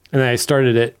 And then I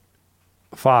started at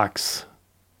Fox,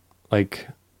 like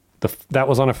that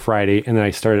was on a Friday, and then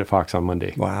I started at Fox on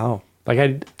Monday. Wow. Like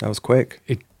That was quick.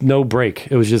 no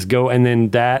break. It was just go. And then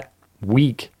that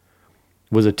week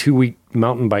was a 2-week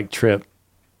mountain bike trip,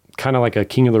 kind of like a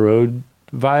King of the Road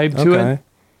vibe to it.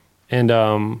 And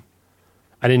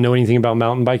I didn't know anything about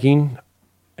mountain biking.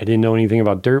 I didn't know anything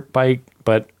about dirt bike,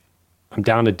 but I'm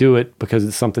down to do it because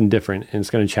it's something different and it's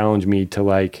going to challenge me to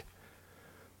like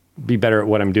be better at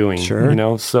what I'm doing.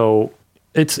 Sure. So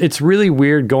it's really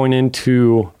weird going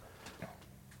into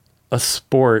a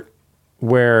sport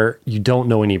where you don't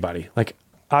know anybody. Like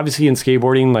obviously in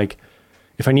skateboarding, like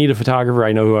if I need a photographer,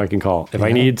 I know who I can call. If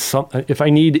I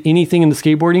need anything in the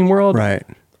skateboarding world, Right.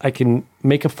 I can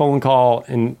make a phone call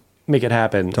and make it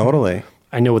happen. Totally.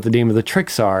 I know what the name of the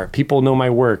tricks are. People know my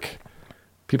work.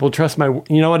 People trust my,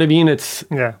 you know what I mean? It's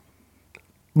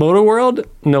Moto World.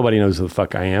 Nobody knows who the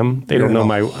fuck I am. They don't know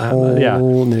my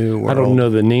whole new world. I don't know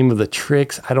the name of the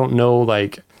tricks. I don't know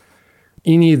like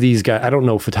any of these guys. I don't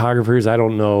know photographers. I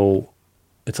don't know.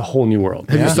 It's a whole new world.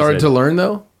 Have you started to learn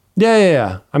though?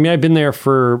 Yeah. I mean, I've been there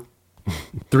for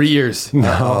 3 years.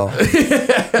 No.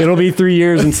 it'll be 3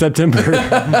 years in September.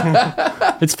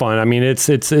 It's fun. I mean, it's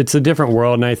a different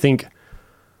world, and I think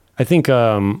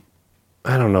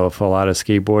I don't know if a lot of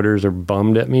skateboarders are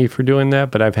bummed at me for doing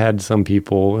that, but I've had some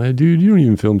people, hey, dude, you don't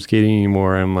even film skating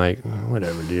anymore. I'm like,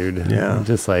 whatever, dude. Yeah. I'm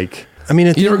just like, I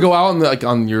mean, You never go out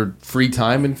on your free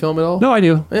time and film at all? no, I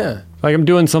do. Yeah. Like I'm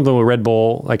doing something with Red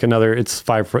Bull, like it's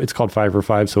called 5 for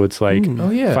 5. So it's like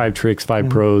 5 tricks, 5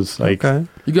 pros. Like, okay.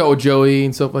 You go with Joey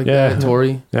and stuff like that,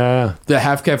 Tori. Yeah. The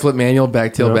half cab flip manual,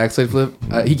 back tail, backside flip.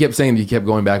 He kept saying that he kept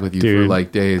going back with you for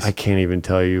like days. I can't even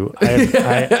tell you.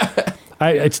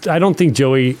 I don't think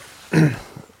Joey,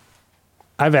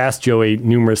 I've asked Joey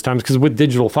numerous times because with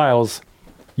digital files,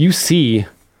 you see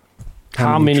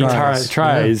how many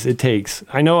tries it takes.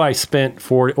 I know I spent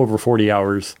over 40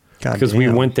 hours because we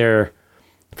went there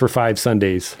for 5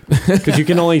 Sundays because you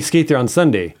can only skate there on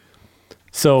Sunday.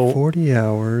 So 40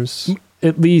 hours.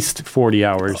 At least 40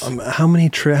 hours. How many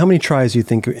tries do you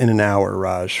think in an hour,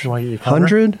 Raj?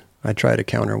 100? I tried a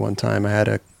counter one time. I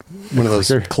had one of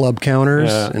those club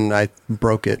counters and I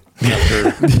broke it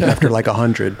after like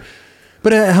 100.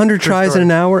 But 100 tries in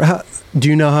an hour, do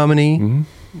you know how many?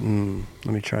 Mm-hmm.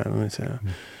 Let me try. Let me see.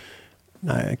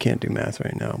 I can't do math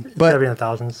right now. It's got to be in the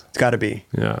thousands. It's got to be.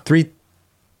 Yeah.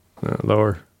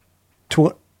 Lower.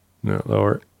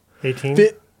 Lower. 18?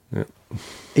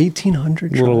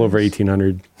 1,800 A little over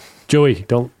 1,800. Joey,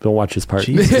 don't watch this part.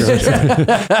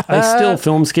 I still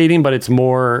film skating, but it's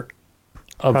more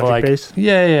of Project like, based?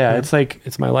 Yeah. It's like,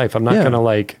 it's my life. I'm not going to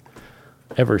like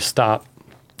ever stop.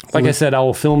 Like I said, I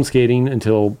will film skating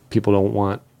until people don't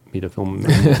want me to film.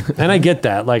 And I get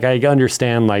that. Like, I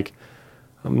understand, like,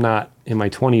 I'm not in my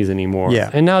 20s anymore.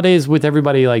 Yeah. And nowadays with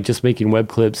everybody like just making web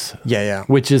clips. Yeah.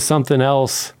 Which is something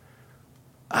else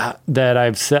that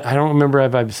I've said. I don't remember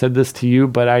if I've said this to you,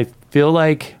 but I feel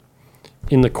like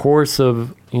in the course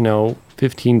of,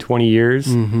 15, 20 years,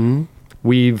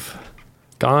 we've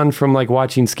gone from like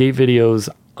watching skate videos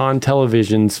on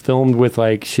televisions filmed with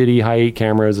like shitty high-8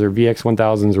 cameras or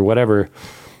VX1000s or whatever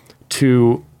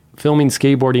to filming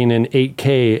skateboarding in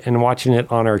 8K and watching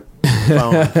it on our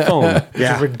phone.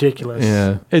 Yeah. It's ridiculous.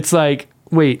 Yeah. It's like,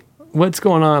 wait, what's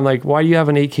going on? Like, why do you have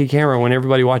an 8K camera when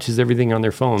everybody watches everything on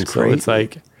their phone? So it's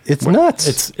like, it's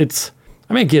nuts. It's,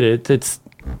 I mean, I get it. It's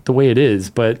the way it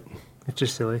is, but It's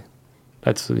just silly.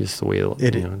 that's just the way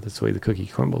that's the way the cookie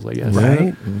crumbles, I guess.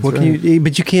 Right. What can you?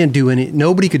 But you can't do any.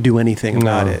 Nobody could do anything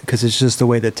about it because it's just the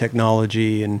way that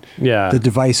technology and the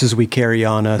devices we carry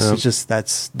on us. It's just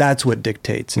that's what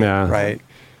dictates it, right?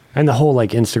 And the whole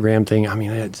like Instagram thing. I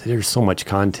mean, there's so much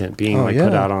content being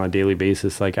put out on a daily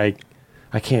basis. Like I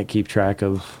can't keep track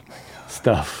of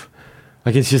stuff.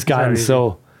 Like it's just gotten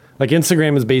so. Like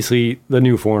Instagram is basically the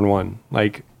new 4-in-1.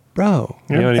 Like. Bro,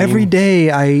 you know what I every mean?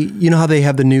 day you know how they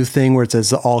have the new thing where it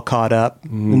says all caught up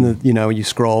and you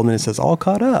scroll and then it says all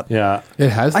caught up. Yeah. It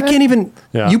has that? I can't even,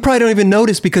 you probably don't even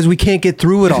notice because we can't get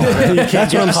through it all.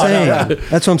 That's what I'm saying.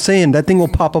 That's what I'm saying. That thing will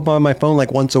pop up on my phone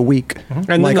like once a week. And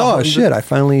I'm like, shit, I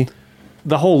finally.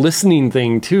 The whole listening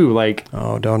thing too, like.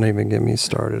 Oh, don't even get me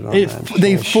started on that.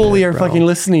 They fully are fucking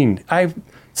listening. I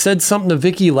said something to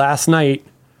Vicky last night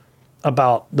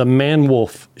about the Man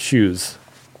Wolf shoes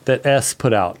that S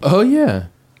put out. Oh, yeah.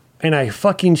 And I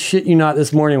fucking shit you not,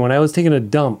 this morning when I was taking a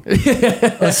dump,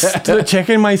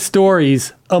 checking my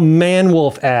stories, a Man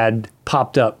Wolf ad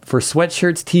popped up for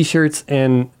sweatshirts, t-shirts,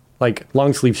 and like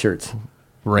long sleeve shirts.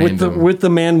 Random. With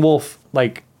the Man Wolf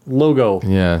like logo.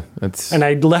 Yeah. That's. And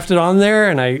I left it on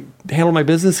there and I handled my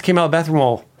business, came out of the bathroom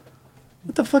all,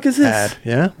 what the fuck is this? Ad.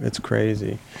 Yeah, it's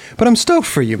crazy. But I'm stoked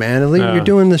for you, man. At least you're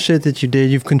doing the shit that you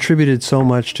did. You've contributed so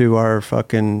much to our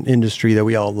fucking industry that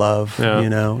we all love. You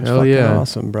know, it's fucking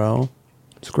awesome, bro.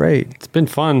 It's great. It's been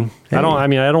fun. Hey. I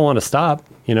don't want to stop,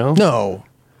 you know? No.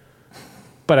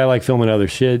 But I like filming other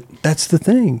shit. That's the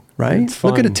thing, right? It's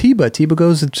fun. Look at Atiba. Atiba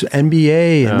goes to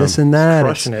NBA and this and that.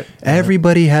 Crushing it.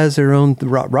 Everybody has their own.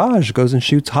 Raj goes and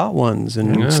shoots Hot Ones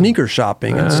and sneaker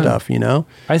shopping and stuff, you know?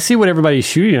 I see what everybody's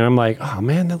shooting and I'm like, oh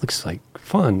man, that looks like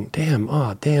fun. Damn.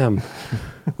 Oh, damn.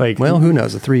 Like, well, who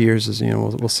knows? The 3 years is,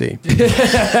 we'll see. That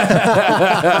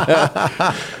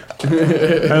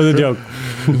was a joke.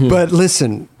 But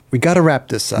listen, we got to wrap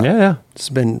this up. Yeah. It's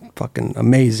been fucking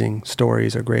amazing.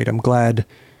 Stories are great. I'm glad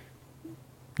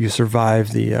you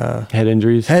survived the Head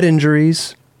injuries.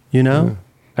 you know?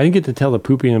 I didn't get to tell the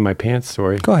pooping in my pants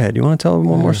story. Go ahead. You want to tell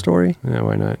one more story? Yeah,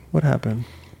 why not? What happened?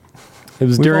 It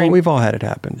was We've all had it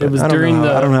happen. It was I during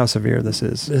I don't know how severe this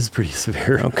is. This is pretty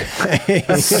severe. Okay.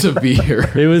 Severe.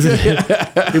 It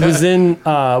was in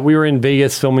we were in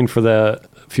Vegas filming for the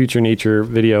Future Nature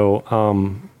video,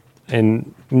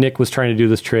 and Nick was trying to do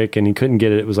this trick and he couldn't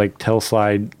get it. It was like tail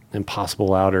slide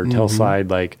impossible out or tail slide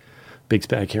like big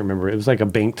I can't remember. It was like a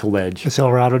bank to ledge. The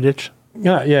Silverado ditch.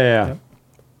 Yeah.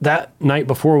 That night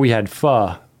before we had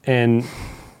pho, and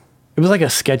it was like a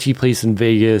sketchy place in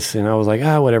Vegas, and I was like,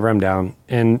 whatever, I'm down.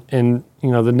 And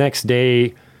the next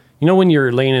day, when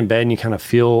you're laying in bed and you kind of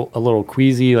feel a little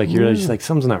queasy, like you're just like,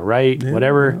 something's not right,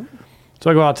 whatever.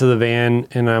 So I go out to the van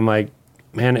and I'm like,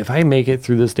 man, if I make it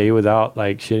through this day without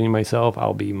like shitting myself,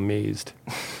 I'll be amazed.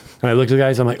 And I looked at the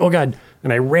guys, I'm like, oh God.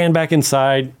 And I ran back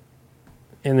inside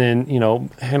and then,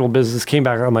 handled business, came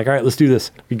back. I'm like, all right, let's do this.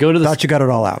 We go to the... Thought you got it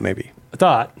all out, maybe. I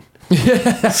thought.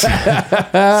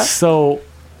 So...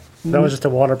 That was just a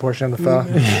water portion of the pho.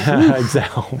 Yeah,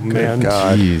 exactly. Oh, man.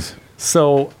 God. Jeez.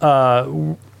 So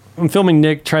I'm filming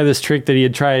Nick try this trick that he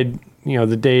had tried,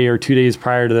 the day or 2 days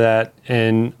prior to that.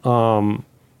 And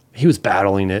he was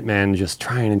battling it, man, just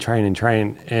trying.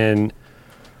 And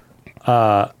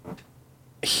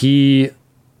he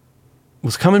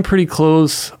was coming pretty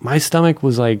close. My stomach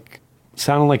was like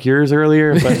sounding like yours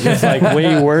earlier, but just like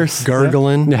way worse.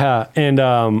 Gurgling. Yeah. And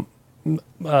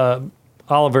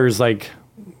Oliver's like,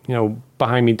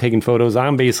 behind me taking photos.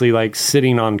 I'm basically like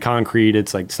sitting on concrete.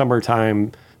 It's like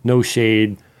summertime, no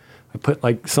shade. I put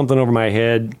like something over my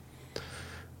head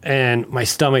and my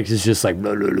stomach is just like,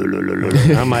 blah, blah, blah, blah,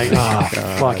 blah. I'm like, oh,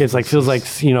 fuck. It's like, feels like,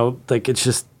 like it's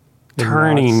just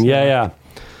turning. Yeah.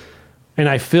 And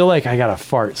I feel like I got to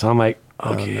fart. So I'm like,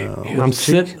 okay, I'm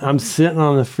sitting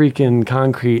on the freaking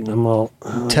concrete and I'm all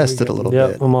test it a little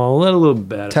bit. I'm all let a little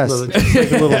bit. Test a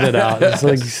little bit out.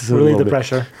 Just Relieve the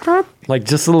pressure. Like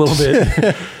just a little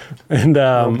bit. And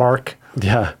Bark.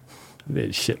 yeah,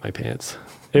 it shit my pants.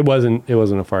 It wasn't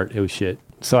a fart. It was shit.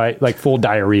 So I like full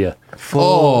diarrhea.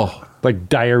 Like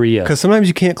diarrhea. Because sometimes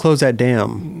you can't close that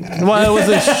dam. Well,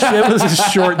 it was a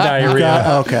short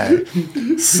diarrhea. Okay.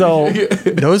 So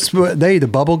the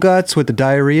bubble guts with the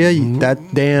diarrhea,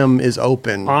 that dam is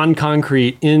open. on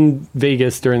concrete in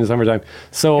Vegas during the summertime.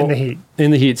 So in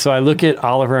the heat. So I look at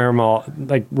Oliver and I'm all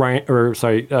like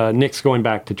Nick's going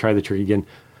back to try the trick again.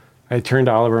 I turned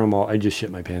to Oliver and I'm all, I just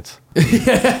shit my pants. He's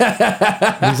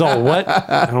all, what?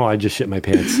 I don't know, I just shit my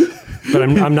pants. But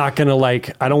I'm not gonna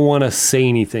I don't want to say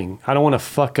anything. I don't want to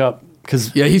fuck up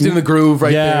because he's in the groove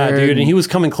right there. Yeah, dude, and he was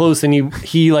coming close and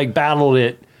he like battled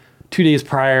it 2 days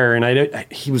prior and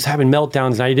he was having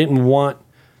meltdowns and I didn't want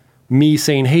me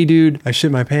saying, "Hey, dude, I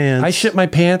shit my pants. I shit my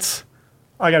pants.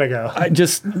 I gotta go. I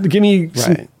just give me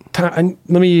some Right. time.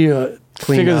 Let me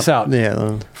Clean figure up. this out."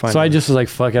 Yeah. So I just was like,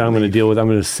 "Fuck it, I'm going to deal with it. I'm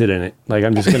going to sit in it. Like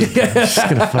I'm just going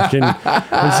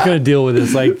to deal with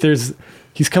this. Like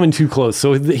he's coming too close,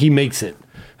 so he makes it,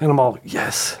 and I'm all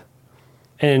yes,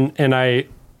 and I,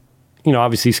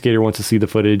 obviously Skater wants to see the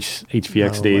footage,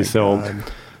 HVX days, so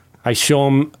I show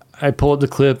him. I pull up the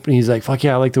clip and he's like, "Fuck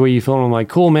yeah, I like the way you film." I'm like,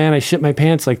 "Cool, man. I shit my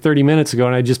pants like 30 minutes ago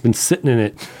and I just been sitting in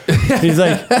it." He's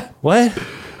like, "What?"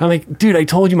 I'm like, "Dude, I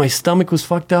told you my stomach was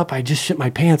fucked up. I just shit my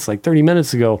pants like 30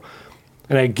 minutes ago."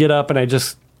 And I get up and I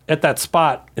just, at that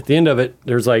spot, at the end of it,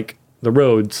 there's like the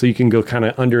road so you can go kind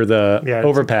of under the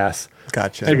overpass.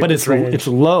 Gotcha. But it's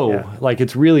low. Yeah. Like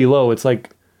it's really low. It's like,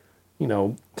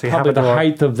 probably the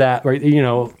height of that, right?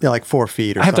 Yeah, like 4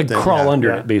 feet or I have something. to crawl yeah.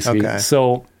 under it basically. Okay.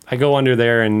 So I go under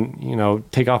there and,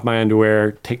 take off my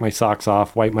underwear, take my socks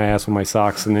off, wipe my ass with my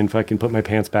socks, and then fucking put my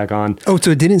pants back on. Oh,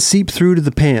 so it didn't seep through to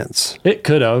the pants. It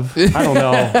could have. I don't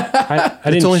know. I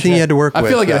That's the only thing you had to work with. I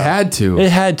feel like it though. had to. It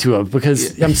had to have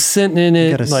because I'm sitting in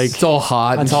it gotta like It's all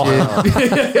hot. it's and all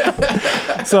shit.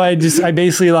 hot. So I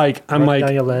basically like I'm Run like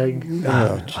down your leg.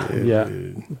 Oh, dude. yeah.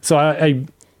 So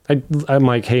I'm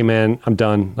like, "Hey man, I'm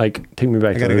done. Like take me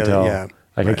back to the gotta go, hotel." yeah.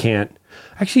 Like I Right. can't.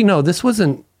 Actually, no, this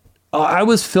wasn't. I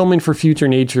was filming for Future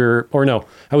Nature, or no,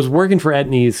 I was working for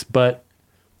Etnies, but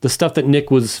the stuff that Nick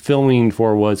was filming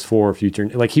for was for Future.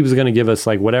 Like he was going to give us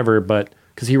like whatever, but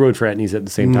because he rode for Etnies at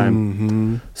the same time.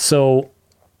 Mm-hmm. So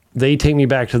they take me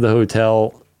back to the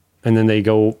hotel, and then they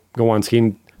go on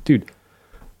skating. Dude,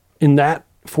 in that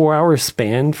 4-hour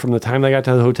span from the time I got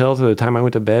to the hotel to the time I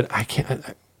went to bed, I can't.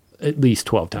 At least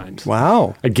 12 times.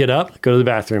 Wow. I'd get up, go to the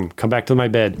bathroom, come back to my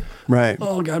bed. Right.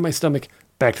 Oh God, my stomach.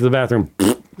 Back to the bathroom.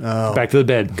 Back to the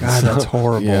bed. God, that's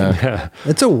horrible. Yeah.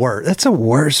 That's a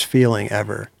worst feeling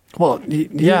ever. Well,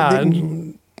 yeah.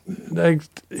 Like,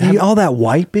 All that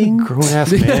wiping. grown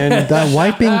ass man. That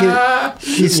wiping,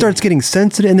 it starts getting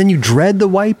sensitive, and then you dread the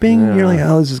wiping. Yeah. You're like,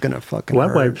 "Oh, this is gonna fucking Wet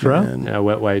hurt, wipes, bro. man." Yeah,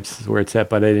 wet wipes is where it's at,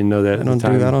 but I didn't know that at the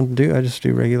time. I just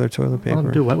do regular toilet paper.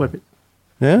 I'll do wet wipe it.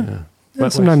 Yeah. Wet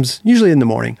wipes. Sometimes, usually in the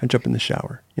morning, I jump in the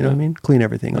shower. You know what I mean? Clean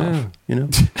everything off. You know.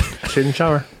 Shit and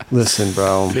shower. Listen,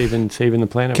 bro. Saving the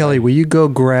planet. Kelly, will you go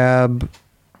grab?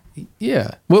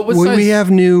 Yeah. What We size?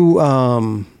 have new.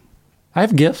 I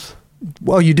have gifts.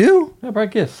 Well, you do. I brought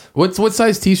gifts. What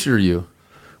size T-shirt are you?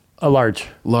 A large.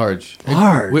 Large.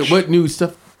 Large. Wait, what new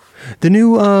stuff? The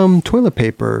new toilet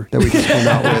paper that we just came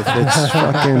out with. It's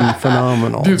fucking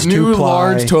phenomenal. Dude, It's new 2-ply.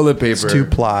 large toilet paper. It's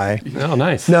 2-ply. Oh,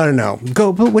 nice. No.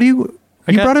 Go. But what do you?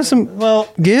 You got- brought us some Well,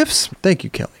 gifts. Thank you,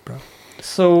 Kelly, bro.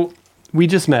 so we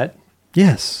just met.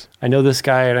 Yes. I know this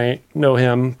guy and I know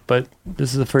him, but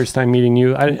this is the first time meeting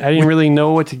you. I didn't really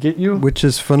know what to get you. Which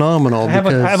is phenomenal. I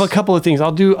have a couple of things.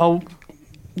 I'll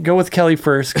go with Kelly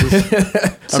first. 'Cause,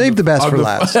 Save the best for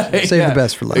last. Save Yeah, the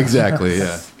best for last. Exactly,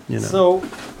 yeah. You know. so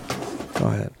Go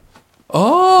ahead.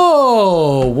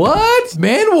 Oh, what?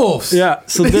 Man wolves. yeah,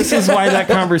 so this is why that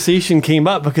conversation came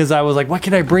up because I was like, what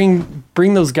can I bring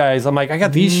those guys? I'm like, I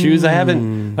got these shoes. I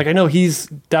haven't like I know he's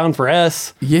down for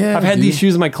S. Yeah, I've had dude. these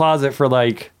shoes in my closet for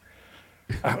like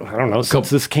I don't know since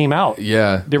this came out.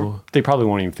 Yeah. They probably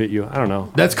won't even fit you. I don't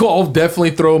know. That's cool. I'll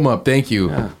definitely throw them up. Thank you.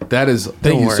 Thank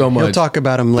Don't you worry. so much. He'll talk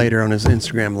about him later on his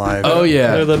Instagram live. Oh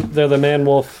yeah. They're the Man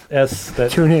Wolf S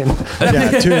that Tune in.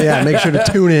 Yeah. Make sure to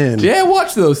tune in. Yeah,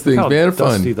 watch those things, how man. They're fun.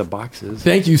 dusty the boxes.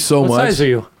 Thank you so What much. size are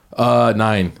you?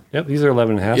 9. Yep, these are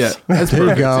 11 and a half. Yeah, that's There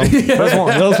you perfect.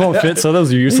 go. Those won't fit, so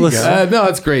those are useless. go. No,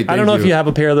 it's great. I don't know if you have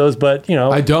a pair of those, but you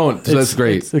know. I don't. So that's It's-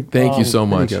 great. it's a- Thank you so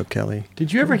There you much. go, Kelly.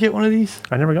 Did you ever get one of these?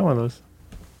 I never got one of those.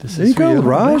 There you go,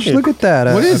 Raj. Look at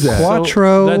that. What is that?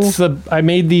 Quattro. I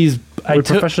made these. With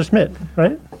Professor Schmidt,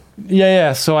 right?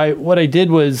 Yeah. So what I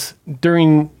did was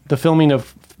during the filming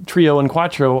of Trio and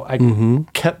Quattro, I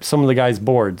kept some of the guys'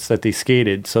 boards that they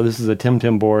skated. So this is a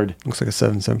Tim board, Looks like a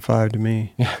 775 to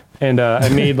me. and I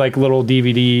made like little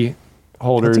DVD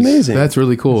holders. That's amazing. That's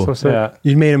really cool. So sick. Yeah.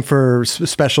 You made them for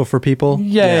special for people?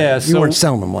 Yeah. You So weren't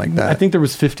selling them like that. I think there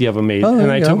was 50 of them made, Oh, there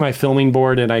and I you took go. my filming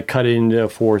board and I cut it into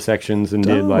 4 sections and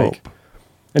did like. Dope.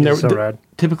 And there, So rad.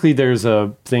 typically there's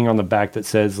a thing on the back that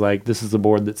says like, this is the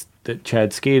board that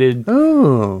Chad skated.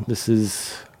 Oh. This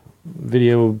is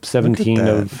video 17 that.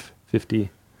 of 50.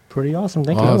 Pretty awesome.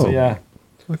 Thank Awesome. you. Yeah.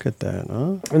 Look at that,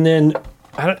 huh? And then,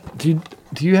 do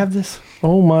you have this?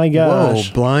 Oh my Whoa,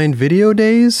 gosh. blind video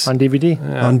days? On DVD.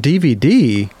 On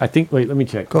DVD? I think, wait, let me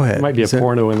check. Go ahead. There might be a Is it-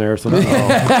 porno in there or something.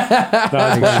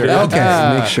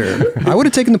 Okay, make sure. I would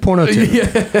have taken the porno too.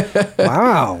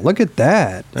 Wow, look at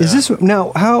that. Is this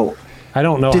now how I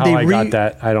don't know Did how they I got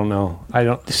that. I don't know. I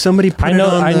don't. Somebody put I know.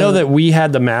 it on I know that we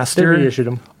had the They master. reissued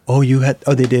them. Oh, you had.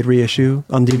 Oh, they did reissue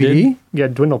on DVD. Yeah,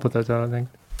 Dwindle put those out, I think.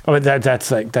 Oh,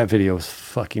 that's like that video is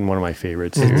fucking one of my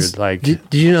favorites, dude. Like, Did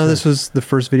you know this was the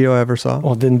first video I ever saw?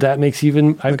 well, then that makes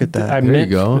even. Look at that. I There you meant,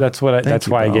 go. That's what. That's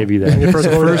you, why bro. I gave you And that. your first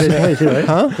board was Jason Lee, too, right?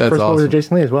 Huh? That's First board was awesome.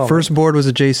 Jason Lee as well. First board was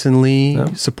a Jason Lee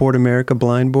Support America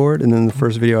blind board, and then the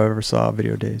first video I ever saw,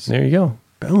 Video Days. There you go.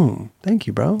 Boom! Thank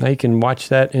you, bro. Now you can watch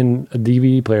that in a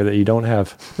DVD player that you don't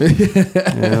have.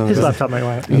 Yeah, His laptop might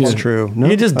want it. that's true. No,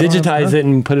 You can just digitize it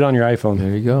and put it on your iPhone.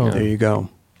 There you go. There you go.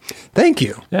 Thank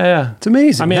you. Yeah. It's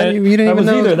amazing. I mean, How do you didn't I even was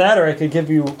know. either that or I could give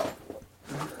you.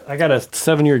 I got a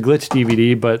 7-year glitch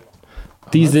DVD, but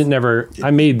these didn't never.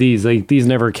 I made these. Like these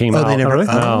never came out. Oh, they never. really?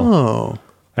 No. Oh,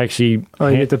 Actually, Oh,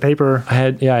 you get the paper. I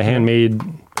had I handmade.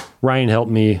 Ryan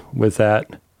helped me with that.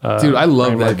 Dude, I love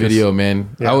Ryan that Marcus. video,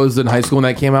 man. Yeah. I was in high school when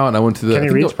that came out, and I went to the Kenny I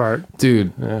think Reed's it- part.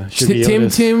 Dude, Should be able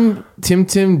to-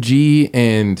 Tim, G,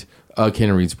 and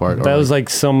Kenny Reed's part. That was like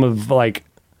some of like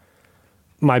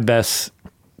my best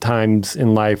times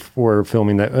in life were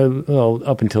filming that. Well,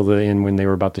 up until the end when they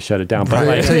were about to shut it down. But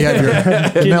right. like, So you had your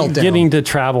meltdown. getting to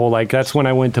travel, like that's when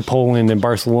I went to Poland and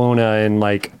Barcelona and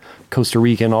like Costa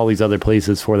Rica and all these other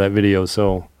places for that video.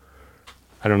 So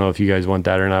I don't know if you guys want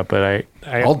that or not, but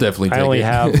I'll definitely I take only it.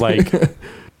 have like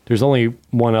there's only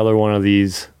one other one of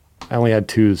these. I only had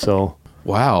 2, so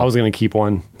wow. I was gonna keep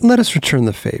one. Let us return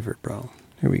the favor, bro.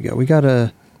 Here we go. We got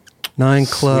a 9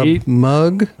 Club Sweet.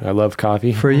 mug I love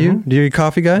coffee. for you. Do you a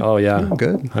coffee guy? Oh yeah,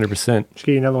 Good. 100%. Should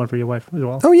get you another one for your wife as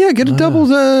well. Oh yeah, get a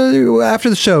doubles after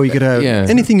the show. You could have Yeah.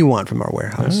 anything you want from our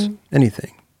warehouse.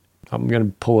 Anything. I'm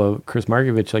gonna pull a Chris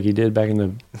Markovich like he did back in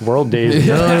the World days.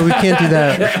 No, we can't do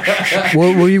that.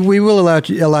 Well, we will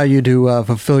allow you to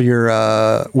fulfill your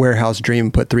warehouse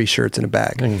dream. Put 3 shirts in a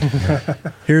bag.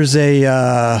 Here's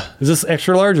a. Is this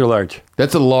extra large or large?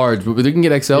 That's a large, but they can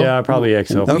get XL. Yeah, probably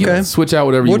XL. You can Okay. switch out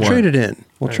whatever you We'll want. trade it in.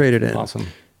 We'll trade it in. Awesome.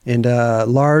 And a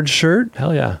large shirt.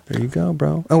 Hell yeah. There you go,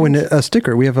 bro. Oh, and a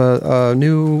sticker. We have a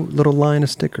new little line of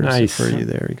stickers Nice. for you.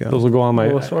 There you go. Those will go on A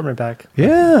little my assortment pack.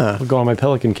 Yeah. will go on my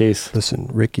Pelican case. Listen,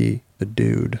 Ricky, the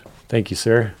dude. Thank you,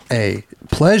 sir. Hey,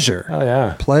 pleasure. Oh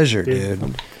yeah. Pleasure,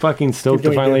 dude. Fucking stoked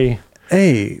Keep to doing finally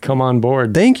Hey, come on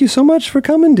board. thank you so much for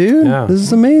coming, dude. Yeah. This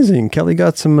is amazing. Kelly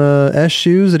got some S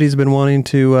shoes that he's been wanting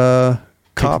to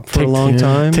cop for a long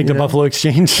time. Take you the know? Buffalo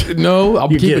Exchange. No, I'm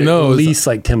You get keeping at those. least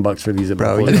like $10 for these at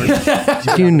Bro,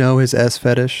 Buffalo. do you know his S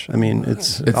fetish? I mean,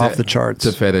 it's off the charts.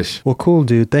 It's a fetish. Well, cool,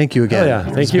 dude. Thank you again. Oh, yeah.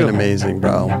 Thank It's you. been amazing,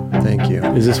 bro. Thank you.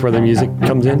 Is this where the music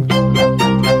comes in?